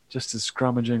 just his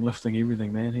scrummaging, lifting,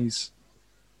 everything, man. He's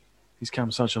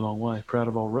come such a long way. Proud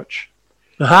of old Rich.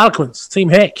 The Harlequins, Team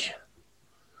Hack.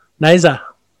 Naza.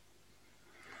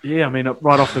 Yeah, I mean,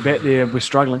 right off the bat there, we're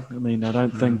struggling. I mean, I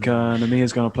don't think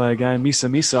Namir's going to play a game.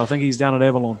 Misa, I think he's down at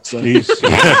Avalon. So He's,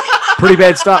 pretty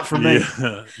bad start from me.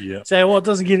 yeah. Tell you what,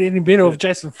 doesn't get any better with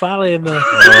Jason Farley in the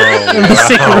Oh,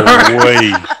 second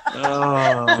row.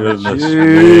 Oh, Goodness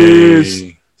jeez.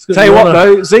 me. Tell you what,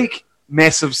 though, Zeke,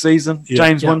 massive season. Yeah.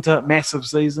 James Yeah. Winter, massive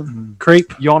season. Creep,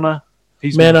 Yona,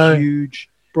 he's Mano, been huge.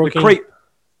 Brooking, The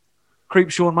creep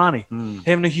Sean Marnie,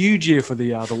 having a huge year for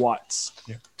the Whites.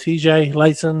 TJ,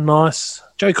 Leighton, nice.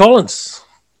 Joe Collins.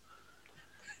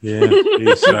 Yeah.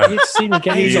 He's, He's seen the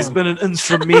games He's on. been an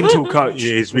instrumental coach.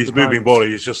 yeah, he's with the moving Bones.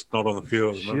 body. He's just not on the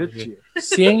field. at the moment. Shit, Yeah.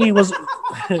 Siengi was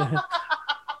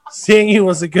Siengi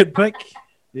was a good pick.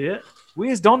 yeah.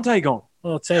 Where's Dante gone?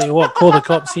 I'll tell you what, call the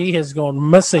cops. He has gone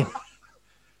missing.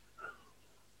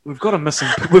 We've got a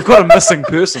missing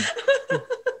person.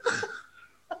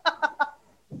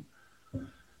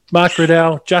 Mark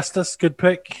Riddell, Justice, good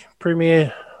pick.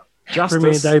 Premier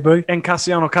Justice debut. and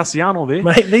Cassiano there.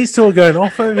 Mate, these two are going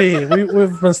off over here.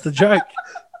 We've missed the joke.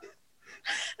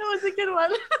 That was a good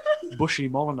one. Bushy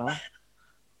Molinar.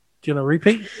 Do you want to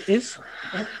repeat, Is?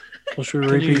 Or should we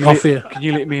Can repeat you, off here? can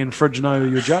you let me and Fridge know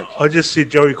your joke? I just said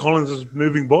Joey Collins is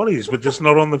moving bodies, but just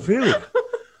not on the field.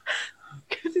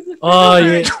 Oh,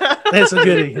 yeah. That's a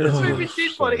goodie. That's a goodie.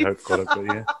 So I hope got it, but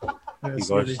yeah. That's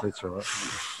You a guys, goodie. that's all right.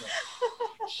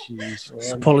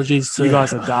 Jeez. Apologies to You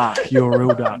guys are dark. You're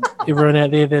real dark. everyone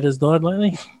out there that has died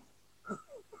lately.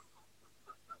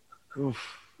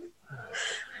 Oof.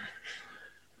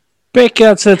 Back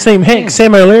out to Team Hack.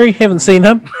 Sam O'Leary, haven't seen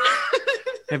him.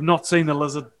 Have not seen the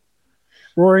lizard.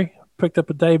 Rory picked up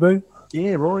a debut.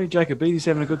 Yeah, Rory Jacob Beattie's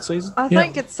having a good season. I Yeah.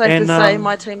 think it's safe And, to say um,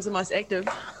 my team's the most active.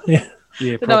 Yeah.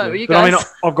 Yeah, But no, probably. you But I mean,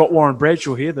 guys- I've got Warren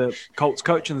Bradshaw here, the Colts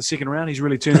coach in the second round. He's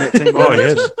really turned that team Oh, around.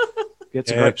 yes.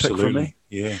 That's a great pick from Absolutely. me.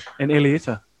 Yeah. And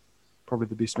Elietta, probably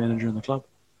the best manager in the club.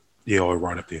 Yeah, I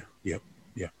right up there. Yep.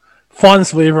 Yeah.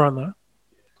 Fines for everyone, though.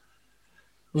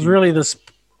 It was really this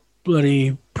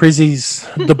bloody Prezzi's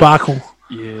debacle.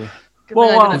 Yeah. Good Well,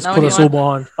 thing I Let's didn't put know us all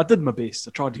anyone. behind. I did my best.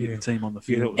 I tried to get Yeah. the team on the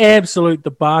Yeah, field. that was Absolute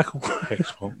debacle.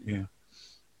 Heck's fault. Yeah.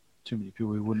 Too many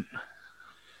people who wouldn't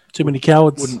Too many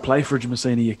cowards. play Fridge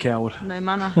Messina, you coward. No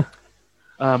mana.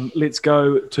 Let's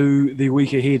go to the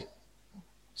week ahead.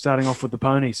 Starting off with the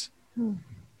Ponies.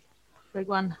 Big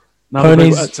one. Another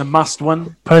Ponies- it's a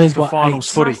must-win Ponies for by finals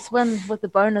 8. footy Must win with the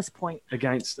bonus point.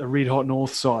 against a red-hot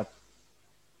North side.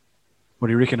 What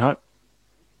do you reckon, Hope?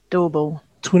 Doable.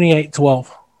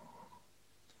 28-12.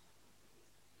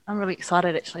 I'm really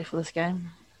excited actually for this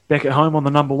game. Back at home on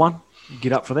the number one.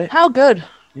 Get up for that. How good?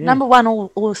 Yeah. Number one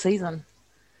all season.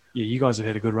 Yeah, you guys have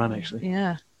had a good run, actually.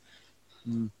 Yeah.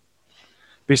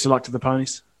 Best of luck to the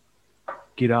Ponies.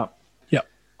 Get up. Yep.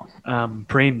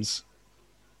 Prems.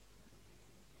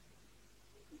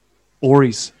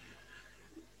 Auries.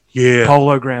 Yeah.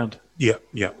 Polo ground. Yeah.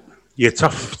 Yeah. Yeah.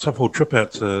 Tough old trip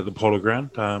out to the Polo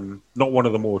Ground. Not one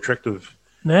of the more attractive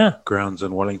Now, grounds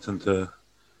in Wellington to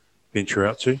venture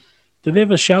out to. did they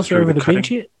have a shelter Through over the the bench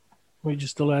cutting. yet? We're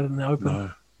just still out in the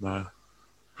open. No.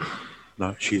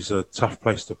 No, she's a tough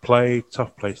place to play,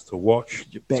 tough place to watch,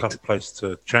 back tough to- place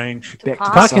to change. Back to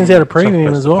Parking's the at a Tough premium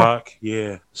place as to well. park.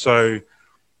 Yeah. So,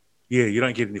 yeah, you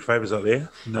don't get any favours out there.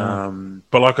 No.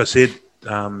 But like I said,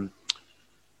 I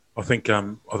think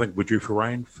we're due for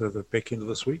rain for the back end of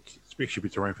this week. It's actually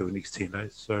been to rain for the next 10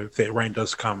 days. So if that rain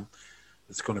does come,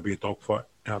 it's going to be a dogfight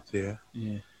out there.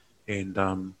 Yeah. And so,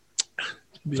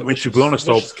 I mean, to be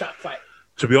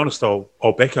honest,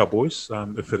 I'll back our boys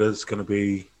if it is going to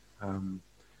be.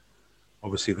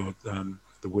 Obviously, the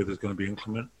weather's going to be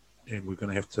inclement, and we're going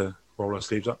to have to roll our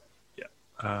sleeves up. Yeah.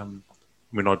 I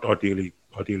mean, ideally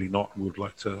not. We would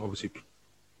like to obviously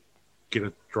get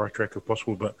a dry track if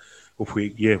possible, but if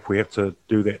we have to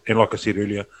do that, and like I said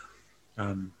earlier,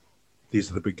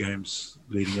 these are the big games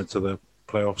leading into the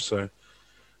playoffs, so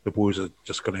the boys are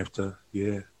just going to have to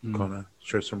kind of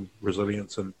show some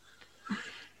resilience and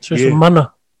Show some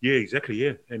mana. yeah, exactly,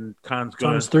 yeah. And Khan's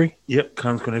going Times to 3. Yep,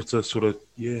 Khan's going to have to sort of,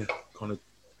 kind of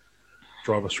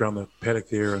drive us around the paddock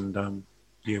there, and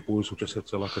boys will just have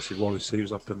to, like I said, roll their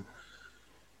sleeves up and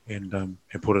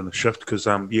put in a shift because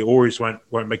Auries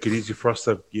won't make it easy for us.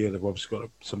 They've obviously got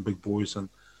some big boys and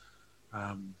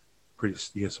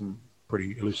some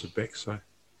pretty elusive backs. So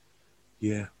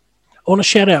yeah, I want to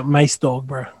shout out Mace Dog,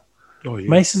 bro. oh yeah,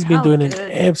 Mace has been How doing good.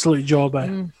 an absolute job,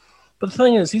 But the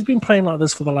thing is, he's been playing like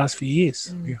this for the last few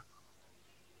years. Yeah.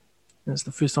 And it's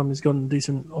the first time he's gotten a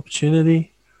decent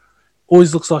opportunity.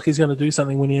 Always looks like he's going to do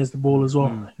something when he has the ball as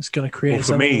well. He's going to create Well, for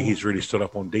something. me, he's really stood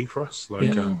up on D for us.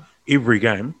 Like every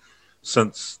game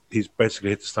since he's basically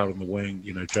had to start on the wing.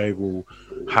 You know, Javel,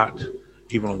 Hutt,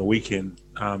 even on the weekend,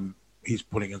 he's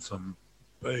putting in some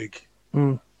big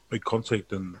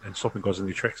contact and stopping guys in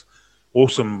their tracks.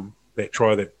 Awesome that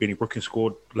try that Benny Brookings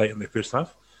scored late in the first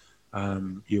half.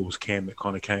 It was Cam that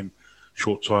kind of came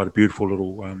short side, a beautiful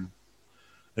little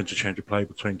interchange of play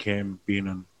between Cam, Ben,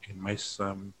 and Mace.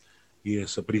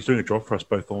 But he's doing a job for us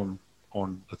both on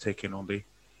attack and on D.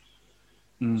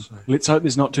 So, Let's hope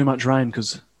there's not too much rain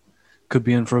because could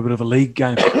be in for a bit of a league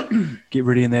game. Get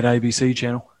ready in that ABC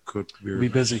channel. could very Be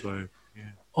much busy. So, yeah.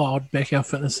 Oh, I'd back our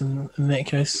fitness in that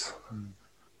case.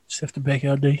 Just have to back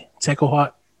our D. Tackle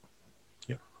height.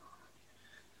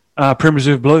 Prem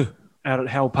Reserve Blue out at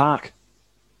Hell Park.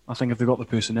 I think if they've got the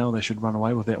personnel, they should run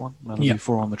away with that one. That'll Yeah. be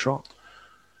 4 on the trot.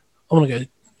 I want to go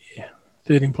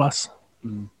 13 plus.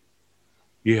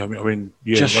 Yeah, I mean,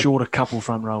 Just like, short a couple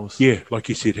front rows. Yeah, like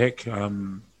you said, Heck,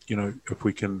 if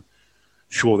we can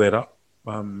shore that up,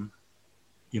 who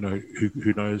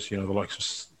knows, the likes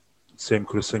of Sam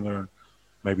Kurasinger and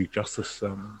maybe Justice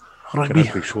can Rugby.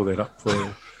 hopefully shore that up for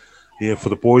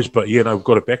the boys. But, we've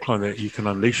got a backline that you can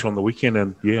unleash on the weekend,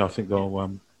 and, I think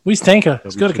they'll Where's Tanker? they'll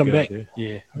It's be got to come together back. there.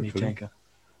 Yeah, near Hopefully. tanker.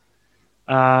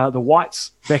 The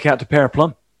Whites back out to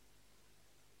Paraplum.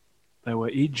 They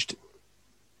were edged.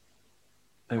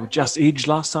 They were just edged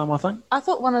last time, I think. I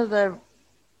thought one of the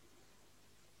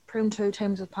Prem 2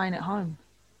 teams was playing at home.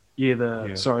 Yeah,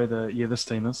 Yeah. this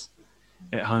team is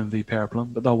at home v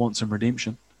Paraplum, but they'll want some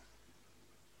redemption.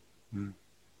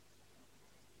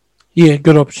 Yeah,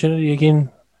 good opportunity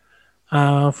again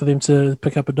for them to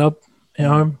pick up a dub at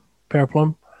home,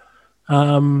 Paraplum.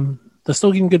 They're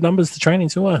still getting good numbers to training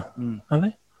too, aren't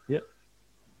they? Yep.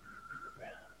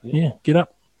 Yeah, get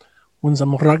up. Win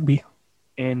some rugby.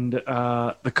 And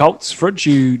the Colts, Fridge,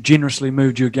 you generously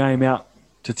moved your game out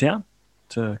to town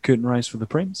to curtain race for the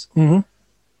Prems. Mm-hmm.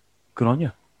 Good on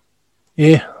you.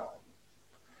 Yeah.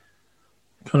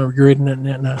 Kind of regretting it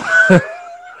now.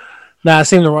 Nah, it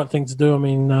seemed the right thing to do. I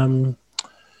mean,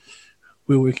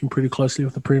 we were working pretty closely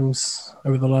with the Prems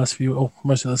over the last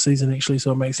most of the season actually,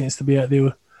 so it makes sense to be out there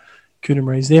with Curtin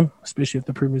raise them, especially if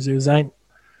the Prem reserves ain't.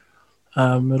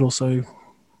 It also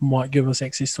might give us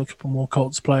access to a couple more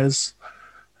Colts players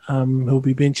who'll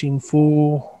be benching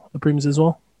for the Prems as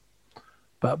well.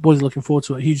 But boys are looking forward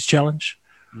to it. Huge challenge.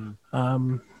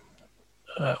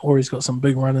 Ori's got some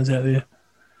big runners out there.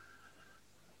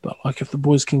 But like if the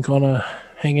boys can kind of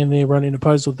hang in there running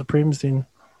opposed with the Prems, then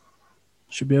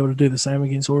should be able to do the same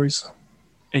against Ori's.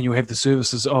 And you'll have the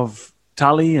services of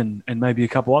Tully and maybe a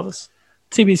couple others.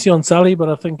 TBC on Sully, but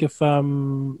I think if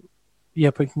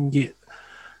we can get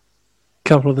a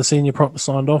couple of the senior props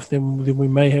signed off, then we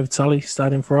may have Tully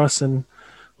starting for us. And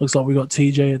looks like we got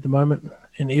TJ at the moment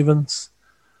and Evans,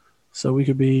 so we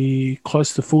could be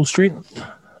close to full strength.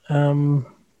 Bar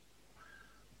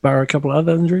a couple of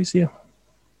other injuries, yeah.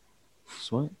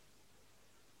 Sweet.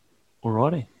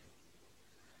 Alrighty.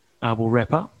 We'll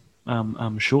wrap up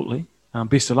shortly.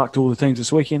 Best of luck to all the teams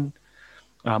this weekend.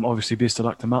 Obviously, best of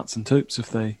luck to Mutts and Toops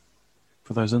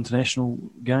for those international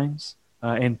games,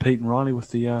 and Pete and Riley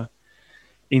with the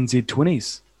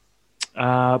NZ20s.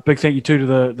 Big thank you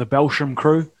to the Belsham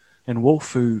crew and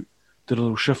Wolf, who did a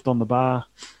little shift on the bar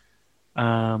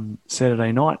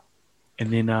Saturday night. And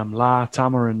then La,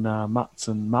 Tama, and Mutz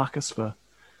and Marcus for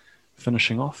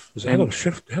finishing off. It was a hell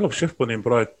of a shift by them,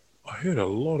 but I heard a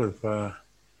lot of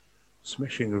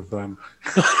smashing of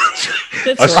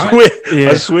That's I right. swear, Yeah.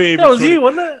 I swear. That was you,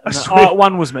 wasn't it? I swear,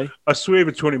 one was me. I swear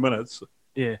for 20 minutes,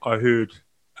 Yeah. I heard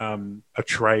a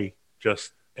tray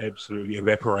just absolutely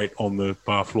evaporate on the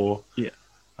bar floor. Yeah.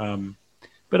 Um,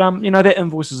 But that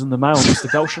invoice is in the mail, Mr.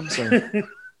 Belsham. So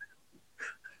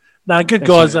No, good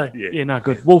guys, eh? yeah, no,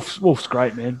 good. Wolf's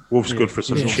great, man. Wolf's Yeah. good for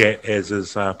some Yeah. chat, as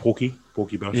is Porky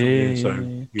Belsham. Yeah, So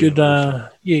yeah. Good,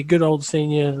 awesome. good old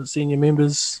senior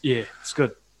members. Yeah, it's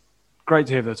good. Great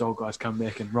to have those old guys come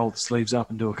back and roll the sleeves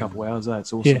up and do a couple hours.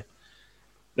 It's awesome. Yeah.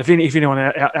 If anyone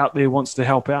out there wants to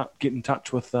help out, get in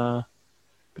touch with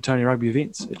Petone Rugby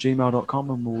Events at gmail.com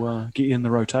and we'll get you in the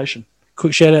rotation.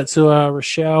 Quick shout out to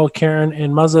Rochelle, Karen,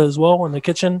 and Muzza as well in the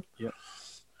kitchen. Yep.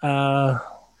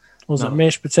 Was it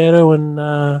mashed potato and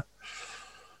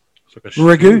It's like a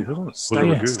Ragu. stew, isn't it? Steak,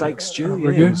 Was it ragu? steak stew.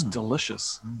 Ragu. Yeah, it was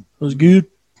delicious, it was good.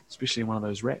 especially in one of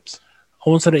those wraps. I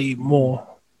wanted to eat more,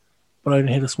 but I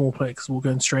only had a small plate because we're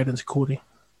going straight into Cordy.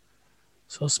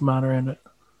 So I was smart around it.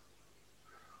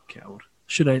 Coward.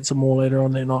 Should have ate some more later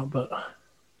on that night, but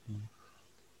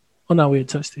oh no, we had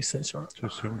toasties. That's right. Two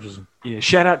sandwiches. Yeah,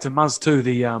 shout out to Muzz too.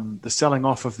 The selling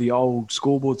off of the old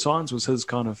scoreboard signs was his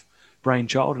kind of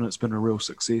brainchild, and it's been a real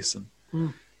success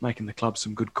and making the club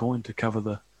some good coin to cover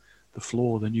the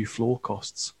new floor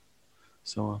costs.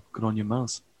 So good on you,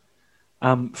 Muzz.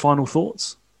 Final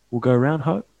thoughts? We'll go around,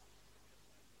 Hope.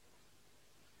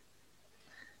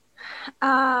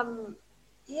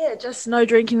 Yeah, just no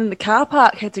drinking in the car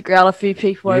park. Had to growl a few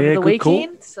people over Yeah, the good call.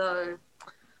 weekend, so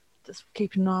just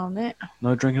keep an eye on that.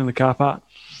 No drinking in the car park.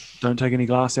 Don't take any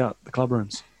glass out the club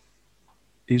rooms.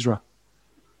 Ezra.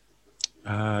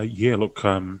 Yeah, look,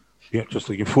 just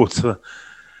looking forward to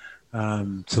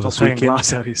Stop this taking weekend.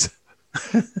 glass out his.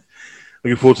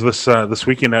 Looking forward to this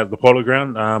weekend at the Polo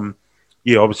Ground.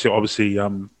 Obviously,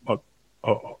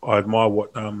 I admire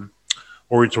what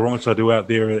Ori Toronto do out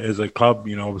there as a club.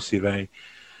 You know, obviously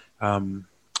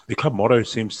the club motto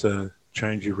seems to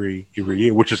change every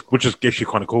year, which is actually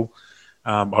kind of cool.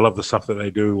 I love the stuff that they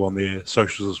do on their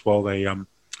socials as well. They and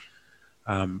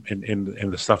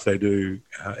the stuff they do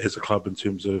as a club in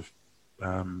terms of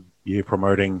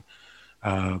promoting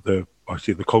the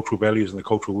cultural values and the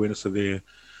cultural awareness of their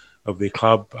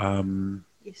club.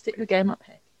 You step your game up,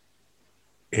 hey.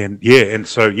 Culture's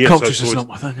so just it's- not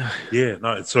my thing. yeah,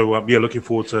 no. So looking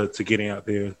forward to getting out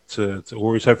there to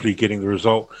Warriors, hopefully getting the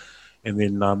result, and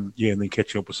then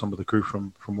catching up with some of the crew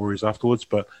from Warriors afterwards.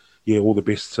 But yeah, all the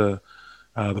best to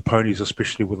the Ponies,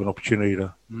 especially with an opportunity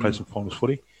to play some finals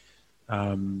footy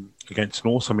against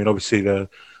North. I mean, obviously the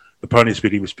Ponies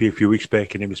beat MSP a few weeks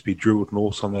back, and MSP drew with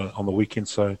North on the weekend.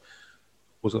 So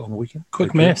was it on the weekend?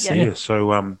 Quick maths, yeah. So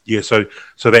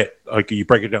that you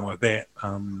break it down like that,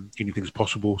 anything's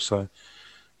possible. So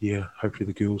yeah, hopefully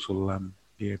the girls will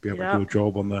be able to do a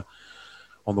job on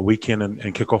the weekend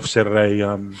and kick off Saturday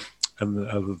in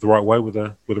the right way with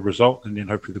a result, and then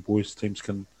hopefully the boys teams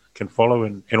can follow,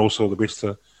 and also the best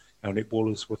to our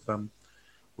netballers with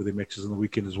their matches on the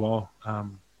weekend as well out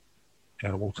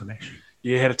of Walter Nash.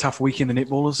 Yeah, had a tough weekend, the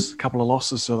netballers. A couple of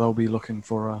losses, so they'll be looking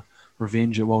for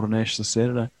revenge at Walter Nash this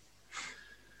Saturday.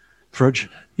 Fridge.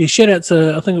 Yeah, shout out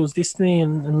to, I think it was Destiny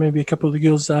and maybe a couple of the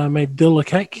girls made Dill a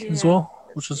cake as well,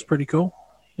 which was pretty cool.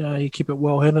 You keep it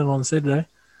well hidden on Saturday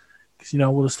because, I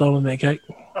would have stolen that cake.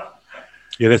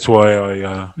 Yeah, that's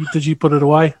why Did you put it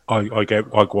away? I gave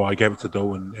it to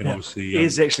Dill, and obviously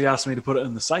Ez actually asked me to put it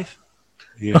in the safe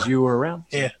yeah, because you were around.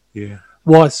 Yeah. yeah.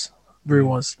 Wise. Very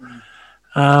wise.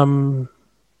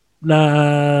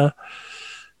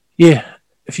 Yeah,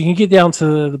 if you can get down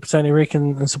to the Petone Rec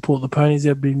and support the Ponies,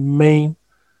 that'd be mean.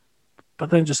 But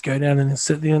don't just go down and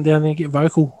sit down there and get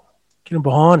vocal. Get them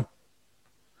behind.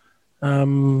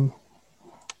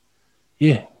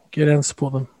 Yeah, go down and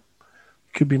support them.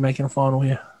 Could be making a final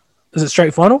here. Is it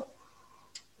straight final?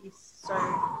 Yes, so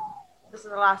this is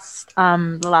the last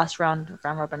round of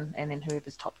round robin, and then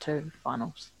whoever's top two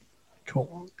finals.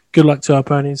 Cool. Good luck to our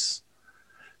Ponies.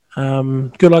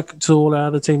 Good luck to all our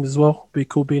other teams as well. Be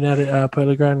cool being out at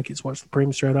Polo Ground and get to watch the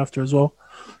Prem straight after as well.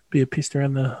 Be a pest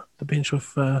around the bench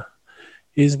with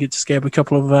ears and get to scab a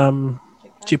couple of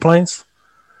jet planes.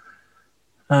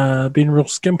 Been real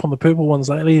skimp on the purple ones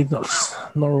lately. Not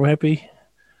real happy.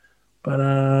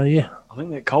 But yeah. I think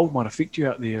that cold might affect you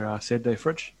out there Saturday,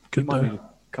 Fridge. Could you might do. need a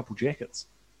couple jackets.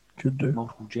 Could do.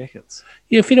 Multiple jackets.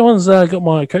 Yeah, if anyone's got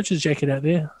my coach's jacket out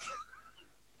there,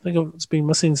 I think it's been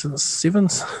missing since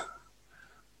sevens.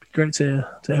 Be great to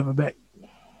have her back.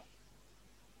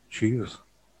 Cheers.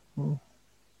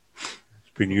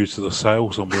 It's been used as a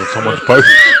sail somewhere on someone's boat.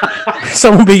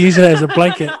 Someone be using it as a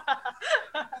blanket.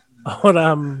 What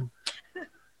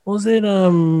was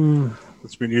that?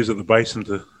 It's been used at the basin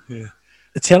to,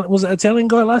 Was it Italian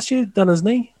guy last year? Done his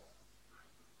knee?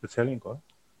 Italian guy.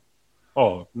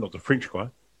 Oh, not the French guy.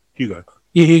 Hugo.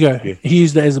 Yeah, here you go. Yeah. He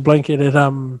used it as a blanket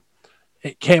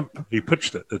at camp. He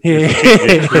pitched it. Yeah.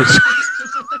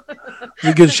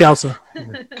 He's a good shelter.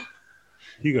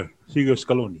 Hugo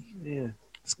Scaloni. Yeah.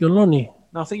 Scaloni.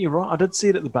 No, I think you're right. I did see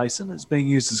it at the basin. It's being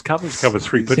used as covers. Covered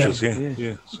 3 pitches, Yeah.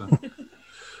 yeah. So.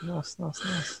 Nice.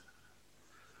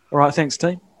 All right, thanks,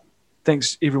 team.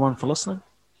 Thanks, everyone, for listening.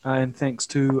 And thanks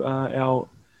to our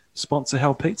sponsor,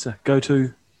 Hell Pizza. Go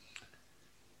to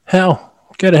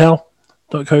hell.co.nz.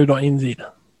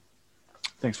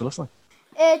 Thanks for listening.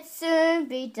 It soon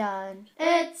be done.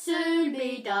 It soon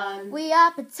be done. We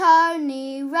are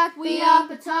Petone Rugby. We are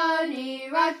Petone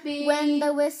Rugby. When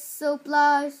the whistle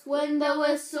blows, When the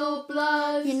whistle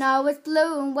blows, you know it's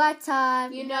blue and white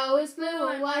time. you know it's blue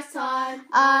and white time.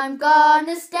 I'm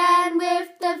gonna stand with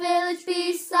the village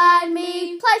beside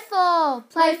me. Play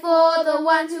for the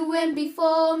ones who win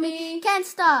before me. Can't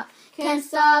stop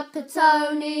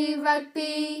Petone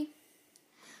Rugby.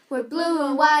 We're blue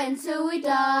and white until we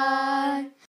die.